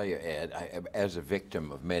 I tell you, Ed, as a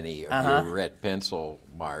victim of many of your red pencil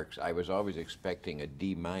marks, I was always expecting a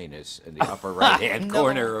D- in the upper right-hand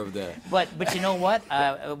corner of the... But you know what?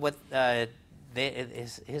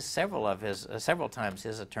 Several times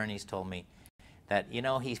his attorneys told me that, you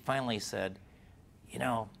know, he finally said, you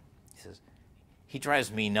know, he says, he drives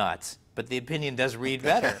me nuts, but the opinion does read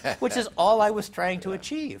better, which is all I was trying to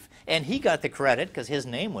achieve. And he got the credit because his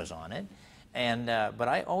name was on it. And but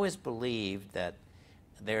I always believed that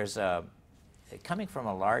there's coming from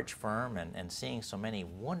a large firm and seeing so many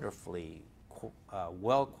wonderfully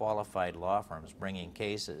well-qualified law firms bringing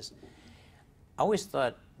cases, I always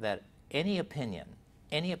thought that any opinion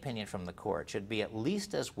from the court should be at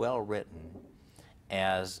least as well written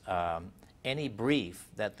as any brief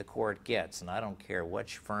that the court gets, and I don't care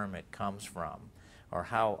which firm it comes from or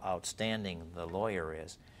how outstanding the lawyer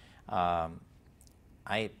is.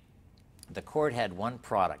 The court had one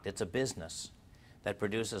product. It's a business that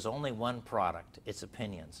produces only one product, its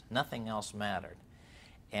opinions. Nothing else mattered.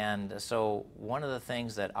 And so one of the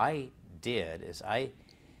things that I did is I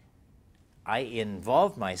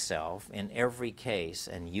involved myself in every case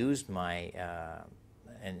and used my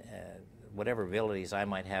whatever abilities I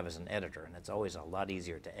might have as an editor. And it's always a lot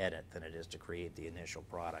easier to edit than it is to create the initial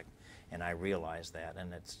product. And I realized that.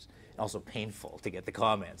 And it's also painful to get the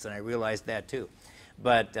comments. And I realized that too.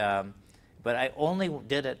 But I only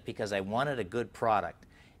did it because I wanted a good product.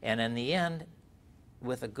 And in the end,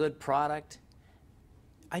 with a good product,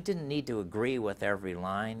 I didn't need to agree with every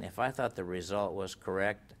line. If I thought the result was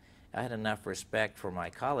correct, I had enough respect for my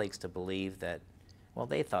colleagues to believe that, well,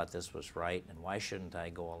 they thought this was right, and why shouldn't I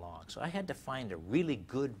go along? So I had to find a really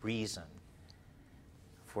good reason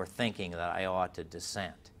for thinking that I ought to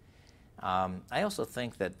dissent. I also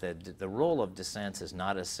think that the role of dissents is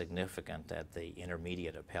not as significant at the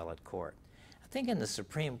intermediate appellate court. I think in the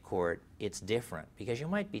Supreme Court it's different because you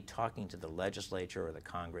might be talking to the legislature or the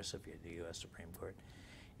Congress of the U.S. Supreme Court,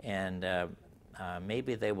 and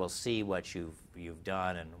maybe they will see what you've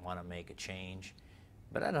done and want to make a change.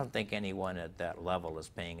 But I don't think anyone at that level is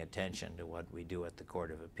paying attention to what we do at the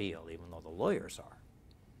Court of Appeal, even though the lawyers are.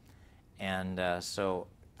 And so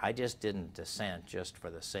I just didn't dissent just for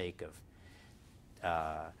the sake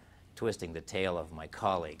of twisting the tail of my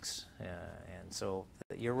colleagues. And so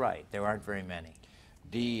you're right, there aren't very many.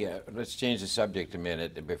 Let's change the subject a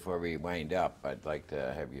minute before we wind up. I'd like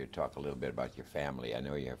to have you talk a little bit about your family. I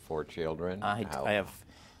know you have 4 children. I have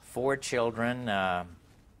 4 children.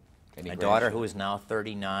 A daughter who is now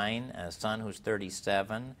 39, a son who's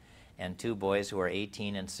 37, and 2 boys who are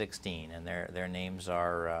 18 and 16. And their names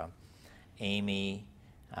are Amy,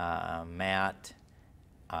 Matt,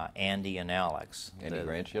 Andy, and Alex. Any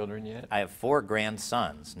grandchildren yet? I have 4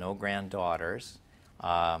 grandsons, no granddaughters.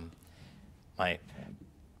 My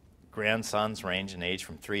grandsons range in age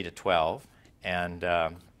from 3 to 12, and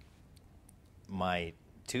my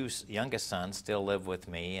 2 youngest sons still live with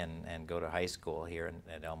me and go to high school here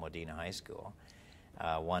at El Modena High School.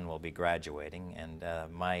 One will be graduating, and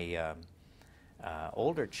my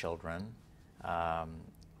older children,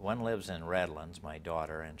 one lives in Redlands, my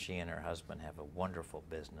daughter, and she and her husband have a wonderful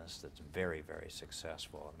business that's very, very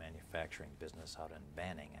successful, a manufacturing business out in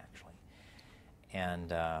Banning, actually.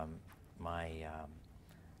 And my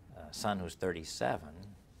son, who's 37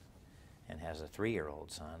 and has a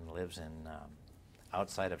 3-year-old son, lives in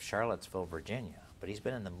outside of Charlottesville, Virginia. But he's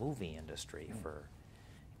been in the movie industry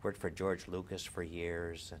worked for George Lucas for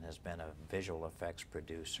years and has been a visual effects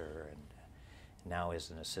producer and now is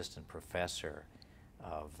an assistant professor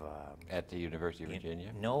of... at the University of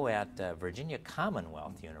Virginia? No, at Virginia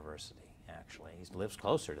Commonwealth University, actually. He lives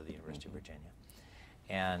closer to the University of Virginia.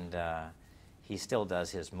 And he still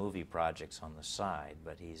does his movie projects on the side,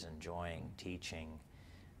 but he's enjoying teaching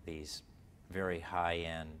these very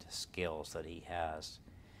high-end skills that he has.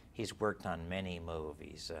 He's worked on many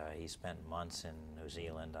movies. He spent months in New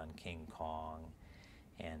Zealand on King Kong,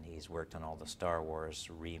 and he's worked on all the Star Wars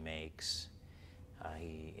remakes.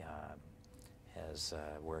 He has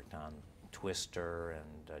worked on Twister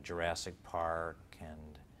and Jurassic Park,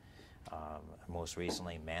 and most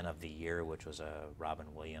recently Man of the Year, which was a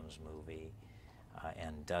Robin Williams movie,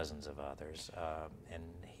 and dozens of others. And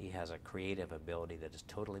he has a creative ability that is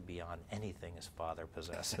totally beyond anything his father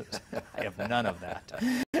possesses. I have none of that.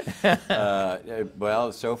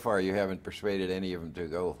 Well, so far you haven't persuaded any of them to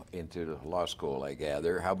go into law school, I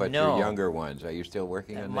gather. How about No. your younger ones? Are you still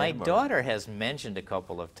working on My them? Or? daughter has mentioned a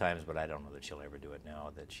couple of times, but I don't know that she'll ever do it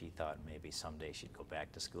now, that she thought maybe someday she'd go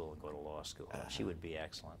back to school and go to law school. She would be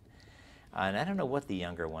excellent. And I don't know what the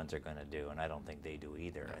younger ones are going to do, and I don't think they do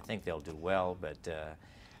either. I think they'll do well, but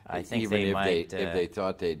I think Even they if might. if they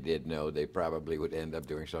thought they did know, they probably would end up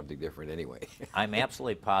doing something different anyway. I'm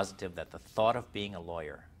absolutely positive that the thought of being a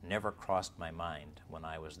lawyer never crossed my mind when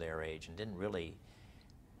I was their age, and didn't really,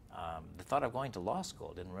 the thought of going to law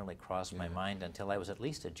school didn't really cross my mind until I was at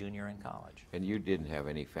least a junior in college. And you didn't have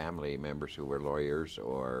any family members who were lawyers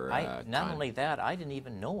or... Not only that, I didn't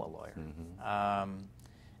even know a lawyer.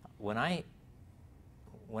 When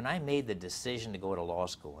I made the decision to go to law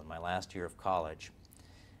school in my last year of college,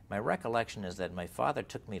 my recollection is that my father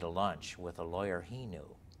took me to lunch with a lawyer he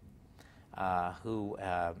knew who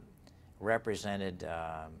represented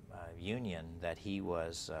a union that he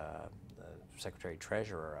was the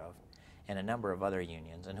secretary-treasurer of, and a number of other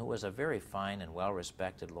unions, and who was a very fine and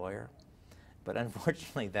well-respected lawyer. But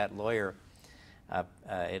unfortunately, that lawyer,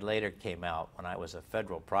 it later came out when I was a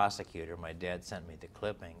federal prosecutor, my dad sent me the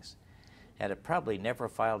clippings, had probably never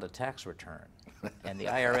filed a tax return. And the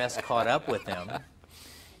IRS caught up with him,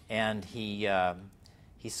 and he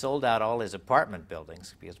sold out all his apartment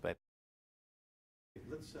buildings because by...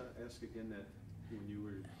 Let's ask again that when you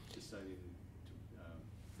were deciding to,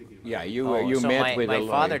 thinking about... Yeah, you met with a lawyer. My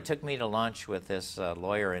father took me to lunch with this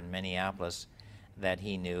lawyer in Minneapolis that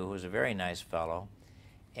he knew, who was a very nice fellow.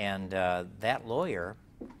 And that lawyer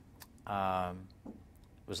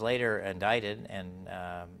was later indicted and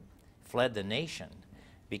fled the nation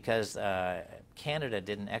because Canada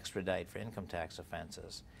didn't extradite for income tax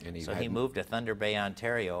offenses. So he moved to Thunder Bay,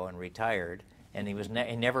 Ontario, and retired. And he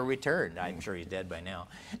never returned. I'm sure he's dead by now.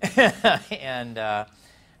 And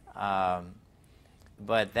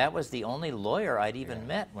but that was the only lawyer I'd even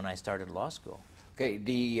met when I started law school. Okay,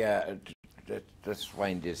 let's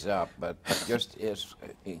wind this up, but just as,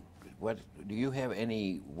 what, do you have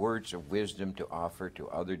any words of wisdom to offer to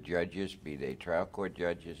other judges, be they trial court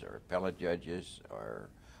judges or appellate judges or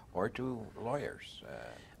to lawyers?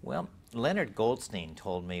 Well, Leonard Goldstein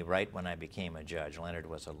told me right when I became a judge, Leonard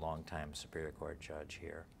was a longtime Superior Court judge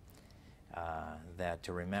here, that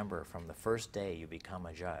to remember from the first day you become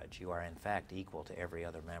a judge, you are in fact equal to every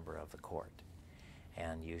other member of the court.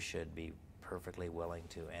 And you should be perfectly willing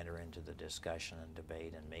to enter into the discussion and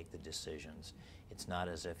debate and make the decisions. It's not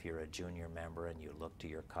as if you're a junior member and you look to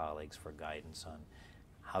your colleagues for guidance on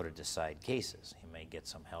how to decide cases. You may get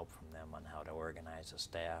some help from them on how to organize a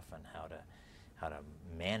staff and how to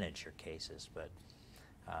manage your cases, but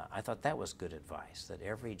I thought that was good advice, that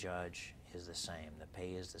every judge is the same, the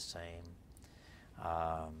pay is the same,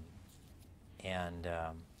 and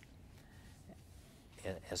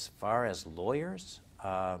as far as lawyers,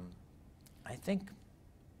 I think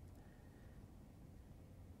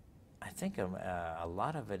a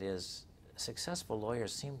lot of it is, successful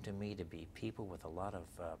lawyers seem to me to be people with a lot of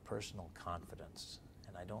personal confidence,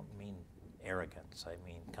 and I don't mean arrogance, I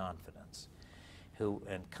mean confidence.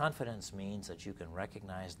 And confidence means that you can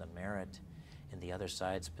recognize the merit in the other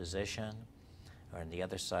side's position or in the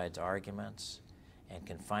other side's arguments and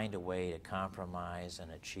can find a way to compromise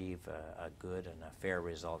and achieve a good and a fair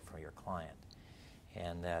result for your client.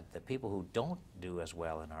 And that the people who don't do as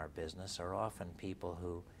well in our business are often people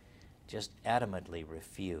who just adamantly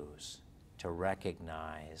refuse to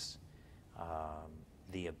recognize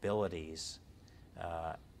the abilities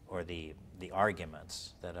or the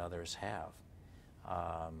arguments that others have.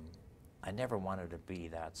 I never wanted to be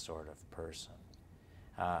that sort of person.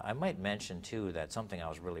 I might mention, too, that something I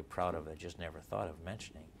was really proud of, I just never thought of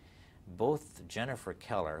mentioning. Both Jennifer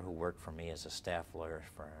Keller, who worked for me as a staff lawyer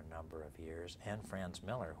for a number of years, and Franz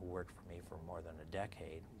Miller, who worked for me for more than a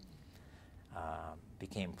decade,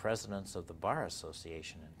 became presidents of the Bar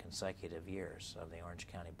Association in consecutive years of the Orange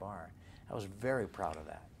County Bar. I was very proud of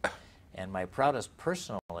that. And my proudest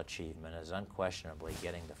personal achievement is unquestionably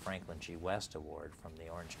getting the Franklin G. West Award from the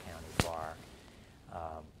Orange County Bar,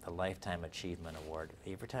 the Lifetime Achievement Award.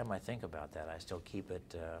 Every time I think about that, I still keep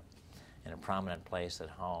it in a prominent place at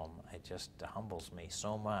home. It just humbles me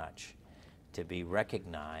so much to be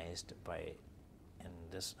recognized in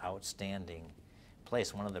this outstanding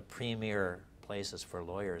place, one of the premier places for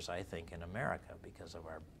lawyers, I think, in America because of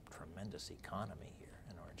our tremendous economy here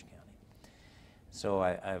in Orange County. So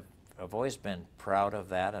I've always been proud of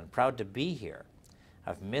that and proud to be here.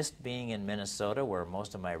 I've missed being in Minnesota where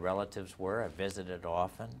most of my relatives were. I visited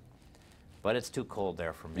often, but it's too cold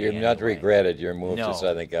there for me. You've not regretted your move to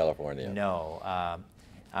Southern California? No.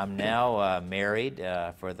 I'm now married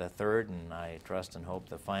for the third and I trust and hope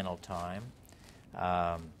the final time.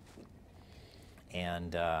 I've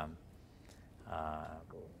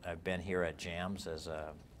been here at JAMS as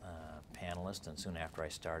a panelist, and soon after I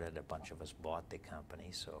started, a bunch of us bought the company,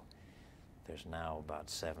 so there's now about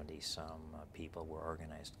 70-some people. We're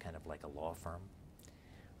organized kind of like a law firm.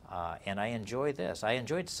 And I enjoy this. I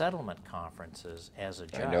enjoyed settlement conferences as a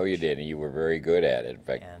judge. I know you did, and you were very good at it. In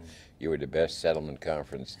fact, And- you were the best settlement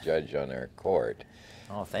conference judge on our court.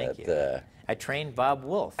 Oh, thank you. But, I trained Bob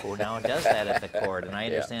Wolf, who now does that at the court, and I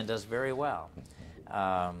Yeah. understand does very well.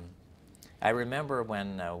 I remember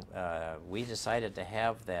when we decided to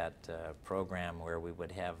have that program where we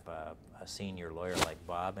would have a senior lawyer like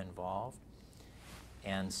Bob involved.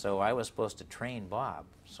 And so I was supposed to train Bob.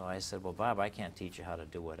 So I said, well, Bob, I can't teach you how to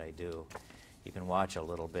do what I do. You can watch a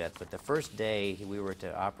little bit. But the first day we were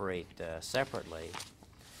to operate separately,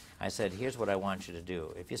 I said, here's what I want you to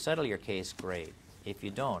do. If you settle your case, great. If you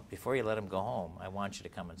don't, before you let him go home, I want you to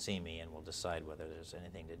come and see me and we'll decide whether there's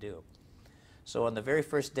anything to do. So on the very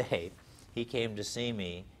first day, he came to see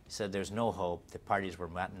me. He said, there's no hope. The parties were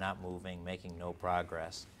not moving, making no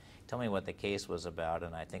progress. Tell me what the case was about,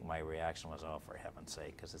 and I think my reaction was, oh, for heaven's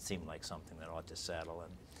sake, because it seemed like something that ought to settle.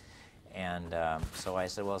 And so I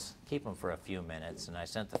said, well, keep them for a few minutes, and I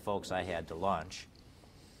sent the folks I had to lunch.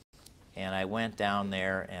 And I went down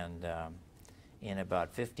there, and in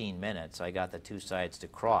about 15 minutes, I got the two sides to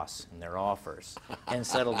cross in their offers and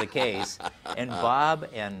settled the case. And Bob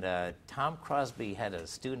and Tom Crosby had a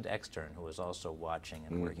student extern who was also watching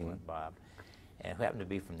and working with Bob, and who happened to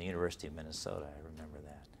be from the University of Minnesota. I remember that.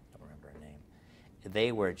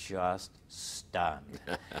 They were just stunned.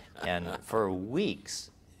 And for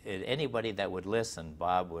weeks, anybody that would listen,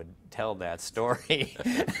 Bob would tell that story.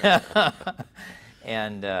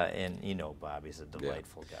 and you know Bob, he's a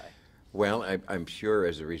delightful guy. Well, I'm sure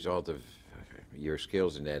as a result of your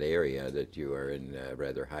skills in that area that you are in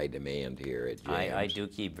rather high demand here at JAMS. I do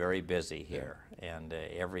keep very busy here, and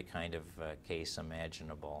every kind of case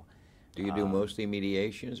imaginable. Do you do mostly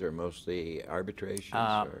mediations or mostly arbitrations?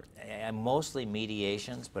 Mostly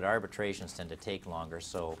mediations, but arbitrations tend to take longer.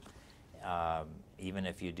 So even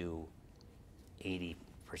if you do 80%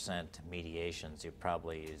 mediations, it's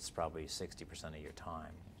probably 60% of your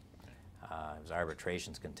time.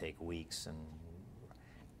 Arbitrations can take weeks and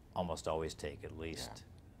almost always take at least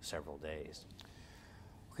several days.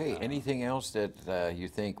 Okay, anything else that you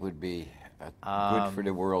think would be good for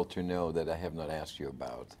the world to know that I have not asked you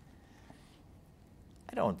about?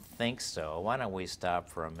 I don't think so. Why don't we stop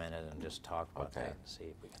for a minute and just talk about Okay. that and see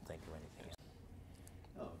if we can think of anything else.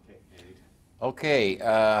 Oh, okay, Andy. Okay,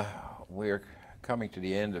 we're coming to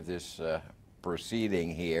the end of this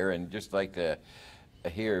proceeding here, and just like to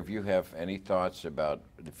hear if you have any thoughts about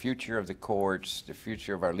the future of the courts, the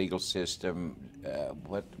future of our legal system.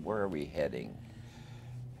 Where are we heading?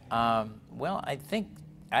 Well,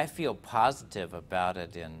 I feel positive about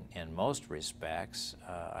it in most respects.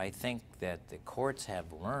 I think that the courts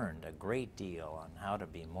have learned a great deal on how to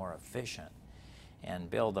be more efficient.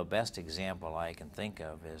 And Bill, the best example I can think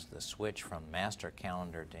of is the switch from master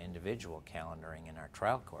calendar to individual calendaring in our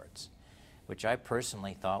trial courts, which I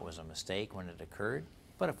personally thought was a mistake when it occurred,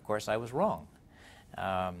 but of course I was wrong.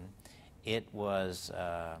 It was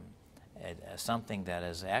something that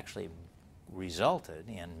has actually resulted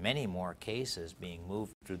in many more cases being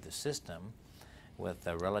moved through the system with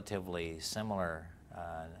a relatively similar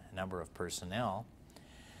number of personnel.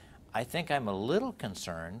 I think I'm a little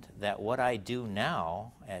concerned that what I do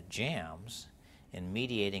now at JAMS in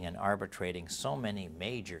mediating and arbitrating so many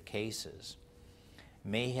major cases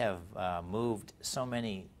may have moved so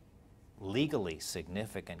many legally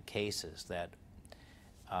significant cases that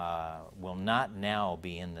will not now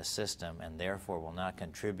be in the system and therefore will not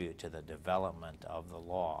contribute to the development of the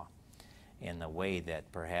law in the way that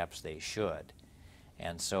perhaps they should.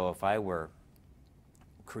 And so if I were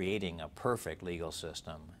creating a perfect legal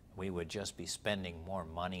system, we would just be spending more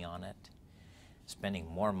money on it, spending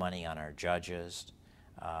more money on our judges,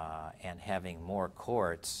 and having more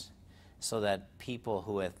courts so that people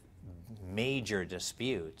who have major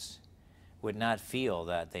disputes would not feel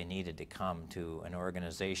that they needed to come to an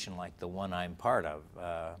organization like the one I'm part of,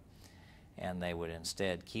 and they would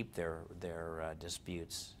instead keep their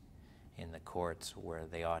disputes in the courts where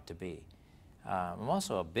they ought to be. I'm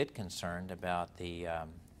also a bit concerned about the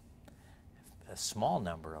a small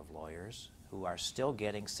number of lawyers who are still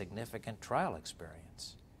getting significant trial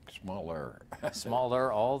experience.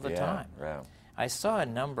 Smaller all the time. Yeah. I saw a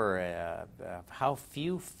number of how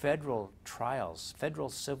few federal trials, federal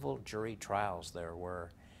civil jury trials there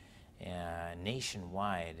were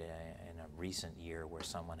nationwide in a recent year where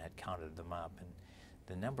someone had counted them up, and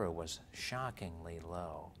the number was shockingly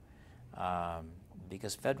low,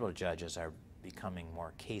 because federal judges are becoming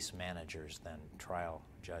more case managers than trial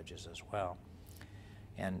judges as well.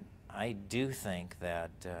 And I do think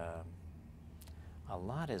that a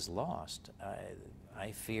lot is lost.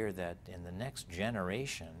 I fear that in the next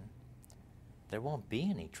generation, there won't be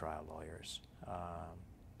any trial lawyers.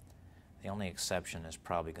 The only exception is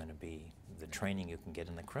probably going to be the training you can get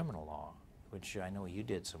in the criminal law, which I know you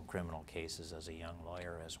did some criminal cases as a young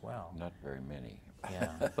lawyer as well. Not very many.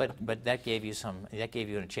 Yeah, but that gave you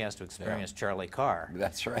a chance to experience Charlie Carr.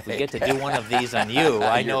 That's right. If we get to do one of these on you,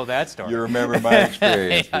 I know that story. You remember my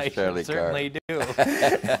experience with Charlie Carr. I certainly do.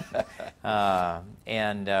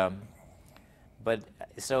 But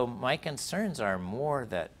so my concerns are more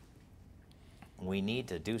that we need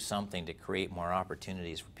to do something to create more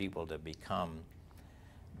opportunities for people to become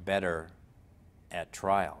better at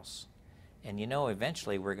trials. And you know,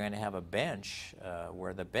 eventually we're going to have a bench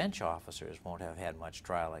where the bench officers won't have had much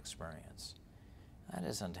trial experience. That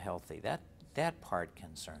isn't healthy. That part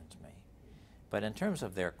concerns me. But in terms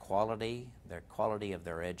of their quality of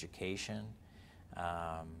their education,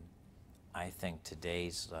 I think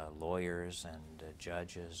today's lawyers and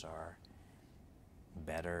judges are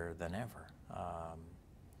better than ever.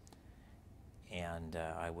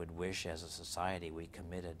 I would wish as a society we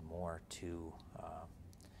committed more to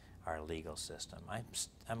our legal system.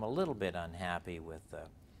 I'm a little bit unhappy with the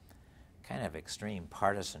kind of extreme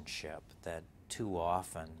partisanship that too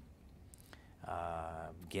often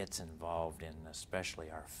gets involved in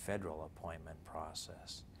especially our federal appointment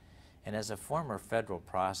process. And as a former federal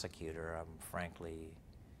prosecutor, I'm frankly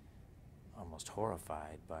almost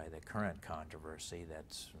horrified by the current controversy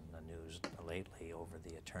that's in the news lately over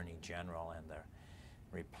the Attorney General and the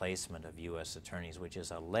replacement of U.S. attorneys, which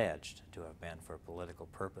is alleged to have been for political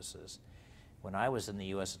purposes. When I was in the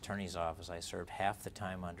U.S. Attorney's Office, I served half the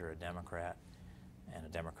time under a Democrat and a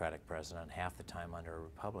Democratic president, half the time under a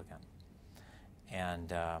Republican.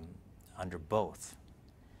 And under both,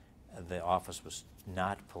 the office was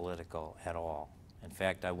not political at all. In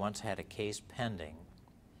fact, I once had a case pending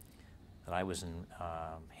that I was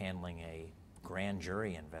handling a grand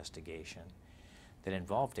jury investigation that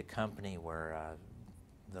involved a company where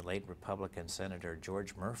the late Republican Senator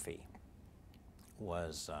George Murphy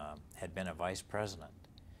had been a vice president.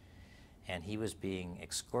 And he was being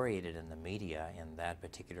excoriated in the media in that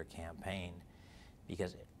particular campaign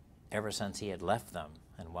because ever since he had left them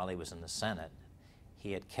and while he was in the Senate,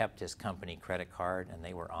 he had kept his company credit card and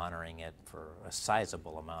they were honoring it for a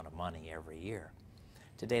sizable amount of money every year.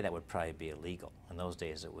 Today that would probably be illegal. In those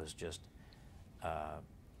days it was just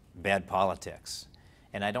bad politics.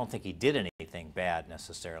 And I don't think he did anything bad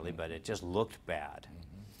necessarily, but it just looked bad.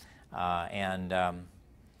 But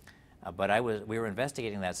we were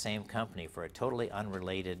investigating that same company for a totally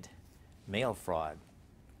unrelated mail fraud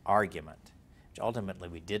argument, which ultimately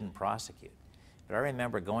we didn't prosecute. But I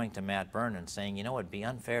remember going to Matt Byrne and saying, you know, it'd be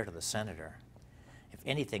unfair to the senator if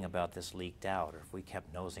anything about this leaked out or if we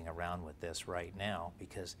kept nosing around with this right now,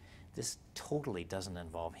 because this totally doesn't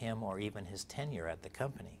involve him or even his tenure at the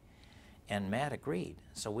company. And Matt agreed.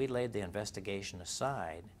 So we laid the investigation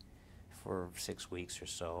aside for 6 weeks or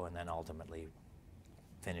so and then ultimately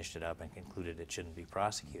finished it up and concluded it shouldn't be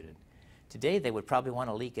prosecuted. Today they would probably want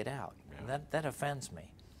to leak it out. Yeah. That offends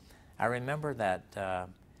me. I remember that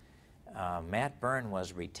Matt Byrne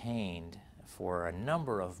was retained for a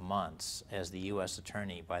number of months as the U.S.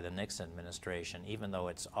 Attorney by the Nixon administration, even though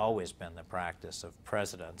it's always been the practice of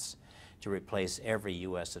presidents to replace every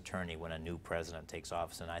U.S. Attorney when a new president takes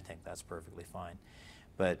office, and I think that's perfectly fine.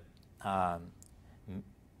 But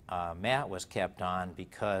Matt was kept on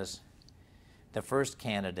because the first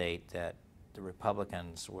candidate that the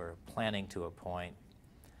Republicans were planning to appoint,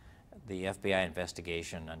 the FBI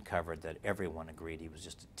investigation uncovered that everyone agreed he was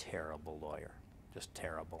just a terrible lawyer, just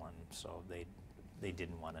terrible, and so they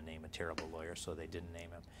didn't want to name a terrible lawyer, so they didn't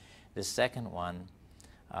name him. The second one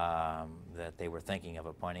that they were thinking of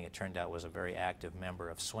appointing, it turned out was a very active member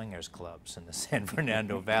of swingers clubs in the San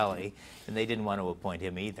Fernando Valley, and they didn't want to appoint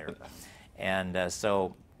him either. And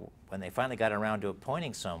so when they finally got around to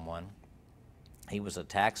appointing someone, he was a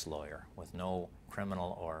tax lawyer with no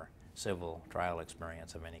criminal or civil trial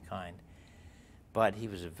experience of any kind. But he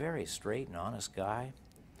was a very straight and honest guy.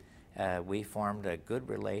 We formed a good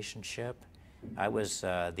relationship. I was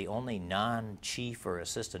the only non-chief or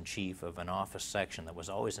assistant chief of an office section that was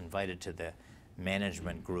always invited to the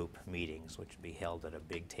management group meetings, which would be held at a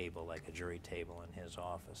big table like a jury table in his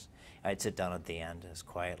office. I'd sit down at the end as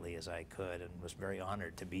quietly as I could and was very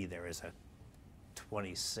honored to be there as a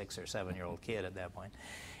 26 or 7-year-old kid at that point.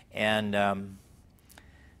 And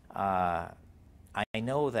I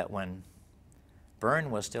know that when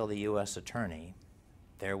Byrne was still the U.S. attorney,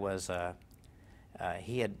 there was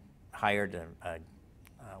he had hired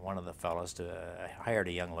one of the fellows to hired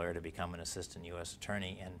a young lawyer to become an assistant U.S.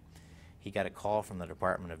 attorney, and he got a call from the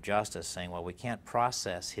Department of Justice saying, well, we can't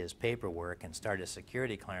process his paperwork and start a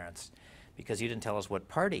security clearance because you didn't tell us what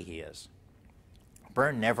party he is.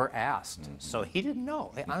 Byrne never asked, so he didn't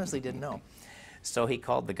know. He honestly didn't know. So he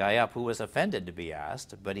called the guy up who was offended to be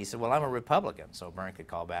asked, but he said, well, I'm a Republican. So Byrne could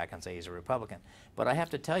call back and say he's a Republican. But I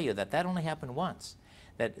have to tell you that that only happened once.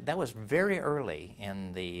 That was very early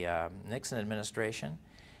in the Nixon administration,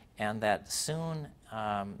 and that soon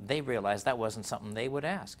they realized that wasn't something they would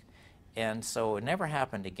ask. And so it never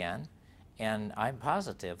happened again. And I'm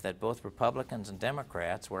positive that both Republicans and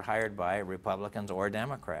Democrats were hired by Republicans or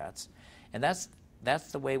Democrats. And that's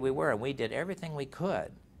the way we were. And we did everything we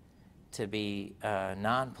could to be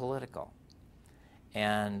non-political.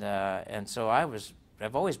 And so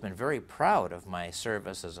I've always been very proud of my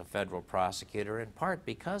service as a federal prosecutor, in part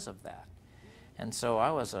because of that. And so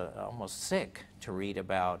I was almost sick to read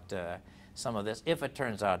about some of this, if it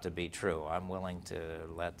turns out to be true. I'm willing to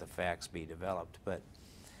let the facts be developed, but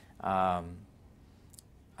I'm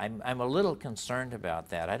a little concerned about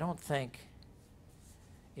that. I don't think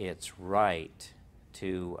it's right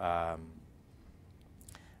to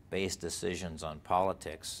base decisions on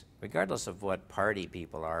politics, regardless of what party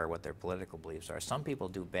people are, or what their political beliefs are. Some people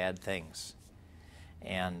do bad things,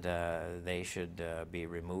 and they should be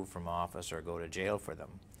removed from office or go to jail for them.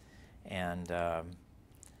 And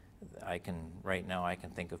right now I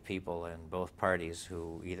can think of people in both parties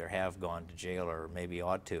who either have gone to jail or maybe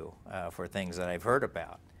ought to for things that I've heard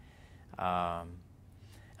about.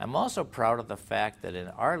 I'm also proud of the fact that in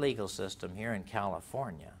our legal system here in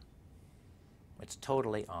California, it's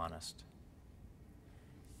totally honest.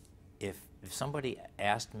 If somebody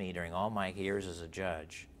asked me during all my years as a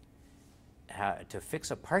judge how to fix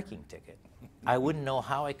a parking ticket, I wouldn't know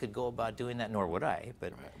how I could go about doing that, nor would I.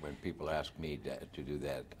 But when people ask me to do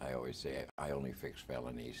that, I always say, I only fix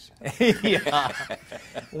felonies. Yeah.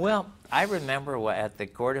 Well, I remember at the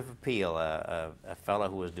Court of Appeal, a fellow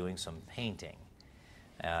who was doing some painting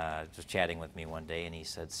was chatting with me one day, and he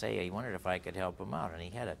said, he wondered if I could help him out. And he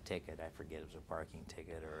had a ticket. I forget if it was a parking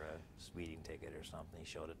ticket or a speeding ticket or something. He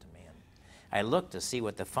showed it to me. And I looked to see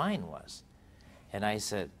what the fine was. And I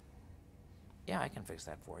said, yeah, I can fix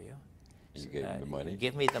that for you. You gave him the money?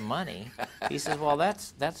 Give me the money. He says, well,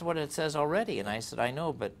 that's what it says already. And I said, I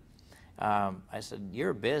know, but I said,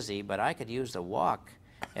 you're busy, but I could use the walk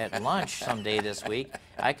at lunch someday this week.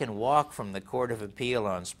 I can walk from the Court of Appeal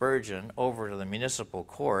on Spurgeon over to the municipal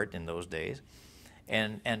court in those days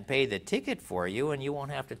and pay the ticket for you, and you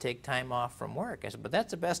won't have to take time off from work. I said, but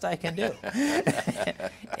that's the best I can do.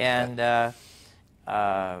 And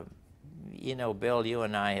you know, Bill, you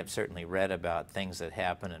and I have certainly read about things that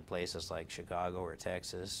happen in places like Chicago or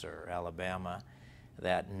Texas or Alabama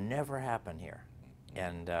that never happen here.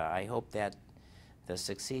 And I hope that the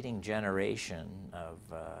succeeding generation of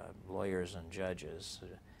lawyers and judges,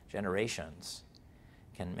 generations,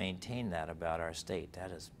 can maintain that about our state.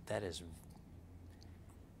 That is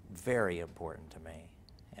very important to me,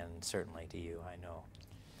 and certainly to you, I know.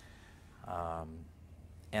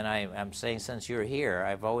 And I'm saying, since you're here,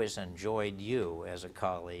 I've always enjoyed you as a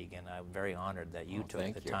colleague, and I'm very honored that you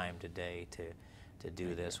took the time today to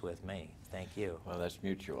do this with me. Thank you. Well, that's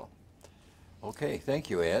mutual. Okay, thank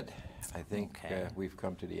you, Ed. I think we've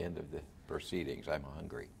come to the end of the proceedings. I'm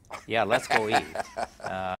hungry. Yeah, let's go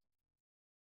eat.